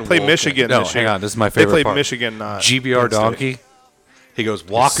play Dan Wolken. Michigan No, this hang year. on. This is my They favorite played part. Michigan, not GBR Penn State. Donkey. He goes,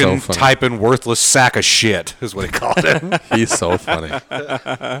 walking, funny. typing, worthless sack of shit is what he called it. He's so funny.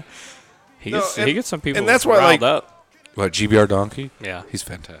 He No, gets, and- he gets some people and that's why, riled like- up. What, GBR Donkey? Yeah. He's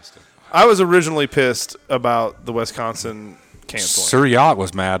fantastic. I was originally pissed about the Wisconsin canceling. Sir Yacht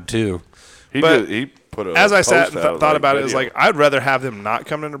was mad, too. He put a As I sat post and out, thought like, about it, it was video. like I'd rather have them not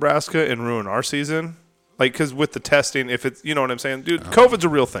come to Nebraska and ruin our season. Like, because with the testing, if it's, you know what I'm saying, dude, COVID's a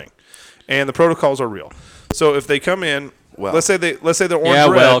real thing, and the protocols are real. So if they come in, Well- let's say they're orange Yeah,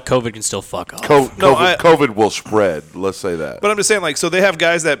 red. well, COVID can still fuck off. No, COVID will spread. Let's say that. But I'm just saying, like, so they have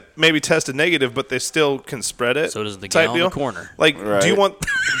guys that maybe tested negative, but they still can spread it. So does the type guy on deal. the corner. Like, Right. do you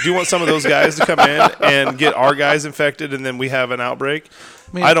want some of those guys to come in and get our guys infected, and then we have an outbreak?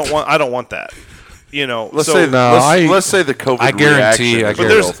 I don't want that. You know, let's so, say No, let's say the COVID. I guarantee- reaction I is but the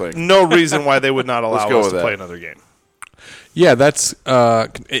there's real thing. no reason why they would not allow go us with to that. play another game. Yeah, that's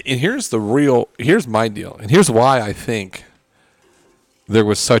and here's my deal, and here's why I think there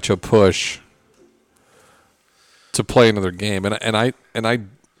was such a push to play another game, and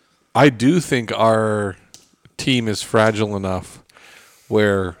I do think our team is fragile enough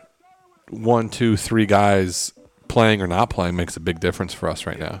where 1, 2, 3 guys playing or not playing makes a big difference for us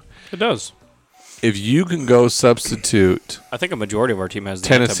right now. It does. If you can go substitute I think a majority of our team has the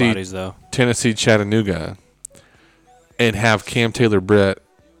Tennessee- antibodies, though. Tennessee Chattanooga and have Cam Taylor-Britt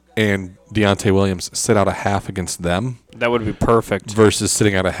and Deontay Williams sit out a half against them That would be perfect. versus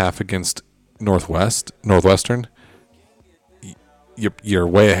sitting out a half against Northwestern, you're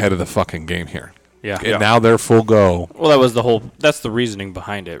way ahead of the fucking game here. Yeah. And now they're full go. Well, that's the reasoning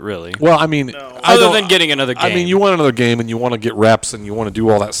behind it, really. Well, I mean, Other than getting another game. I mean, you want another game and you want to get reps and you want to do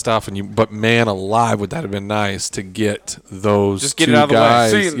all that stuff but man alive, would that have been nice to get those Just get two it out of the way.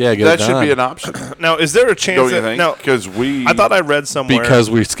 guys. See, yeah, get that it should done. be an option. Now, is there a chance Don't you that think? now? Because we, I thought I read somewhere because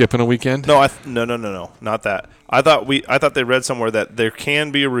we're skipping a weekend. no, no, not that. I thought they read somewhere that there can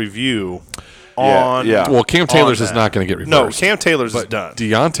be a review on. yeah. Well, Cam Taylor's on is that. not going to get No, reversed. Cam Taylor's is but done.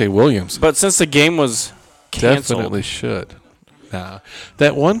 Deontay Williams but since the game was canceled, definitely should. Nah,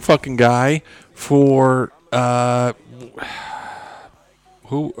 that one fucking guy for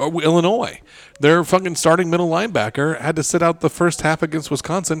Illinois, their fucking starting middle linebacker had to sit out the first half against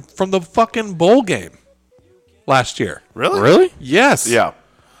Wisconsin from the fucking bowl game last year. Really? Yes. yeah,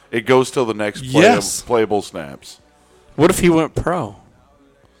 it goes till the next Yes. playable snaps. what if he went pro?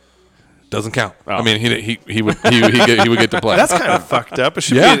 Doesn't count. I mean, he would get to play. That's kind of fucked up. It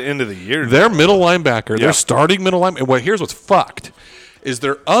should Yeah. be at the end of the year. Their middle linebacker, Yeah. their starting middle linebacker. Well, here's what's fucked: is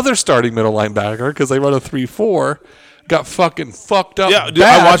their other starting middle linebacker, because they run a 3-4, got fucking fucked up. Yeah, dude,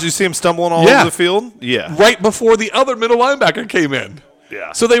 bad I watched you see him stumbling all Yeah. over the field. Yeah. right before the other middle linebacker came in.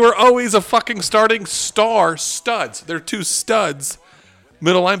 Yeah. So they were always a fucking starting studs. They're 2 studs,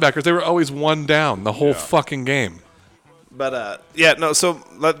 middle linebackers. They were always one down the whole fucking game. But yeah, no. So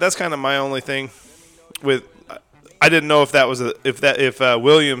that's kind of my only thing with. I didn't know if that was if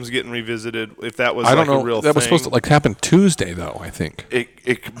Williams getting revisited, if that was I don't like know. a real That was thing. supposed to happen Tuesday, though. I think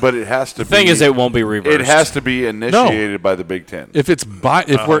But it has to The thing be. is, it won't be reversed. It has to be initiated by the Big Ten. if it's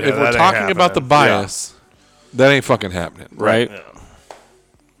if we're that ain't talking about the happening. bias, that ain't fucking happening. right?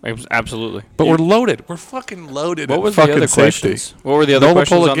 Yeah. Absolutely. But we're loaded. We're fucking loaded. What at was the fucking other safety. questions? What were the other Nola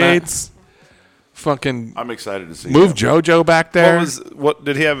questions on that? Gates. Fucking I'm excited to see. move him. JoJo back there. What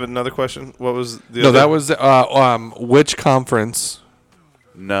did he have another question? What was the No, other? that was which conference?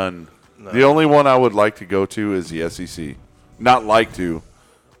 None. The only one I would like to go to is the SEC. Not like to,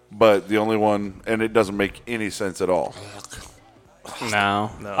 but the only one, and it doesn't make any sense at all.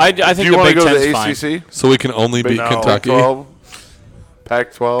 No. I Do think you the want to Big go to Ten's the fine. ACC? So we can only beat No. Kentucky.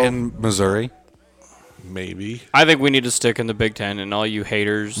 Pac-12. In Missouri. Maybe I think we need to stick in the Big Ten, and all you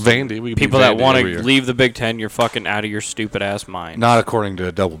haters, Vandy. We could people beat that Vandy want every to year. leave the Big Ten, you're fucking out of your stupid ass mind. Not according to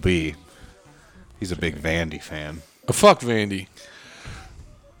Double B. He's a big Vandy fan. Fuck Vandy.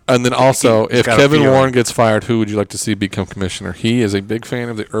 And then also, he's if got a Kevin feeling. Warren gets fired, who would you like to see become commissioner? He is a big fan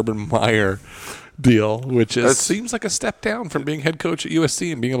of the Urban Meyer deal, which seems like a step down from being head coach at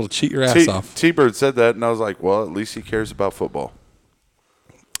USC and being able to cheat your ass off. T-Bird said that, and I was like, well, at least he cares about football.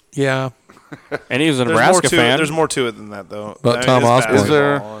 Yeah. And he was a There's Nebraska more to fan. It. There's more to it than that, though. But Tom it's Osborne. Is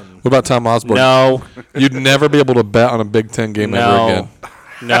there- basketball and- What about Tom Osborne? No, You'd never be able to bet on a Big Ten game ever no, again.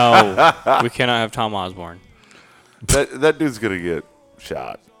 no. We cannot have Tom Osborne. That dude's going to get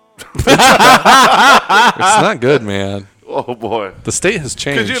shot. It's not good, man. Oh, boy. The state has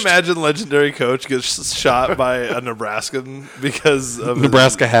changed. Could you imagine legendary coach gets shot by a Nebraskan because of his-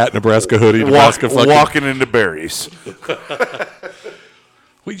 Nebraska hat, Nebraska hoodie, Nebraska fucking. Walking into berries.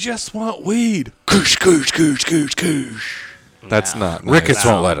 We just want weed. Koosh, koosh, koosh, koosh, koosh. That's not nice. Ricketts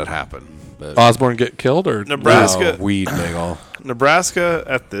won't let it happen. But Osborne get killed or Nebraska? weed bagel. Nebraska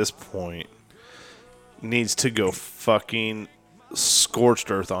at this point needs to go fucking scorched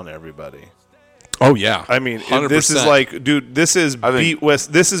earth on everybody. Oh yeah. I mean, this is 100%. like, dude, this is I think- beat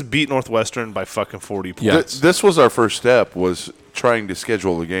West. This is beat Northwestern by fucking 40 points. Yes. This was our first step, was trying to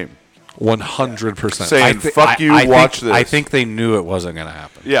schedule the game. 100%. Saying, fuck you, watch think, this. I think they knew it wasn't going to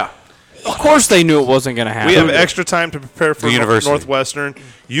happen. Yeah. Of course, they knew it wasn't going to happen. We have extra time to prepare for The university. Northwestern.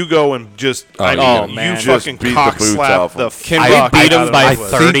 You go and just, yeah. you Man. Just fucking beat the cock boots slap off the them. Can fuck we beat out them of by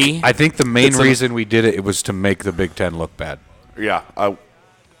Northwestern. 30? I think the main reason we did it was to make the Big Ten look bad. Yeah.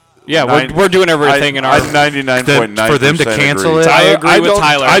 Yeah, we're doing everything in our. I'm 99.9% For them to cancel agree. it, I agree with don't-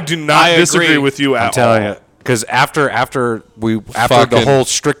 Tyler. I do not I disagree agree. with you at I'm telling all. you, because after the Fucking- whole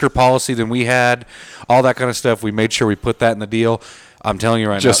stricter policy than we had, all that kind of stuff, we made sure we put that in the deal. I'm telling you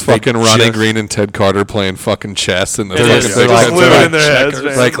right just now, fucking Ronnie Green and Ted Carter playing fucking chess in the It fucking is. Big They're Ten just tournament. living in their heads, Checkers.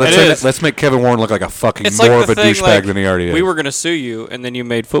 man. Like It is. let's make Kevin Warren look like a fucking It's more like of a the thing, douchebag like, than he already is. we were going to sue you, and then you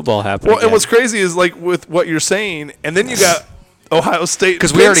made football happen. Well, and again. what's crazy is like with what you're saying, and then you got Ohio State,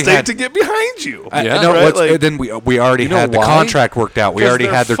 'Cause because we we already State had- to get behind you. Yeah. No, right? Like- then we already know had the why? contract worked out. We already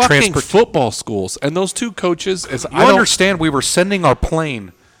They're had their fucking transport. football schools, and those two coaches. You understand? We were sending our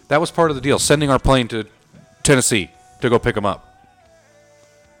plane. That was part of the deal. Sending our plane to Tennessee to go pick them up.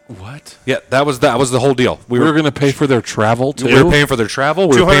 What? Yeah, that was the whole deal. We were going to pay for their travel too. we were paying for their travel.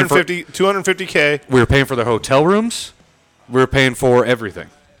 We were paying for 250K. we were paying for their hotel rooms. We were paying for everything,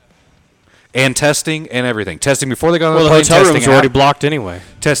 and testing and everything. Testing before they got on well, the the plane. hotel testing rooms were already blocked anyway.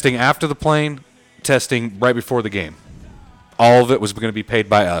 testing after the plane. Testing right before the game. All of it was going to be paid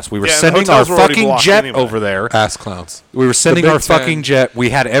by us. We were Yeah, and the sending our hotels were already fucking blocked jet anyway. over there. Ass clowns. We were sending Big our Ten fucking jet.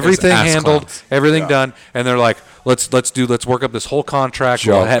 We had everything ass handled, clowns. everything done, and they're like, "Let's work up this whole contract."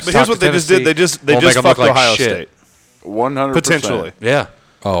 Joke. We'll But here's what they just did. They just fucked Ohio State 100%. potentially. Yeah,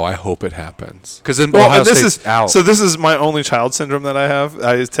 Oh, I hope it happens. because then Well, Ohio and this State's is out. so. This is my only child syndrome that I have.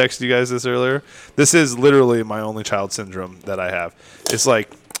 I texted you guys this earlier. This is literally my only child syndrome that I have. It's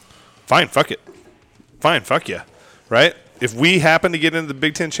like, fine, fuck it, fine, fuck yeah, right? If we happen to get into the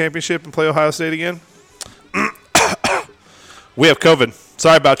Big Ten championship and play Ohio State again, we have COVID.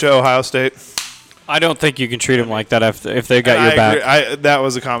 Sorry about you, Ohio State. I don't think you can treat them like that if they got I your back. agree. That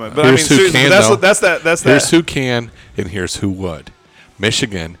was a comment, but Here's I who mean, seriously, can, that's though. that's Here's that. who can, and here's who would.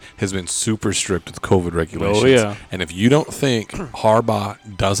 Michigan has been super strict with COVID regulations. Oh, yeah. And if you don't think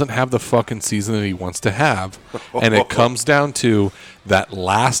Harbaugh doesn't have the fucking season that he wants to have, and it comes down to that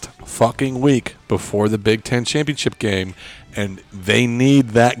last fucking week before the Big Ten championship game, and they need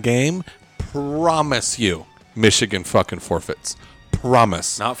that game, promise you, Michigan fucking forfeits.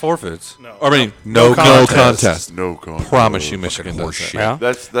 Promise. not forfeits. I mean, No no contest. contest. No contest. Promise you, Michigan does that. Yeah.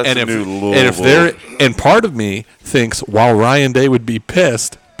 That's And a if, new Louisville. and if they're and part of me thinks while Ryan Day would be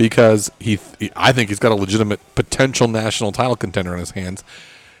pissed because I think he's got a legitimate potential national title contender on his hands.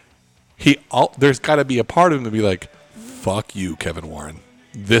 there's got to be a part of him to be like, fuck you, Kevin Warren.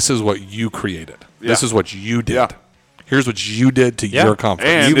 This is what you created. This Yeah. is what you did. Yeah. Here's what you did to Yeah. your conference.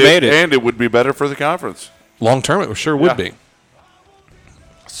 And You made it. And it would be better for the conference. Long term, it sure Yeah. would be.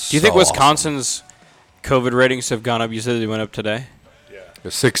 Do you think So Wisconsin's COVID ratings have gone up? You said they went up today.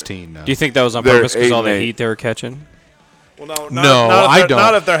 There's 16 now. Do you think that was on They're purpose because 8 all the and 8. heat they were catching? Well, no, No, not if I they're- don't.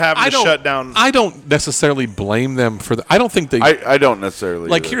 Not if they're having I to don't- shut down. I don't necessarily blame them for I don't think they. I don't necessarily.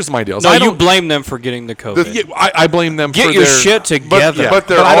 like, either. here's my deal. No, I you don't. blame them for getting the COVID. Yeah, I blame them Get for your their, shit together. But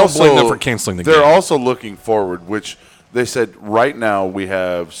they're But I don't also, blame them for canceling the They're game. also looking forward, which they said right now we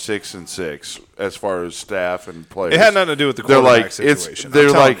have 6 and 6 as far as staff and players. It had nothing to do with the They're quarterback like situation. I'm they're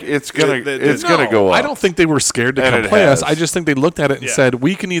telling like you. it's gonna it's No, gonna go up. I don't think they were scared to And come it play us. has. I just think they looked at it and Yeah. said,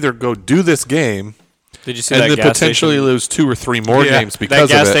 we can either go do this game Did you see and that then gas potentially station? lose 2 or 3 more Yeah. games That because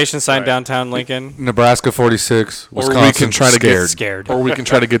gas of it. station sign downtown Lincoln. Nebraska 46, Or Wisconsin we can try to scared. Scared. or we can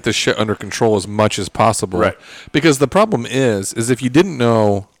try to get this shit under control as much as possible. Right. Because the problem is if you didn't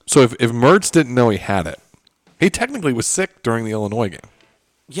know, so if Mertz didn't know he had it, he technically was sick during the Illinois game.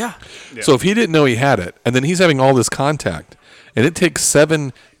 Yeah. So if he didn't know he had it, and then he's having all this contact, and it takes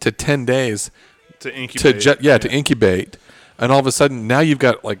 7 to 10 days to incubate. to incubate, and all of a sudden now you've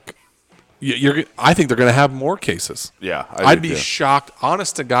got like, I think they're going to have more cases. Yeah, I'd do be too. shocked.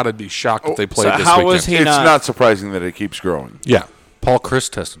 Honest to God, I'd be shocked if they played So this how weekend. was he It's not? not surprising that it keeps growing. Yeah, Paul Chris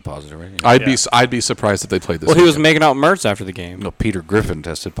tested positive, right? I'd be surprised if they played this. Well, he was weekend. making out Mertz after the game. No, Peter Griffin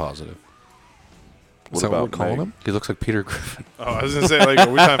tested positive. Is that what we're calling Meg? him? He looks like Peter Griffin. Oh, I was gonna say, like, are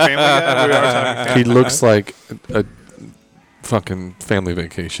we talking Family Guy? We are talking Family He looks like a fucking family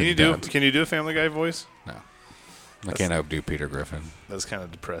vacation. dad. Can you do a Family Guy voice? I can't outdo Peter Griffin. That's kind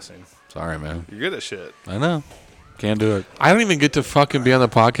of depressing. Sorry, man. You're good at shit. I know. Can't do it. I don't even get to fucking be on the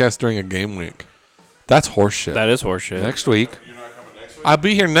podcast during a game week. That's horseshit. That is horseshit. Next week. I'll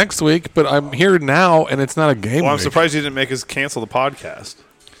be here next week, but I'm here now, and it's not a game Well, I'm week. surprised you didn't make us cancel the podcast.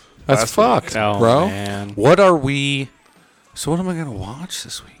 That's last week. fucked, Oh, bro. man. What are we? So what am I going to watch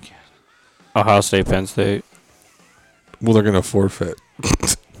this weekend? Ohio State, Penn State. Well, they're going to forfeit in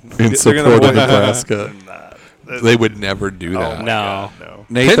They're support gonna of win. Nebraska. They would never do that. Oh, No. no.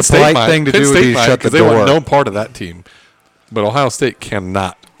 Nate, Penn the State polite might. thing to Penn do would State be might, shut the 'cause they want door. no part of that team. But Ohio State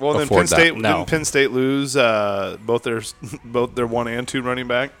cannot Well, then afford Penn State that. No. didn't Penn State lose both their 1 and 2 running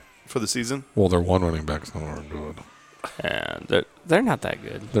back for the season? Well, their one running back's not very good. And they're not that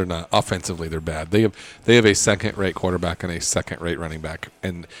good. They're not offensively. They're bad. They have a second-rate quarterback and a second-rate running back,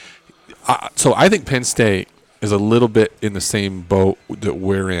 and so I think Penn State is a little bit in the same boat that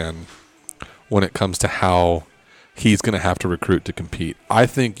we're in when it comes to how he's going to have to recruit to compete. I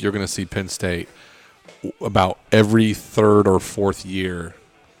think you're going to see Penn State about every third or fourth year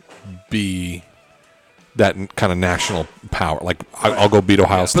be that kind of national power. Like I'll go beat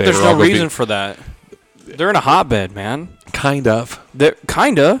Ohio State. But there's or no I'll go reason beat, for that. They're in a hotbed, man. kind of. They're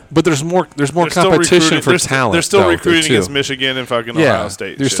kinda. But there's more They're still competition recruiting- for they're talent. They're still though, recruiting too. against Michigan and fucking Yeah, Ohio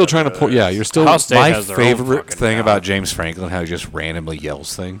State. you're shit still trying to like pull. that. Yeah, you're still. Ohio State My has their own favorite fucking thing talent. about James Franklin, how he just randomly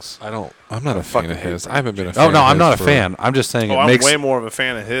yells things. I'm not a fan of his. I haven't been a fan. Oh no, of I'm his not a for- fan. I'm just saying Oh, it I'm makes way more of a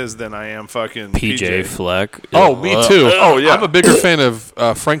fan of his than I am fucking PJ Fleck. Oh, me too. Oh, yeah. I'm a bigger fan of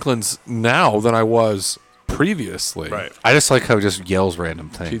Franklin's now than I was previously. Right. I just like how he just yells random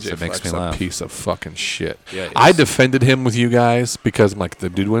things. PJ It makes me Fleck's a laugh. piece of fucking shit. Yeah, he I is. defended him with you guys because I'm like, the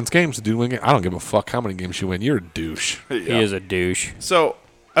dude wins games. The dude wins games. I don't give a fuck how many games you win. You're a douche. He is a douche. So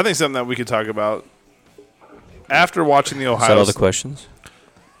I think something that we could talk about after watching the Is that Ohio all the questions?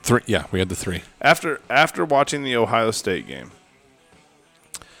 3. Yeah, we had the 3. after watching the Ohio State game,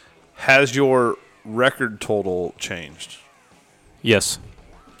 has your record total changed? Yes.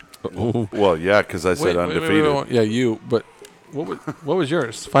 Well, yeah, because I said undefeated. wait. Yeah, you. But what was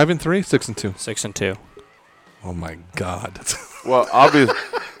yours? 5-3, 6-2. 6-2. Oh my God. Well, obviously,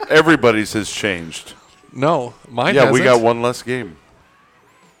 everybody's has changed. No, mine. Yeah, we hasn't. got one less game.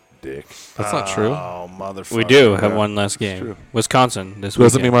 Dick. That's not true. Oh, motherfucker. We do have one less game. Wisconsin this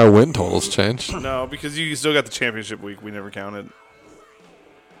Doesn't mean weekend. my win totals changed. No, because you still got the championship week. We never counted.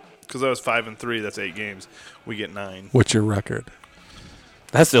 Because that was 5-3. That's 8 games. We get 9. What's your record?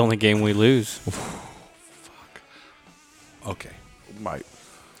 That's the only game we lose. Okay. Might.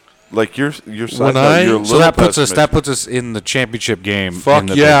 Like your size, When I- you're a So little that puts pessimistic. us in the championship game Fuck in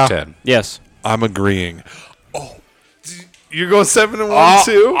the yeah. Big Ten. Yes. I'm agreeing. You're going 7-1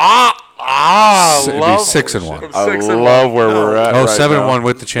 too. It'd be 6-1. I love where we're at. Oh, right 7-1 now.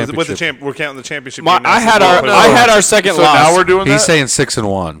 with the championship. With the we're counting the championship. My, game now, I so had we'll our put it I on. had our second So loss. now we're doing He's that. saying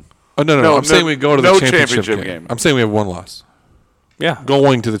 6-1. Oh no, No, I'm saying we go to the no championship, championship game. game. I'm saying we have one loss. Yeah.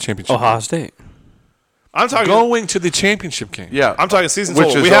 Going to the championship. Ohio State. I'm talking. Going to the championship game. Yeah, I'm talking season which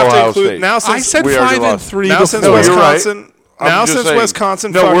total. is We have to Ohio include State. now I since said we already 5 and lost. 3. now since No, you're right. Wisconsin. I'm Now just since saying.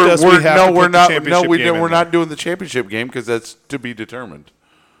 Wisconsin no, fucked we're, us, we're, we have no, to we're put the not. championship No, we game don't. in We're there. not doing the championship game because that's to be determined.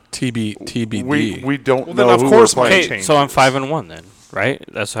 TBD. We don't Well, know then of who course we're my playing. change. Okay, so I'm 5-1 then, right?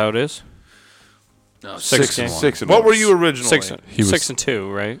 That's how it is. No, Six and What one. were you originally? He was-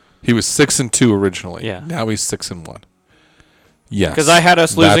 6-2, right? He was 6-2 originally. Yeah. Now he's 6-1. Yes. Because I had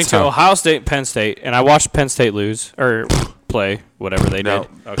us losing That's to how- Ohio State, and Penn State, and I watched Penn State lose or play whatever they No,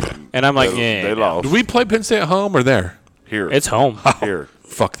 did, and I'm like, they yeah, lost. Did we play Penn State at home or there? Here, it's home. here.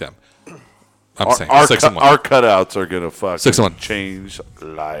 Fuck them. I'm Our, saying our, 6-1. our cutouts are gonna fucking 6-1. change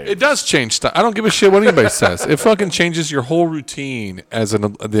lives. It does change stuff. I don't give a shit what anybody says. It fucking changes your whole routine as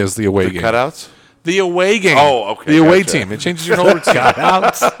the away game. Cutouts. The away game. Oh, okay, The away gotcha. team. It changes your whole routine.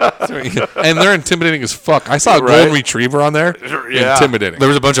 And they're intimidating as fuck. I saw a golden Right. retriever on there. Yeah. Intimidating. There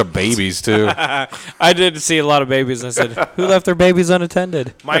was a bunch of babies too. I did see a lot of babies, and I said, who left their babies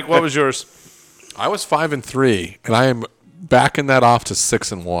unattended? Mike, what was yours? I was 5-3, and I am backing that off to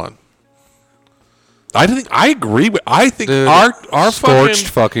 6-1. I agree with. I think Dude, our scorched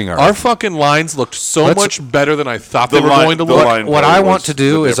fucking earth. our fucking lines looked so Let's- much better than I thought they The were line- going to the look. line- What play I was want to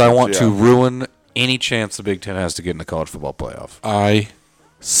do the is I want difference, to ruin any chance the Big Ten has to get in the college football playoff. I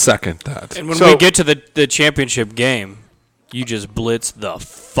second that. And when So- we get to the championship game, you just blitz the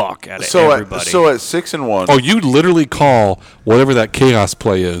fuck out of So everybody. at 6-1. Oh, you literally call whatever that chaos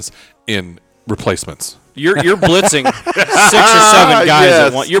play is in replacements. you're blitzing 6 or 7 guys Yes.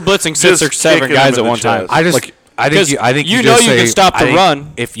 at one. You're blitzing 6 Just or 7 kicking guys them at in one the time. chest. I just, Like, I think you you know just you can say- stop the I think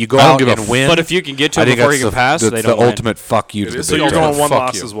run. if you go I don't out give a and win. But if you can get to I him think before that's he can the, pass, that's they the don't win. ultimate fuck you to the So Big you're Ten. going one Fuck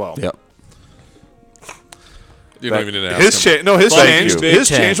loss you. as well. Yep. You don't even need to ask His him. change. No, his Thank change. you. Big His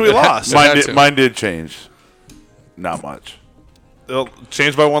Ten. change. We lost. had to. Mine did change. Not much. It'll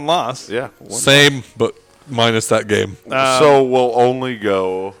change by one loss. Yeah. Same, but minus that game. So we'll only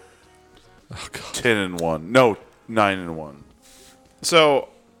go 10-1. No, 9-1. So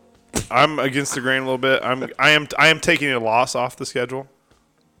I'm against the grain a little bit. I am taking a loss off the schedule.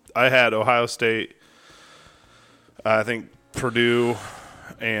 I had Ohio State, I think Purdue,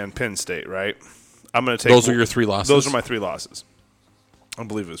 and Penn State. Right. I'm going to take Those are your 3 losses? Those are my 3 losses. I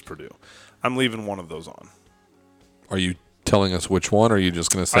believe it was Purdue. I'm leaving one of those on. Are you telling us which one, or are you just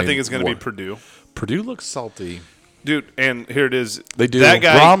going to say I think it's going to be one? Purdue. Purdue looks salty. Dude, and here it is. They do. That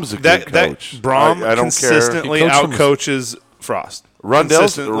guy, Brom's a good coach. Brom I don't consistently care. He coached outcoaches Frost. Rondell's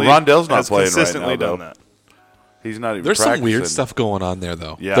Consistently not has playing right consistently now, done though. that. He's not even There's some weird practicing. stuff going on there,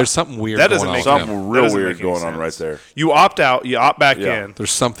 though. Yeah. There's something weird That going doesn't on. make with him. Something That real doesn't weird make any going on right sense. there. You opt out, you opt back Yeah. in.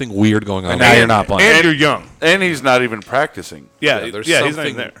 There's something weird going on. And now there. you're not playing. And you're young. And he's not even practicing. Yeah, there's he's something, not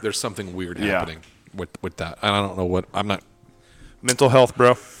even there. There's something weird Yeah. happening with that. And I don't know what. I'm not. Mental health,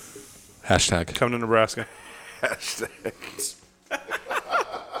 bro. Hashtag. Come to Nebraska. Hashtag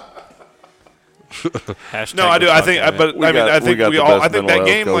No, I do. the I fuck think, out of it. but We I mean, got- I we think got we the all. best I think mental that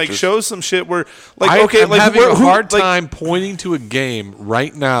health game like coaches. shows some shit where, like, I'm okay, like having a who, hard like, time pointing to a game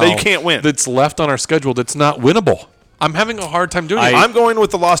right now That you can't win. that's left on our schedule that's not winnable. I'm having a hard time doing it. I'm going with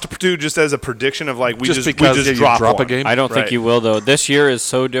the loss to Purdue just as a prediction of like we Just just because we just you drop a one. game? I don't think Right. you will though. This year is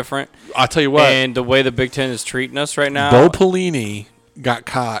so different, I'll tell you what. and the way the Big Ten is treating us right now. Bo Pelini got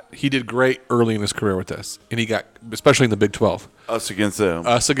caught. He did great early in his career with this, and he got, especially in the Big 12, Us against them.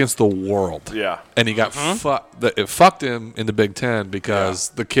 us against the world. Yeah. And he got fucked. It fucked him in the Big 10 because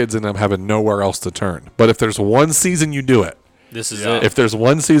the kids end up having nowhere else to turn. But if there's one season you do it, This is it. if there's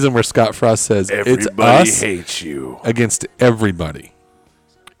one season where Scott Frost says it's Everybody us hates you. against everybody,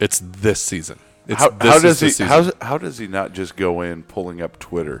 it's this season. It's How this does is the he? season. How does he not just go in pulling up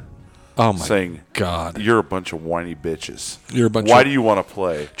Twitter, Oh my saying, God! "You're a bunch of whiny bitches. You're a bunch Why of- do you want to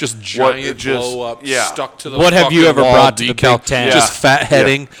play? Just What- giant just- blow up, yeah. stuck to the. What have you fucking ever wall brought to the decal. Big Ten? Just fat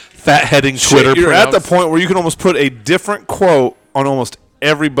heading Twitter. You're at the printouts. point where you can almost put a different quote on almost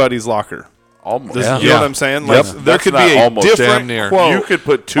everybody's locker. Almost. This, Yeah. You know what I'm saying? Like there That's could not be a almost. different Damn near. quote. You could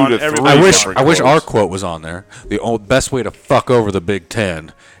put 2 on to 3. everybody. I wish different I wish quotes. our quote was on there. The best way to fuck over the Big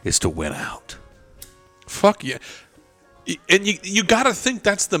Ten is to win out. Fuck yeah. And you got to think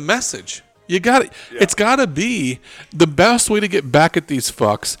that's the message. You got it. It's got to be the best way to get back at these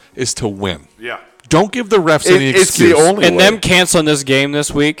fucks is to win. Yeah. Don't give the refs any It's excuse. the only And way. them canceling this game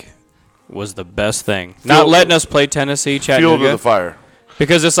this week was the best thing. Not letting us play Tennessee, Fuel to Chattanooga, the fire.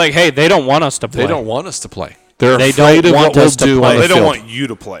 because it's like, hey, they don't want us to play. They don't want us to play. They're They afraid don't of want what we'll us to do play. on the They don't field. want you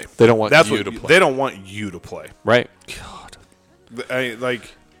to play. They don't want That's you what, to play. They don't want you to play. right.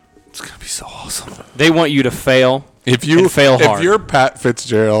 Like It's gonna be so awesome. They want you to fail. If you And fail hard. if you're Pat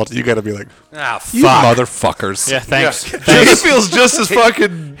Fitzgerald, you got to be like, Ah, you motherfuckers. Yeah, thanks. He feels just as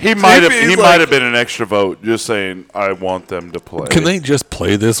fucking. He might have. He's He like- might have been an extra vote, just saying, "I want them to play." Can they just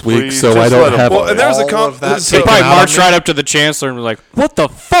play this week Please, so I just don't let 'em have play. Well, and there's a all of that so- They taken probably out of march me? right up to the chancellor and be like, "What the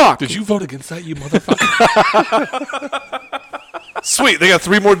fuck?" Did you vote against that, you motherfucker? Sweet, they got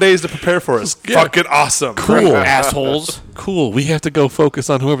 3 more days to prepare for us. Yeah. Fucking awesome. Cool. assholes? Cool. We have to go focus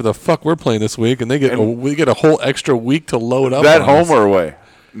on whoever the fuck we're playing this week, and we get a whole extra week to load up. that on home us. or away?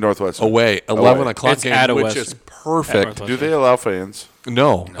 Northwestern. away? 11 Away. o'clock It's game, at a which West- is perfect. Do they allow fans?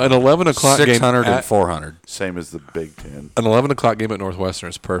 No, an 11 o'clock game 600 and at 400. Same as the Big Ten. an 11 o'clock game at Northwestern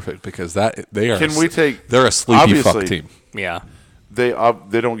is perfect because they are. Can we take? They're a sleepy fuck obviously, team. Yeah. They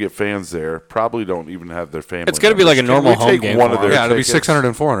don't get fans there. Probably don't even have their family. It's gonna be members. like a Can normal we home take game One for of them. their Yeah, it'll be tickets? 600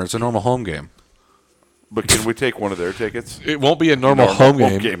 and 400. It's a normal home game. But can we take one of their tickets? It won't be a normal, Normal home home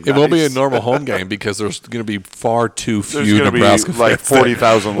game. game, It won't be a nice. normal home game because there's going to be far too There's few going to be Nebraska like fans there.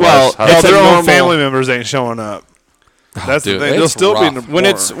 40,000 Well, less. if How's their that own normal? family members ain't showing up. That's dude, the thing. They'll it's still rough. be When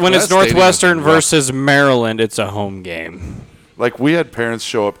it's That when it's stadium is Northwestern rough. versus Maryland, it's a home game. Like we had parents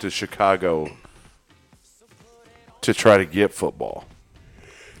show up to Chicago to try to get football.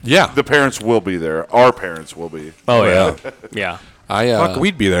 Yeah, The parents will be there. Our parents will be. Oh yeah, yeah. Fuck,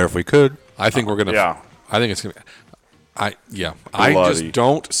 we'd be there if we could. I think we're gonna. Yeah. I think it's gonna. I Bloody. just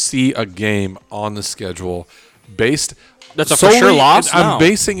don't see a game on the schedule based. That's a for sure solely- loss? I'm No.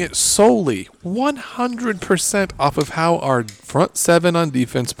 basing it solely 100% off of how our front seven on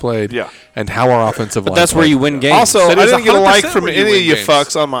defense played, Yeah. and how our offensive line. But that's where played. you win games. Also, I That is didn't get a 100% like from where you any win of you games.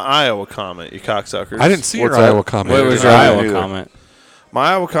 fucks on my Iowa comment, you cocksuckers. I didn't see your What's that? Iowa comment. what was your I Iowa didn't either. comment?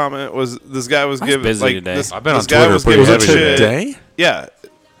 My Iowa comment was this guy was giving busy like today. this. I've been this on guy Twitter was pretty giving Was it heavy shit. today? Yeah,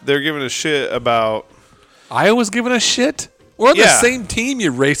 they're giving a shit about. Iowa's giving a shit. We're on the Yeah. same team,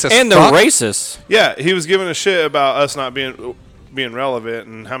 you racist. And the fuck. racists. Yeah, he was giving a shit about us not being relevant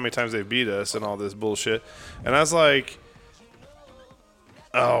and how many times they beat us and all this bullshit. And I was like,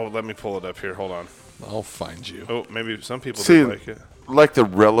 oh, let me pull it up here. Hold on. I'll find you. Oh, maybe some people See, did like it. like the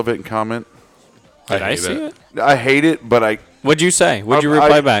relevant comment. Did I hate see it? I hate it, but I. What'd you say? What'd you I-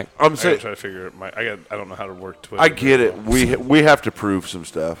 reply back? I'm I gotta saying try to figure it. I don't know how to work Twitter. I get it. We have to prove some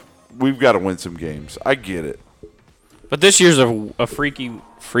stuff. We've got to win some games. I get it. But this year's a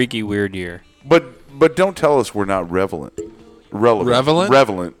freaky weird year. But don't tell us we're not relevant.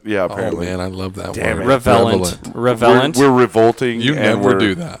 Relevant. Yeah, Oh apparently. man, I love that Damn word. it. Revelant. Revelant. We're revolting. You and never we're-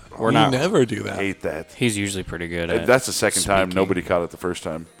 do that. We're you not- never do that. Hate that. He's usually pretty good at That's the second time speaking. nobody caught it the first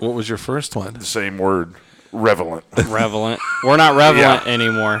time. What was your first one? The same word. Relevant. Revelant. We're not revelant Yeah.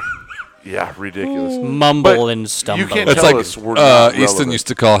 anymore. Yeah, ridiculous. Mumble But and stumble. you can't That's tell like us we're not Easton relevant. used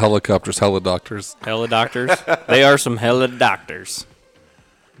to call helicopters helicopters. Hella doctors. They are some hella doctors.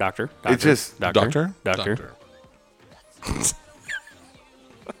 Doctor. It just- Doctor. Doctor.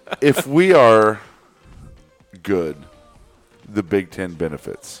 If we are good, the Big Ten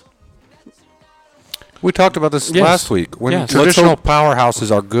benefits. We talked about this Yes. last week. When Yes. traditional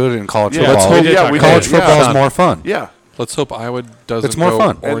powerhouses are good in college Yeah, football, let's hope- yeah, we college did. football Yeah. is more fun. Yeah. Let's hope Iowa doesn't. It's more go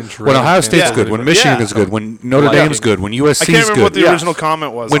fun. Orange, When red, Ohio and State's Yeah. good, when Michigan Yeah. is good, when Notre Like Dame's it. good, when I USC's can't remember what good, the Yeah. original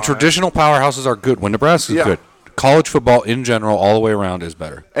comment was. when on it. traditional powerhouses are good, when Nebraska's Yeah. good, college football in general, all the way around, is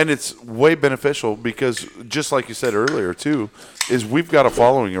better. And it's way beneficial because, just like you said earlier, too, is we've got a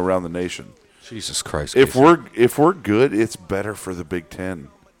following around the nation. Jesus Christ! If Casey. we're good, it's better for the Big Ten.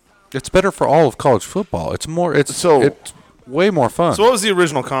 it's better for all of college football. It's more. It's So- it's way more fun. So what was the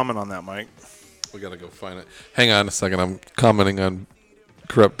original comment on that, Mike? We gotta go find it. Hang on a second. I'm commenting on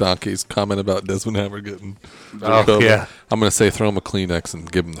Corrupt Donkey's comment about Desmond Hammer getting. COVID. yeah. I'm gonna say throw him a Kleenex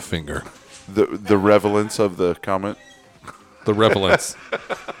and give him the finger. The relevance of the comment. The relevance.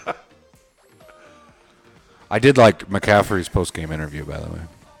 I did like McCaffrey's post game interview, by the way.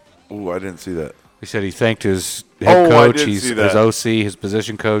 Ooh, I didn't see that. He said he thanked his head Oh, I coach, did his see that. OC, his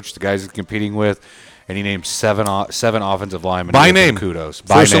position coach, the guys he's competing with, and he named seven offensive linemen. By He gave them name. Kudos.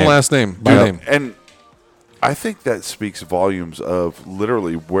 By First name. and last name. By Yeah. name. And I think that speaks volumes of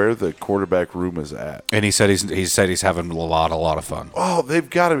literally where the quarterback room is at. And he said he's having a lot of fun. Oh, they've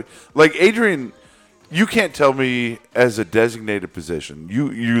got to be like Adrian. You can't tell me as a designated position.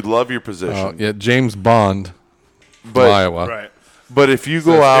 You love your position, Yeah, James Bond, but Iowa. Right. but if you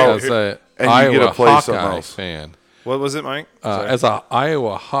go Yeah, out say it. and you Iowa get to play Hawkeye something else, fan. What was it, Mike? As a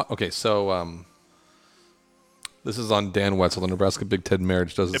Iowa, okay, so This is on Dan Wetzel. The Nebraska Big Ten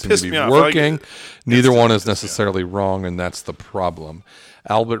marriage doesn't It seem pissed to me be off. I like working. it. Neither one is necessarily wrong, and that's the problem.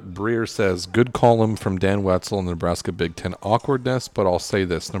 Albert Breer says, good column from Dan Wetzel in the Nebraska Big Ten awkwardness, but I'll say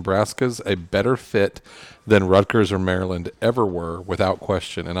this. Nebraska's a better fit than Rutgers or Maryland ever were, without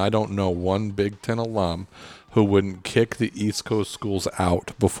question, and I don't know one Big Ten alum who wouldn't kick the East Coast schools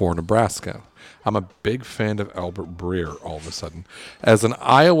out before Nebraska. I'm a big fan of Albert Breer all of a sudden. As an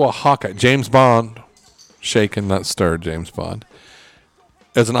Iowa Hawkeye, James Bond, shaken, not stirred, James Bond.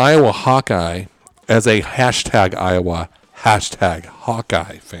 As an Iowa Hawkeye, as a hashtag Iowa, hashtag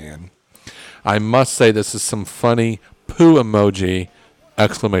Hawkeye fan, I must say this is some funny poo emoji,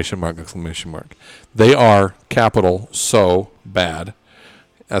 exclamation mark, exclamation mark. They are, capital, so bad,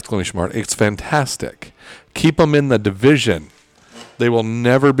 exclamation mark. It's fantastic. Keep them in the division. They will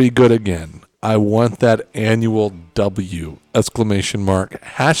never be good again. I want that annual W, exclamation mark,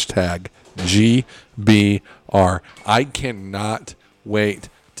 hashtag GBR. I cannot wait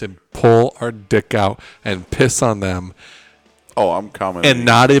to pull our dick out and piss on them Oh, I'm commenting. and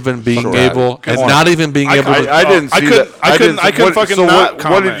not even being Sure. able, and Come on. not even being able to, I didn't I see couldn't- that. I couldn't- I couldn't what- fucking so not what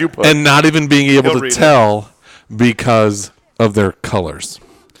comment. did you put? and not even being able He'll to read it. tell because of their colors.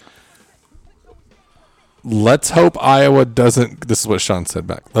 Let's hope Iowa doesn't. This is what Sean said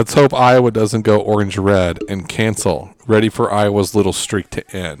back. Let's hope Iowa doesn't go orange red and cancel. Ready for Iowa's little streak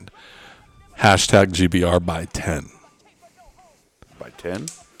to end. Hashtag GBR by 10. By 10?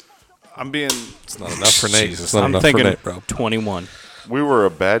 I'm being. It's not enough for Nate. Jesus. It's not I'm enough thinking for Nate, bro. 21. We were a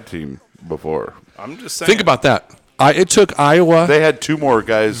bad team before. I'm just saying. Think about that. It took Iowa. They had two more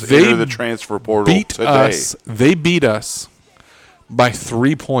guys They enter the transfer portal beat today. us. They beat us by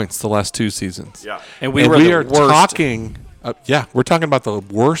 3 points the last two seasons. Yeah. And we were the are worst talking. We're talking about the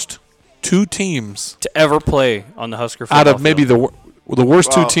worst two teams to ever play on the Husker out football of maybe field. the worst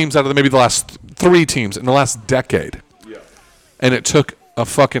Well- two teams out of maybe the last three teams in the last decade. Yeah. And it took a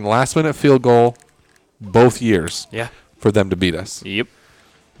fucking last minute field goal both years Yeah. for them to beat us. Yep.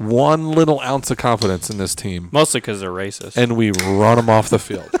 One little ounce of confidence in this team, Mostly because they're racist. and we run them off the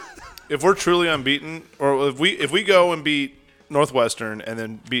field. if we're truly unbeaten, or if we go and beat Northwestern and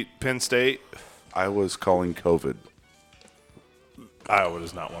then beat Penn State, I was calling COVID. Iowa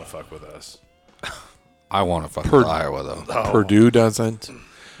does not want to fuck with us. I want to fuck with Iowa, though. Purdue doesn't.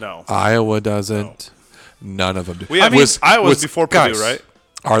 No. Iowa doesn't. None of them do. We have Iowa's before Purdue, right?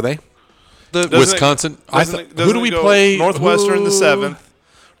 Are they? Doesn't Wisconsin. It, doesn't it- who doesn't do it we go play? Northwestern the Who- 7th.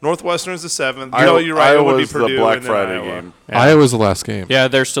 Northwestern's the 7th. You're right. Iowa's it would be Purdue the Black and then Friday Iowa. game. Yeah. Iowa's the last game. Yeah,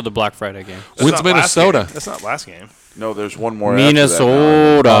 there's still the Black Friday game. That's When's not last Minnesota? game. That's not last game. No, there's one more after that now.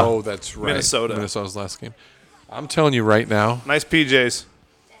 Minnesota. Oh, that's right. Minnesota. Minnesota's last game. I'm telling you right now. Nice PJs.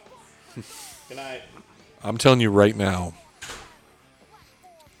 Good night. I'm telling you right now.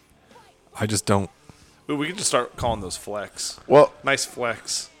 I just don't. Ooh, we could just start calling those flex. Well, Nice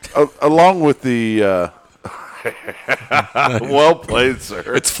flex. along with the well played, sir.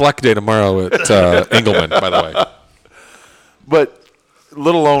 It's Fleck Day tomorrow at Engelman, by the way. But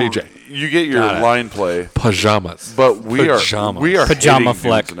let alone PJ. you get your Got it. line play. Pajamas. But we Pajamas. are Pajama hitting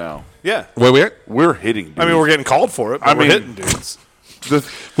fleck. dudes now. Yeah. Wait, wait. We're hitting dudes. I mean, we're getting called for it, but I we're mean- hitting dudes.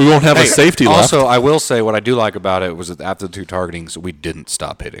 We won't have a safety left. Also, I will say what I do like about it was that after the two targetings, we didn't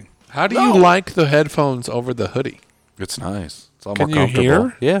stop hitting. How do you like the headphones over the hoodie? It's nice. It's all Can more you comfortable.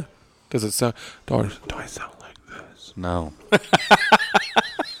 hear? Yeah. Does it sound? Do I sound like this? No.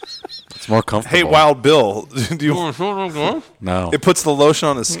 It's more comfortable. Hey, Wild Bill, do you? No. It puts the lotion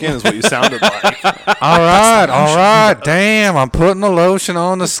on the skin, is what you sounded like. All right. Damn, I'm putting the lotion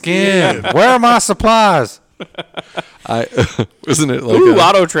on the skin. Where are my supplies? Isn't it like Ooh, a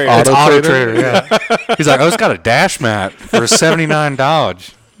Auto Trader. It's Auto Trader, yeah. He's like, it's got a dash mat for a $79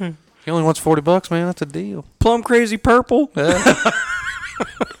 Dodge. He only wants $40, man. That's a deal. Plum Crazy Purple.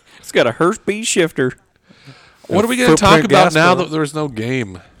 It's got a Hurst B shifter. What are we going to talk Footprint about gas now bill. that there's no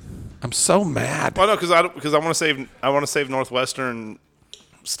game? I'm so mad. Well, no, because I want to save Northwestern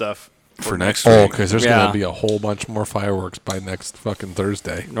stuff For next Oh, week. because there's Yeah. going to be a whole bunch more fireworks by next fucking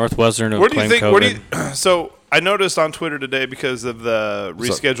Thursday. Northwestern Where have do you claimed think? COVID. Where do you, so I noticed on Twitter today because of the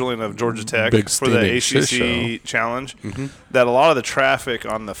rescheduling of Georgia Tech big for the steaming shit ACC challenge, that a lot of the traffic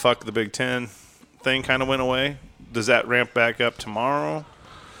on the fuck the Big Ten thing kind of went away. Does that ramp back up tomorrow,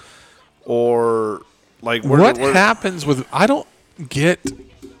 or like What happens with? I don't get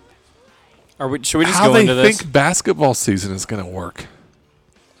Should we just how go they into this? think basketball season is going to work.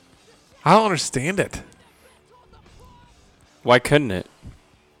 I don't understand it. Why couldn't it?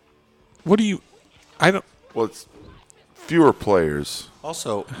 What do you? I don't. Well, it's fewer players.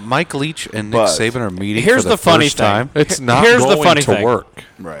 Also, Mike Leach and Nick But- Saban are meeting Here's for the funny first thing. time. It's not Here's the going funny to thing. work.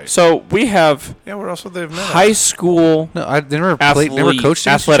 Right. So we have Yeah, where else would they have met? at? high school No, I never played, never athlete, coached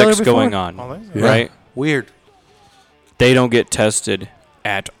against each athletics other before? going on, Oh, that's- Yeah. right? Weird. They don't get tested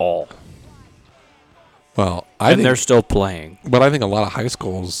at all, Well, I and they're think, still playing. but I think a lot of high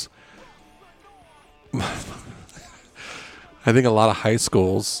schools. I think a lot of high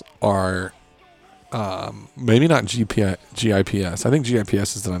schools are maybe not GIPS. I think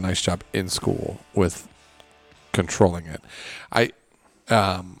GIPS has done a nice job in school with controlling it.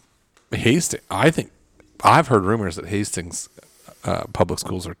 Hastings. I think I've heard rumors that Hastings public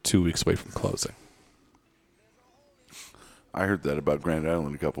schools are 2 weeks away from closing. I heard that about Grand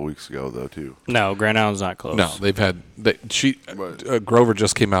Island a couple weeks ago, though, too. No, Grand Island's not close. No, they've had Right. Grover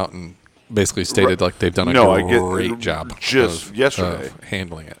just came out and basically stated like they've done a No, I get- great job just of yesterday.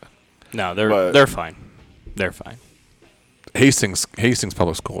 handling it. no, But- they're fine. They're fine. Hastings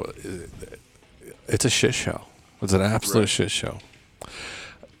public school, it's a shit show. It's an absolute shit show.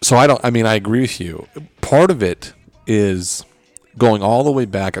 So I agree with you. Part of it is going all the way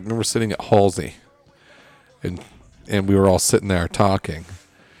back. I remember sitting at Halsey, and we were all sitting there talking,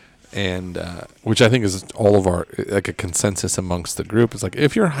 and which I think is all of our like a consensus amongst the group is like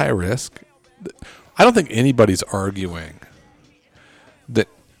if you're high risk, I don't think anybody's arguing that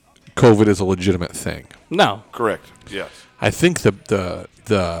COVID is a legitimate thing. No, Correct. Yes. I think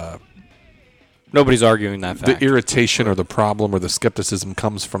the nobody's arguing that fact. the irritation or the problem or the skepticism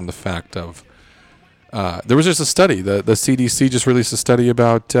comes from the fact of there was just a study. The CDC just released a study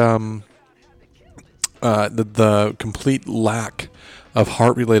about the complete lack of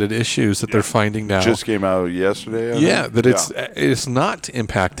heart-related issues that they're finding now. Just came out yesterday. I yeah, think. that it's not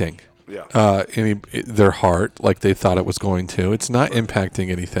impacting Yeah. their heart like they thought it was going to. It's not impacting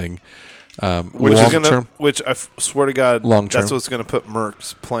anything. Which is long gonna, term. which I swear to God, Long term. that's what's going to put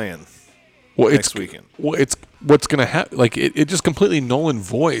Merck's playing Well, next weekend. Well, it's what's going to happen. Like it just completely null and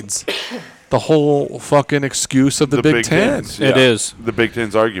voids the whole fucking excuse of the, Big Ten. Ten's, It is. the Big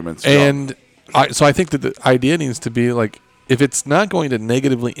Ten's arguments. And so I think that the idea needs to be like, if it's not going to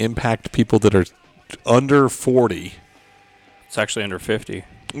negatively impact people that are under 40, It's actually under 50.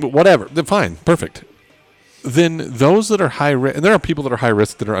 whatever, then fine, perfect. Then those that are high risk, and there are people that are high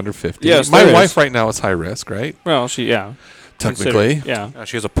risk that are under 50. Yes, my there wife is. right now is high risk, right? Well, Technically. yeah.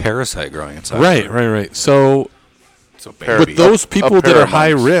 She has a parasite growing inside. Right. So It's a pair, with those people that are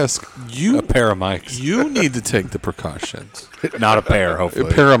high paramics. risk, a pair of mics. you need to take the precautions. Not a pair, A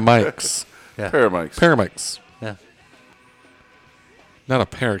hopefully. pair of mics. Paramics. Paramics. Yeah. Not a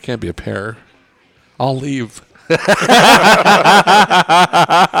pair. It can't be a pair. I'll leave.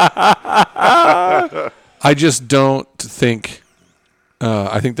 I just don't think.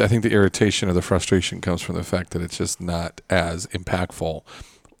 I think the irritation or the frustration comes from the fact that it's just not as impactful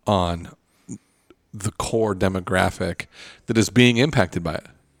on the core demographic that is being impacted by it,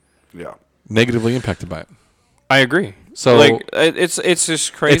 Yeah. negatively impacted by it. I agree. So- like it's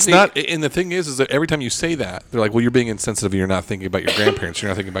just crazy. It's not, and the thing is that every time you say that, they're like, "Well, you're being insensitive. You're not thinking about your grandparents. You're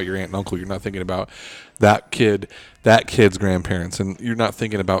not thinking about your aunt and uncle. You're not thinking about that kid's grandparents, and you're not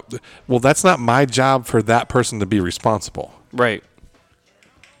thinking about." Well, that's not my job for that person to be responsible. right.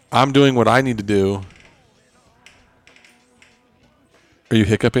 I'm doing what I need to do. Are you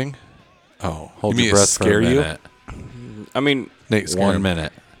hiccuping? Oh, Hold you your mean breath it scare for a you? minute. I mean, Nate, scare 1 him.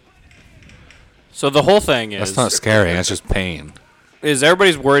 minute. so the whole thing is That's not scary. That's just pain. is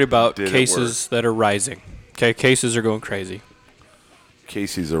everybody's worried about Did it cases that are rising. Okay, cases are going crazy.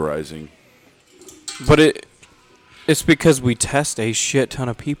 Casey's arising. But it's because we test a shit ton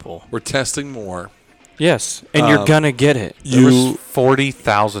of people. We're testing more. Yes, and you're gonna get it. There was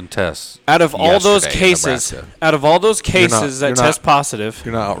 40,000 tests. Out of all those yesterday in cases, Nebraska. out of all those cases you're that not- test positive,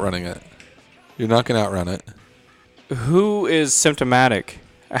 You're not outrunning it. You're not going to outrun it. who is symptomatic?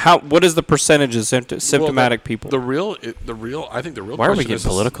 What is the percentage of symptomatic people? I think the real Why are we question getting is-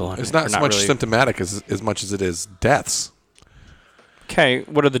 political on It's it? not Or so not much really? symptomatic as much as it is deaths. Okay,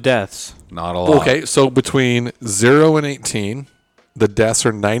 what are the deaths? Not a lot. Okay, so between 0 and 18, the deaths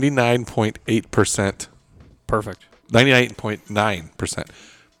are 99.8%, Perfect. 98.9%.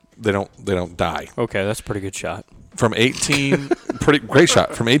 They don't die. Okay, that's a pretty good shot. From 18, pretty great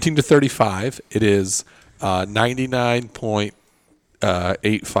shot. From 18 to 35, it is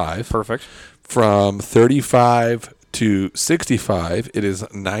 99.85. Perfect. From 35 to 65, it is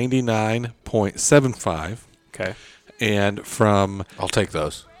 99.75. Okay. And from I'll take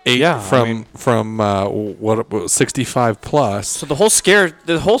those. what 65 plus. So the whole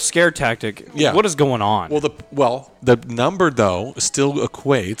scare tactic. Yeah. What is going on? Well, the number though still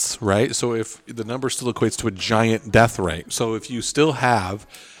equates, right? So if the number still equates to a giant death rate. So if you still have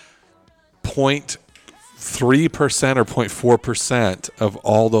 0.3% or 0.4% of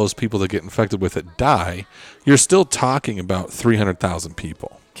all those people that get infected with it die, you're still talking about 300,000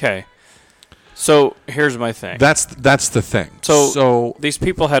 people. Okay. So here's my thing. That's the thing. So these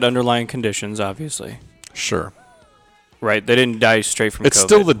people had underlying conditions, obviously, sure. right? They didn't die straight from It's COVID.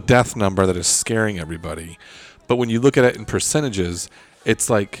 still the death number that is scaring everybody. But when you look at it in percentages, it's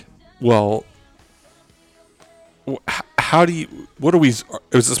like, well, how do you, what are we, is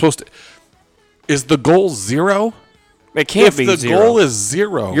it supposed to, is the goal 0? It can't If be the 0. goal is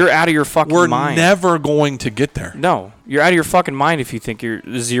 0, You're out of your fucking we're mind. never going to get there. No, you're out of your fucking mind if you think you're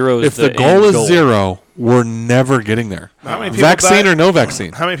 0 is If the goal is 0, we're never getting there. How many people Vaccine died? or no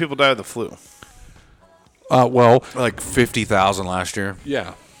vaccine? How many people died of the flu? Well, Like 50,000 last year.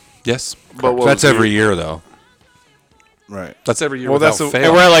 yeah. Yes. But what That's was every year, though. Right. That's every year Well, without that's fail.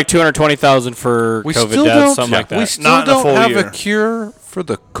 And we're at like 220,000 for We COVID still deaths, don't. something like that. We still Not in a don't full have year. a cure for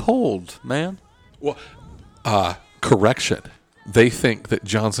the cold, man. Well, correction. They think that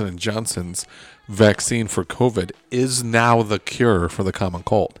Johnson & Johnson's vaccine for COVID is now the cure for the common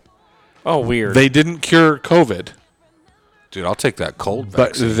cold. Oh, weird. They didn't cure COVID, Dude, I'll take that cold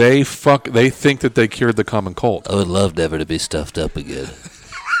but vaccine. they think that they cured the common cold. I would love never to be stuffed up again.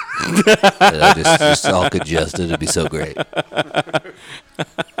 I just all congested. It'd be so great.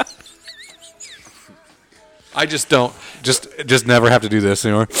 I just don't. Just never have to do this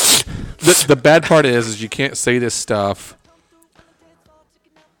anymore. The bad part is you can't say this stuff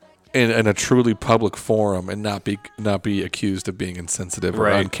in a truly public forum and not be accused of being insensitive or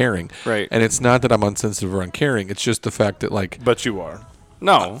Right. uncaring. Right. And it's not that I'm insensitive or uncaring. It's just the fact that like But you are.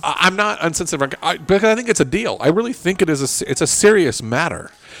 no. I'm not insensitive because I think it's a deal. I really think it's a serious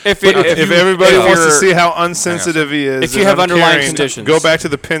matter. If everybody if wants to you're- see how unsensitive he is, If you and have underlying uncaring, conditions. go back to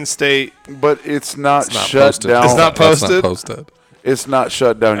the Penn State. But it's not Not shut posted. down. It's not That's not posted? posted. It's not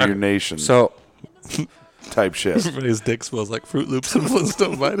shut down your nation So type shit. His dick smells like Fruit Loops and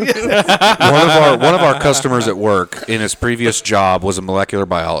Flintstone vitamins. one of our customers at work in his previous job was a molecular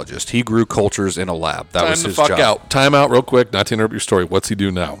biologist. He grew cultures in a lab. That Time was to his fuck job. out. Time out real quick. Not to interrupt your story. What's he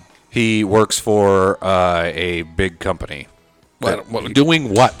do now? He works for a big company.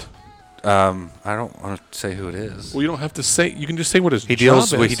 Doing what? I don't want to say who it is. Well, you don't have to say. You can just say what his He job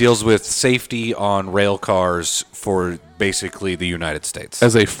is. deals with safety on rail cars for basically the United States.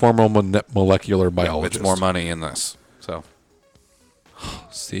 As a former molecular biologist. It's more money in this. So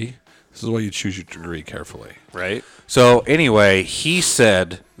See? This is why you choose your degree carefully. Right. So anyway, he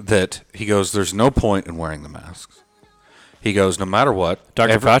said that he goes, there's no point in wearing the masks. He goes, no matter what,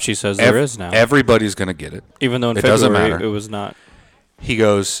 Dr. Fauci says there is now. Everybody's going to get it. Even though in it February doesn't matter. it was not. He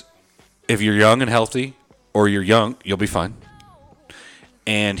goes, if you're young and healthy, or you're young, you'll be fine.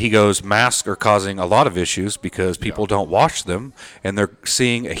 And he goes, masks are causing a lot of issues because people don't wash them, and they're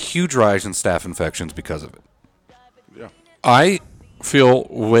seeing a huge rise in staph infections because of it. I feel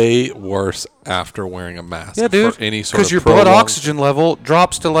way worse after wearing a mask. Yeah, dude. For any sort Because of your blood prolonged- oxygen level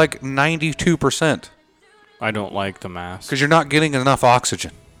drops to like 92% I don't like the mask. because you're not getting enough oxygen.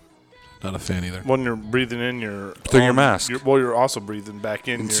 Not a fan either. When you're breathing in your Through your mask. You're also breathing back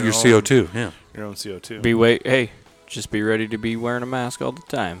in It's your your own- CO2. Yeah. Your own CO2. Just be ready to be wearing a mask all the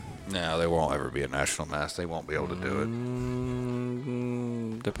time. No, there won't ever be a national mask. They won't be able to do it.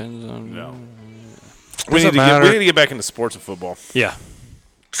 Depends on. No. Doesn't matter. We need to get back into sports and football. Yeah.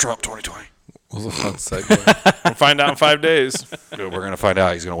 Trump 2020. What was a fun segue? We'll find out in 5 days. Dude, we're going to find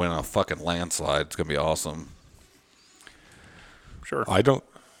out he's going to win on a fucking landslide. It's going to be awesome. Sure. I don't.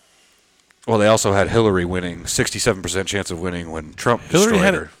 Well, they also had Hillary winning, 67% chance of winning when Trump Hillary destroyed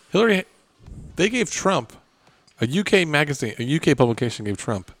had her. Hillary. They gave Trump a UK magazine, a UK publication gave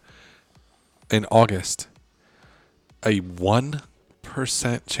Trump in August a 1%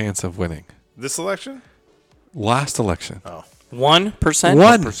 chance of winning. This election? Last election. 1%?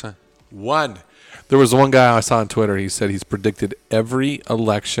 1%. One. There was one guy I saw on Twitter. He said he's predicted every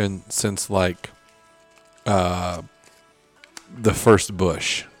election since like the first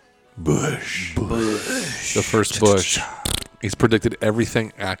Bush. The first Bush. He's predicted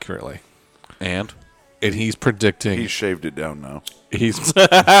everything accurately, And and he's predicting. He shaved it down now. He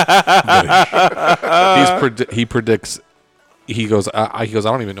predicts. He goes. I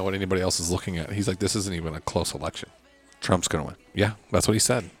don't even know what anybody else is looking at. He's like, this isn't even a close election. Trump's going to win. Yeah, that's what he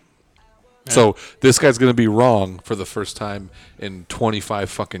said. So this guy's going to be wrong for the first time in 25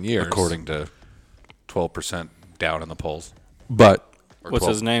 fucking years, According to 12% down in the polls. But What's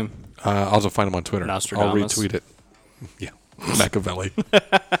his name? I'll just find him on Twitter. Nostradamus. I'll retweet it. Yeah, Machiavelli. All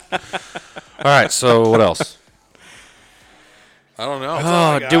right, so what else? I don't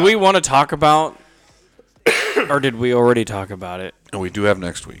know. Do we want to talk about, or did we already talk about it? And we do have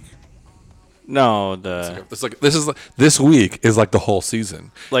next week. No, This week is like the whole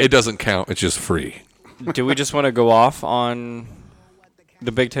season. Like- It doesn't count. It's just free. do we just want to go off on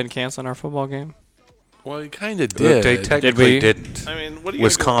the Big Ten canceling our football game? Well, you kind of They did. technically we? didn't. I mean, what do you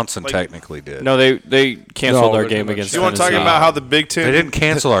Wisconsin like, technically did. No, they canceled No, our they're game gonna- against. You want to talk Tennessee. about how the Big Ten? They didn't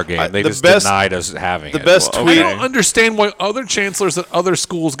cancel our game. They the just best- denied us having the it. best Well, tweet- I don't understand why other chancellors at other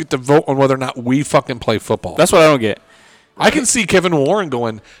schools get to vote on whether or not we fucking play football. That's what I don't get. I can see Kevin Warren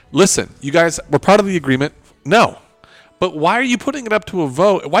going, listen, you guys, we're part of the agreement. No. But why are you putting it up to a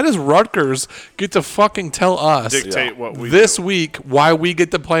vote? Why does Rutgers get to fucking tell us Dictate what we this do. week why we get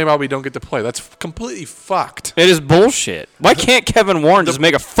to play and why we don't get to play? That's completely fucked. It is bullshit. Why can't Kevin Warren just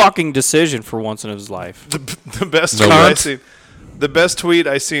make a fucking decision for once in his life? The best tweet I seen. The best tweet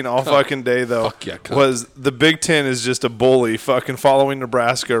I seen all fucking day though Fuck yeah, cunt. was the Big Ten is just a bully fucking following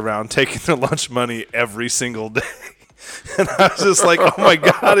Nebraska around, taking their lunch money every single day. And I was just like, oh my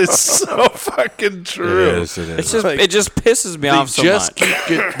god, it's so fucking true. It is. It's just it just pisses me off so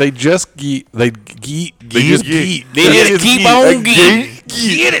much. They just keep on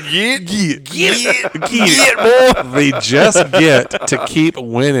getting. They just get to keep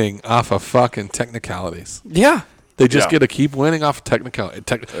winning off of fucking technicalities. Yeah. They just Yeah. get to keep winning off of technicality.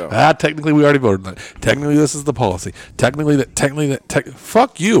 Technically, we already voted on it. Technically, this is the policy. Technically,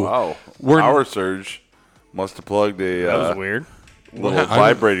 fuck you. Wow. We're Power surge must have plugged a That was weird. little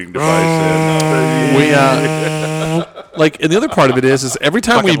vibrating device in. we like, and the other part of it is every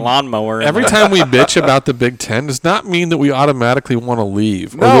time Fucking lawnmower. every time we bitch about the Big Ten does not mean that we automatically want to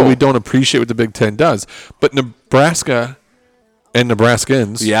leave or No. that we don't appreciate what the Big Ten does. But Nebraska and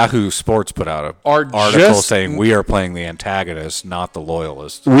Nebraskans, Yahoo Sports put out an Are article just- saying we are playing the antagonists, not the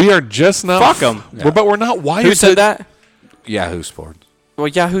loyalists. we are just not. Fuck 'em. But we're not wired. Who said that? Yahoo Sports. Well,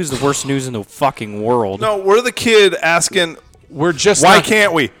 Yahoo's the worst news in the fucking world. No, we're the kid asking, We're just why not,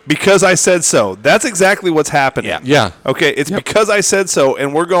 can't we? Because I said so. That's exactly what's happening. Yeah. Okay, it's because I said so,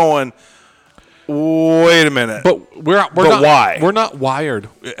 and we're going, wait a minute. But But not, why? We're not wired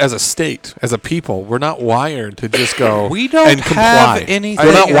as a state, as a people. We're not wired to just go. We don't and comply. have anything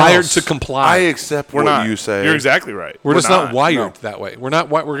We're not wired else. to comply. I accept we're what not. you say. You're exactly right. we're just not wired No. that way. We're not.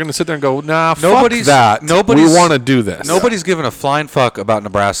 We're going to sit there and go, nah. Nobody's- fuck that. nobody's- We want to do this. Nobody's given a flying fuck about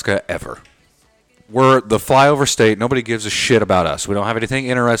Nebraska ever. We're the flyover state. Nobody gives a shit about us. We don't have anything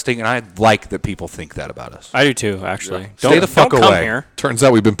interesting, and I like that people think that about us. I do too, actually. Stay the fuck don't come away. here. Turns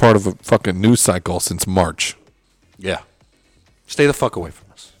out we've been part of a fucking news cycle since March. Yeah. Stay the fuck away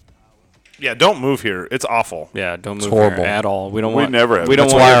from us. Yeah, don't move here. It's awful. Yeah, don't move horrible. here at all. We don't We want. never have. We don't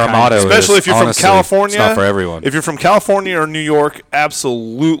That's want why your our kind. motto is, Especially if you're honestly, from California. It's not for everyone. If you're from California or New York,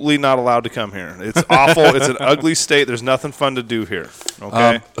 absolutely not allowed to come here. It's awful. It's an ugly state. There's nothing fun to do here.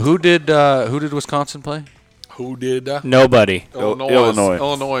 Okay. Who did Wisconsin play? Who did? Nobody. Illinois.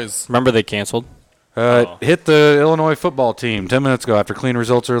 Illinois. Remember they canceled? Hit the Illinois football team 10 minutes ago after clean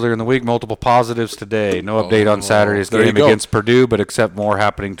results earlier in the week. Multiple positives today. No update on Saturday's there you game go. against Purdue, but except more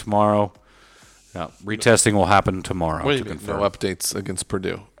happening tomorrow. No, retesting will happen tomorrow. Wait to a minute. confirm. No updates against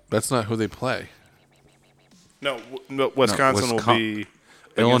Purdue. That's not who they play. No, Wisconsin will Wisconsin- be.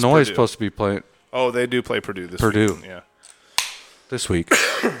 Illinois is Purdue. supposed to be playing Oh, they do play Purdue this Purdue. week. Yeah. this week,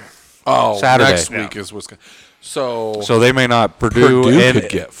 Oh, Saturday. next week is Wisconsin. So so they may not. Purdue, Purdue and could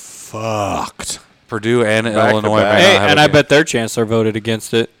get fucked. Purdue and to Illinois. back. May Hey, not have and a I game. bet their chancellor voted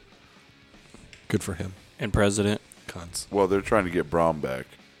against it Good for him. and president. Cunts. Well, they're trying to get Braum back.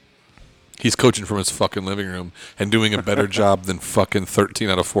 He's coaching from his fucking living room and doing a better job than fucking 13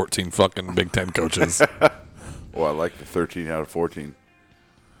 out of 14 fucking Big Ten coaches. Oh, I like the 13 out of 14.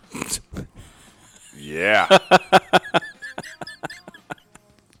 Yeah.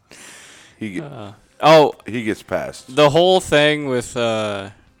 Oh, He gets passed. the whole thing with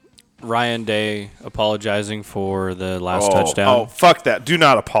Ryan Day apologizing for the last Oh. touchdown. Oh, fuck that. Do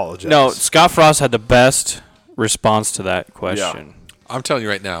not apologize. No, Scott Frost had the best response to that question. I'm telling you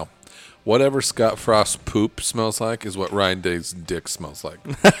right now, whatever Scott Frost's poop smells like is what Ryan Day's dick smells like.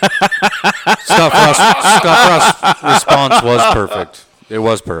 Scott Frost's response was perfect. It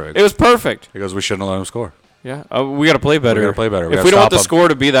was perfect. It was perfect. Because we shouldn't have let him score. Yeah, we got to play better. We gotta play better. We If gotta we don't want stop the 'em. score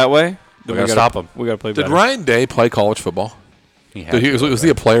to be that way, then We gotta stop 'em. We got to play Did better. Ryan Day play college football? He had to. Was he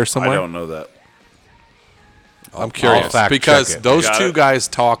a player I somewhere? don't know that. I'm curious fact because check it. those Got two it. guys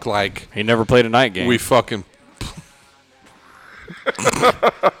talk like He never played a night game. we fucking.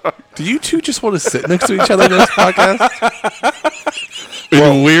 Do you two just want to sit next to each other in this podcast?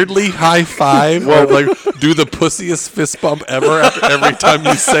 and weirdly high five or like do the pussiest fist bump ever after every time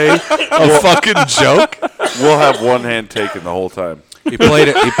you say a fucking joke. We'll have one hand taken the whole time. He played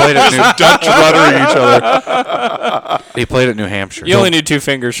it. He played it. Dutch ruddering each other. He played at New Hampshire. You only need 2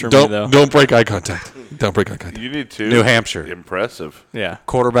 fingers for me, though. Don't break eye contact. Don't break eye contact. You need two. New Hampshire. Impressive. Yeah.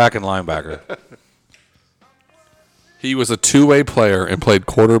 Quarterback and linebacker. He was a two-way player and played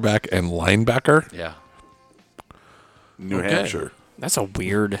quarterback and linebacker. Yeah. New Okay. Hampshire. That's a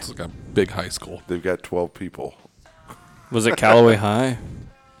weird. It's like a big high school. They've got 12 people. Was it Callaway High?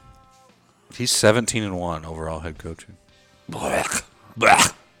 He's 17-1 overall head coaching. Blah. Blah.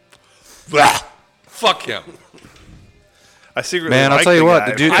 Blah. Fuck him. I secretly Man, I'll like tell you the what,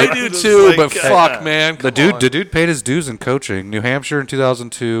 guy. the dude- I It- do Just too, like, but fuck, man. The dude paid his dues in coaching. New Hampshire in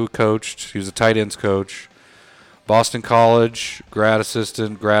 2002 coached. He was a tight ends coach. Boston College grad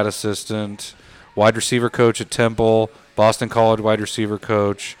assistant, wide receiver coach at Temple. Boston College wide receiver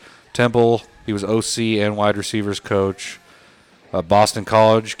coach. Temple, he was OC and wide receivers coach. Boston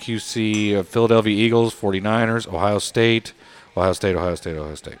College QC, Philadelphia Eagles, 49ers, Ohio State.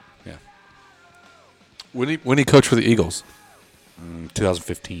 Yeah, When he coached for the Eagles,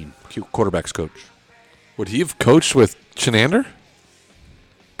 2015 quarterbacks coach. would he have coached with Chenander?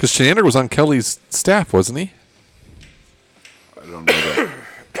 Because Chenander was on Kelly's staff, wasn't he? I don't know that.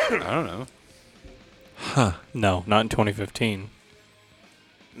 I don't know. No, not in 2015.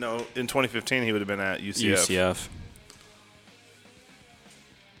 No, in 2015 he would have been at UCF. UCF.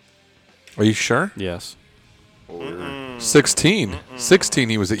 Are you sure? Yes. 16. 16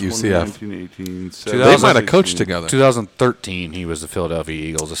 he was at UCF. 19, 18, They might have coached together. 2013, he was the Philadelphia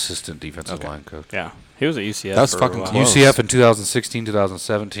Eagles assistant defensive line coach. Yeah. He was at UCF. That's for a fucking while. close. UCF in 2016,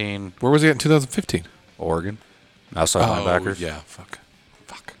 2017, Where was he at in 2015? Oregon. Outside linebackers. Yeah, fuck.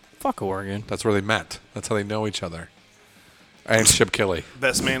 Fuck Oregon. That's where they met. That's how they know each other. And Chip Kelly.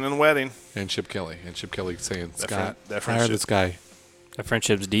 Best man in the wedding. And Chip Kelly. And Chip Kelly saying, That Scott, that hire friendship. this guy. That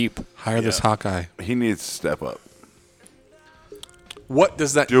friendship's deep. Hire this Hawkeye. He needs to step up. What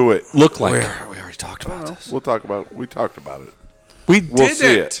does that Do it. look like? We already talked about this. We'll talk about it. We talked about it. We We'll did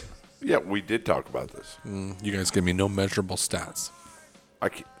see it. Yeah, we did talk about this. You guys give me no measurable stats. I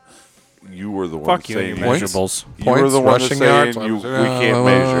can't, you were the one Fuck you and saying your Points? measurables. You were the one rushing saying yards. we can't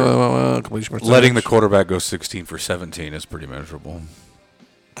measure. Completion percentage. Letting the quarterback go 16 for 17 is pretty measurable.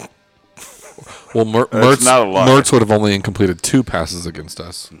 Well, That's not a lie. Mertz would have only completed 2 passes against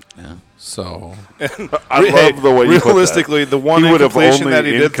us. Yeah. So I love the way you put that. Realistically, the one He would have incompletion only that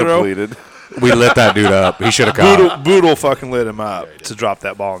he did throw, incompleted. We lit that dude up. He should have caught it. Boodle fucking lit him up to drop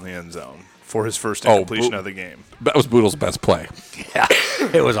that ball in the end zone for his first incompletion of the game. that was Boodle's best play.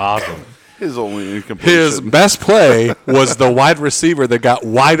 It was awesome. His only incompletion. His best play was the wide receiver that got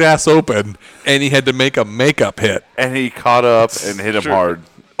wide ass open, and he had to make a makeup hit. and he caught up and hit him hard.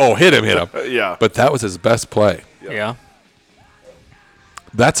 Oh, hit him. Yeah. But that was his best play. Yeah.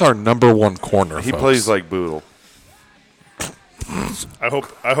 That's our number one corner. He folks. plays like Boodle. I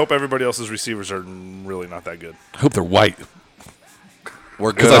hope everybody else's receivers are really not that good. I hope they're white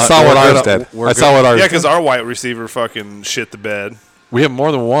We're because I saw what ours did. I saw what ours. Yeah, did. because our white receiver fucking shit the bed. We have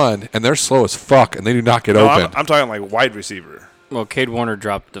more than one, and they're slow as fuck, and they do not get No, open. I'm talking like wide receiver. Well, Cade Warner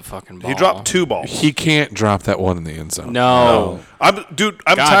dropped the fucking ball. He dropped 2 balls. He can't drop that one in the end zone. No. I'm God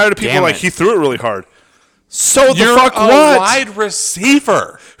tired of people damn like it. he threw it really hard. So You're the fuck a what? wide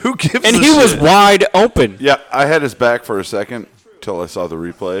receiver. Who gives And a he was shit? wide open. Yeah, I had his back for a second till I saw the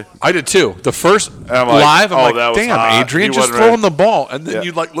replay. I did too. The first I'm like, live, I'm oh, like, that was damn, hot. Adrian, He just wasn't throw ready. him the ball, and then Yeah.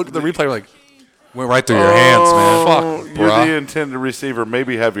 you like look at the replay, like, Went right through your hands, man. fuck, You're bruh. the intended receiver.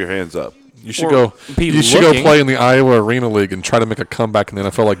 Maybe have your hands up. You should Or go. be You should go looking. play in the Iowa Arena League and try to make a comeback in the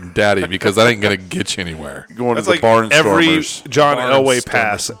NFL like Daddy, because that ain't gonna get you anywhere. Going That's to the like Barnstormers. every John Elway Barnstormers.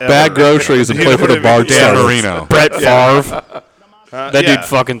 pass. Ever. Bag groceries and You play know for what the I mean? Bar Dan Stars. Marino. Brett Favre. That yeah. dude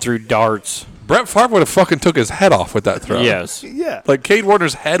fucking threw darts. Brett Favre would have fucking took his head off with that throw. Yes. Yeah. Like Cade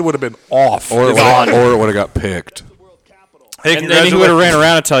Warner's head would have been off. Or it would have got picked. Hey, And then he would have ran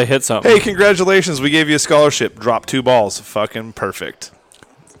around until he hit something. Hey, congratulations! We gave you a scholarship. Drop 2 balls. Fucking perfect.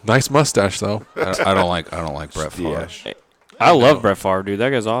 Nice mustache though. I don't like Brett Favre. Yeah. I love Brett Favre, dude.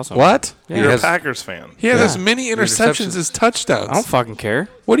 That guy's awesome. What? You're has- a Packers fan. He has as many interceptions as touchdowns. I don't fucking care.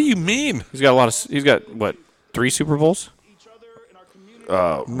 What do you mean? He's got a lot of. He's got what? 3 Super Bowls?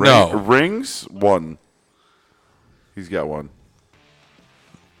 No. Rings? 1. He's got 1.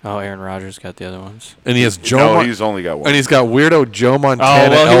 Oh, Aaron Rodgers got the other ones. And he has Joe. No, Mon- he's only got 1. and he's got weirdo Joe Oh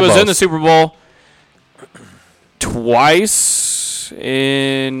Montana. well, he was in elbows. the Super Bowl twice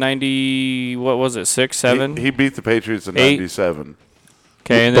in '90. What was it? 6, 7. He beat the Patriots in 8. '97.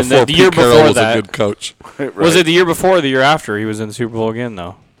 Okay, and then before the year Pete Carroll before was that a good coach was it the year before or the year after he was in the Super Bowl again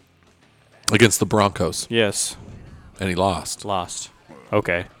though? against the Broncos, Yes, and he lost. lost.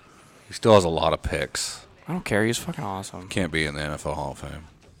 Okay, He still has a lot of picks. I don't care. He's fucking awesome. Can't be in the NFL Hall of Fame.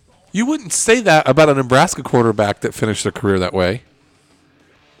 You wouldn't say that about a Nebraska quarterback that finished their career that way.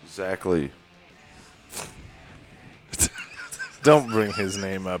 Exactly. Don't bring his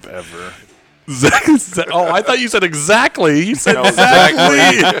name up ever. Oh, I thought you said exactly. You said No, exactly.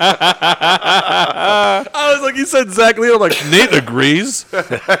 I was like, you said exactly. I'm like, Nate agrees.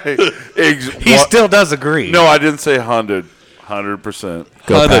 He still does agree. No, I didn't say 100%.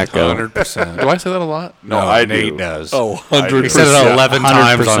 Go Pack, go. 100%. Do I say that a lot? No, I do. Nate does. Oh, He 100%. said it 11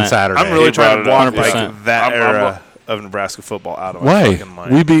 times on 100%. Saturday. I'm really He trying to brought it block up. like that I'm- era of Nebraska football out of my Why? fucking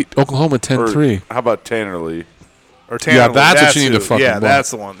mind. We beat Oklahoma Or 10-3. how about Tanner Lee? Or Tanner Yeah, Lee, that's what you need to who- fucking Yeah, block.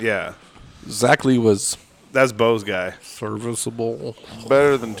 that's the one. Yeah, Zach Lee was that's Bo's guy. serviceable.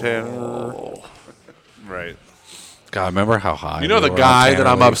 Better than Tanner. Right. God, remember how high You know we the were on guy Tanner that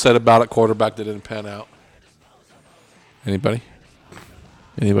I'm Lee? upset about at quarterback that didn't pan out? Anybody?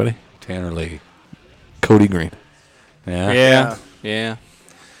 Tanner Lee. Cody Green. Yeah. Yeah.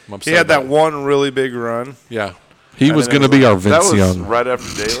 I'm upset He had that about it. one really big run. Yeah. He And was then going to it was be our That Vince was Young. right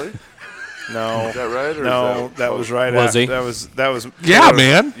after Daly? No, Is that right? Or no, is that was right Was after. he? That was. Yeah, Taylor-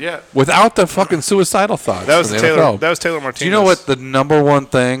 man. Yeah. Without the fucking suicidal thoughts. That was in the Taylor. NFL. That was Taylor Martinez. Do you know what the number one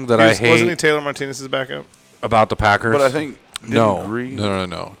thing that I Wasn't he hate Taylor Martinez's backup? about the Packers? But I think No. Green,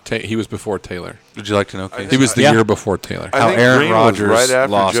 No. He was before Taylor. Would you like to know, Casey? He was the Yeah. year before Taylor. I how think Aaron Green was Rodgers right after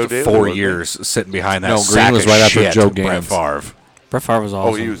lost Joe Daly, 4 wasn't he? years sitting behind that No, Green sack was of right after shit, Joe Brett Gans. Favre. Brett Favre was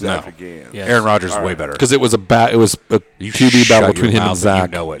awesome. Oh, he was No. after Gans. Yeah. Aaron Rodgers is All way right. better. Because it was a You QB shut battle your between him and mouth Zach.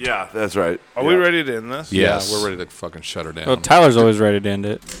 You know it. Yeah, that's right. Are we ready to end this? Yes. Yeah, we're ready to fucking shut her down. Well, Tyler's always ready to end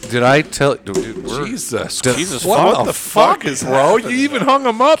it. Did I tell dude, we're- Jesus. Jesus, What the fuck is bro? You even hung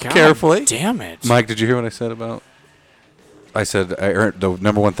him up carefully. Damn it. Mike, did you hear what I said about? I said the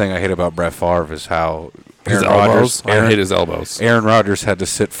number one thing I hate about Brett Favre is how His Aaron elbows. Rodgers. I hate his elbows. Aaron Rodgers had to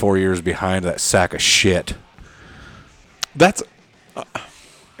sit 4 years behind that sack of shit. That's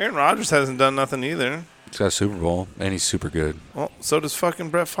Aaron Rodgers hasn't done nothing either. He's got a Super Bowl, and he's super good. Well, so does fucking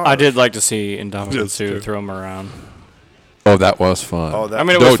Brett Favre. I did like to see Indomitian That's Sue true. throw him around. oh, that was fun. Oh, that. I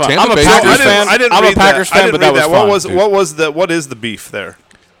mean, it No, was fun. Tampa I'm a Bay Packers State- fan. I didn't I'm a read Packers that. I fan, didn't but that read was fun. What was the beef there?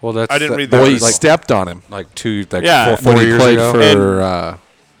 Well, that's I didn't read that. Boy, he like stepped on him like two like Yeah. four when he years played ago. for.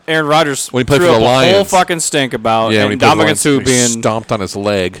 Aaron Rodgers When he played threw for up the a whole Lions. fucking stink about when he played for the Indomitian Lions, Sue he being stomped on his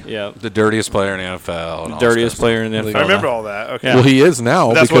leg. yeah, the dirtiest player in the NFL. and the all dirtiest this player in the NFL. I remember all that. Okay. Yeah. Well, he is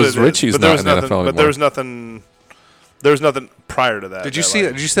now That's what because it is. Richie's But there not was in the nothing. NFL anymore. But there was nothing. There was nothing prior to that. Did you that, see like-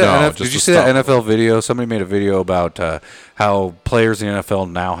 that? Did you see No, that? just Did you the see that stomp. NFL video? Somebody made a video about how players in the NFL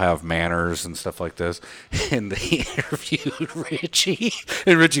now have manners and stuff like this, and they interviewed Richie,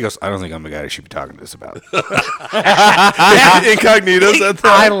 and Richie goes, "I don't think I'm the guy you should be talking to this about." Incognitos at that.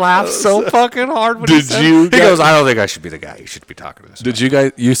 I laughed so fucking hard when he Did said you it. He guys- goes, "I don't think I should be the guy you should be talking to this." Did you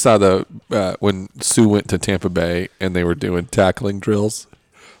guys? You saw the when Sue went to Tampa Bay and they were doing tackling drills,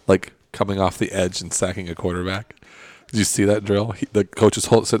 like coming off the edge and sacking a quarterback. Did you see that drill? The coach is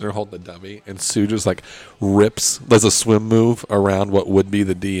sitting there holding the dummy, and Sue just like rips. Does a swim move around what would be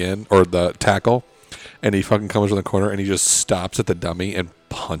the DN or the tackle, and he fucking comes from the corner and he just stops at the dummy and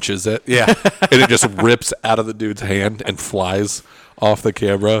punches it. Yeah. and it just rips out of the dude's hand and flies off the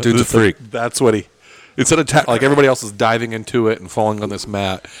camera. Dude's a freak. That's what he. Instead of like everybody else is diving into it and falling on this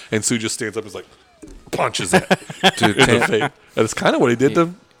mat, and Sue just stands up and is like punches it Dude, in the face. And it's kind of what he did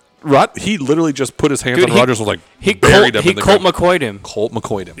to Rod. He literally just put his hands Dude, on Rodgers and was like he buried Colt, him he in the Colt ground. McCoy'd him. Colt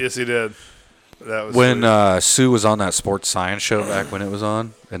McCoy'd him. Yes, he did. That was when sweet. Sue was on that sports science show back when it was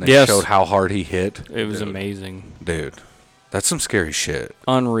on, and they Yes. showed how hard he hit? It was amazing, Dude, that's some scary shit.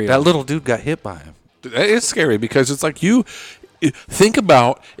 unreal. That little dude got hit by him. It's scary because it's like you think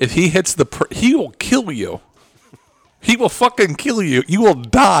about if he hits he will kill you. He will fucking kill you. You will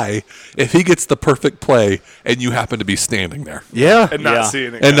die if he gets the perfect play and you happen to be standing there Yeah. and not Yeah.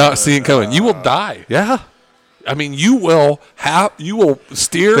 seeing it and not coming. seeing it coming. You will die. Yeah. I mean, you will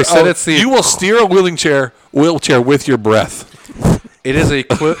steer. They said it's the- you will steer a wheelchair with your breath. It is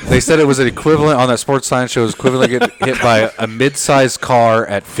they said it was an equivalent on that sports science show. It was equivalent to getting hit by a mid-sized car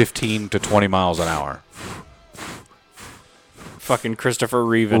at 15 to 20 miles an hour. fucking Christopher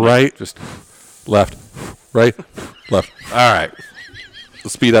Reeve. Right, Just left, right, left. all right.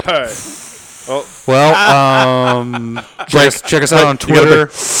 Speed up. All right. Well, Well, check us out on Twitter.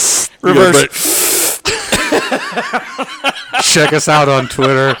 Reverse. Check us out on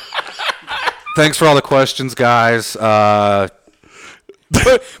Twitter. Thanks for all the questions, guys.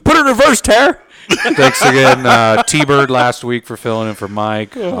 Put it in reverse, Tara. Thanks again, T-Bird last week for filling in for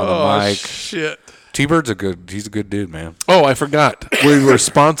Mike on the mic. Shit. T-Bird's he's a good dude, man. Oh, I forgot. We were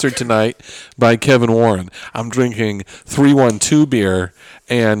sponsored tonight by Kevin Warren. I'm drinking 312 beer,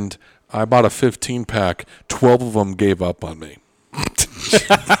 and I bought a 15-pack. 12 of them gave up on me.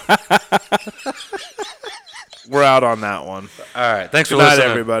 We're out on that one. All right, thanks Good for night,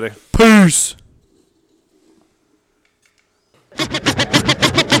 listening. everybody. Peace.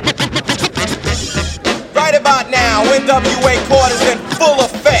 Right about now, NWA court is in full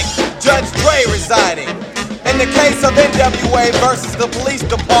effect. Judge Dre residing. In the case of NWA versus the police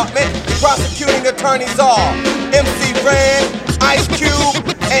department, prosecuting attorneys are MC Ren, Ice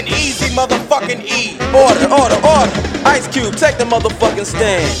Cube, and Easy motherfucking E. Order, order, order. Ice Cube, take the motherfucking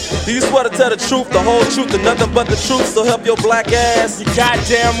stand. Do you swear to tell the truth, the whole truth, and nothing but the truth, so help your black ass? You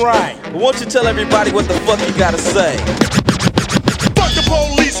goddamn right. Well, won't you tell everybody what the fuck you gotta say? Fuck the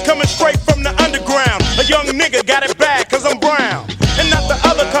police coming straight from the underground. A young nigga got it bad cause I'm brown. And not the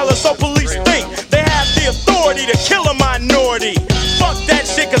other color, so police think they have the authority to kill a minority. Fuck that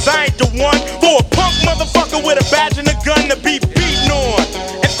shit cause I ain't the one for a punk motherfucker with a badge and a gun to be beaten on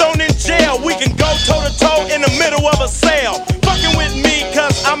and thrown in jail. We can go toe to toe in the middle of a sale. Fucking with me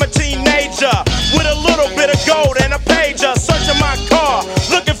cause I'm a teenager with a little bit of gold and a pager. Searching my car,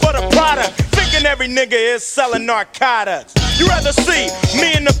 looking for the product, thinking every nigga is selling narcotics. You rather see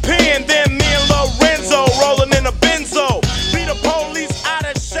me in the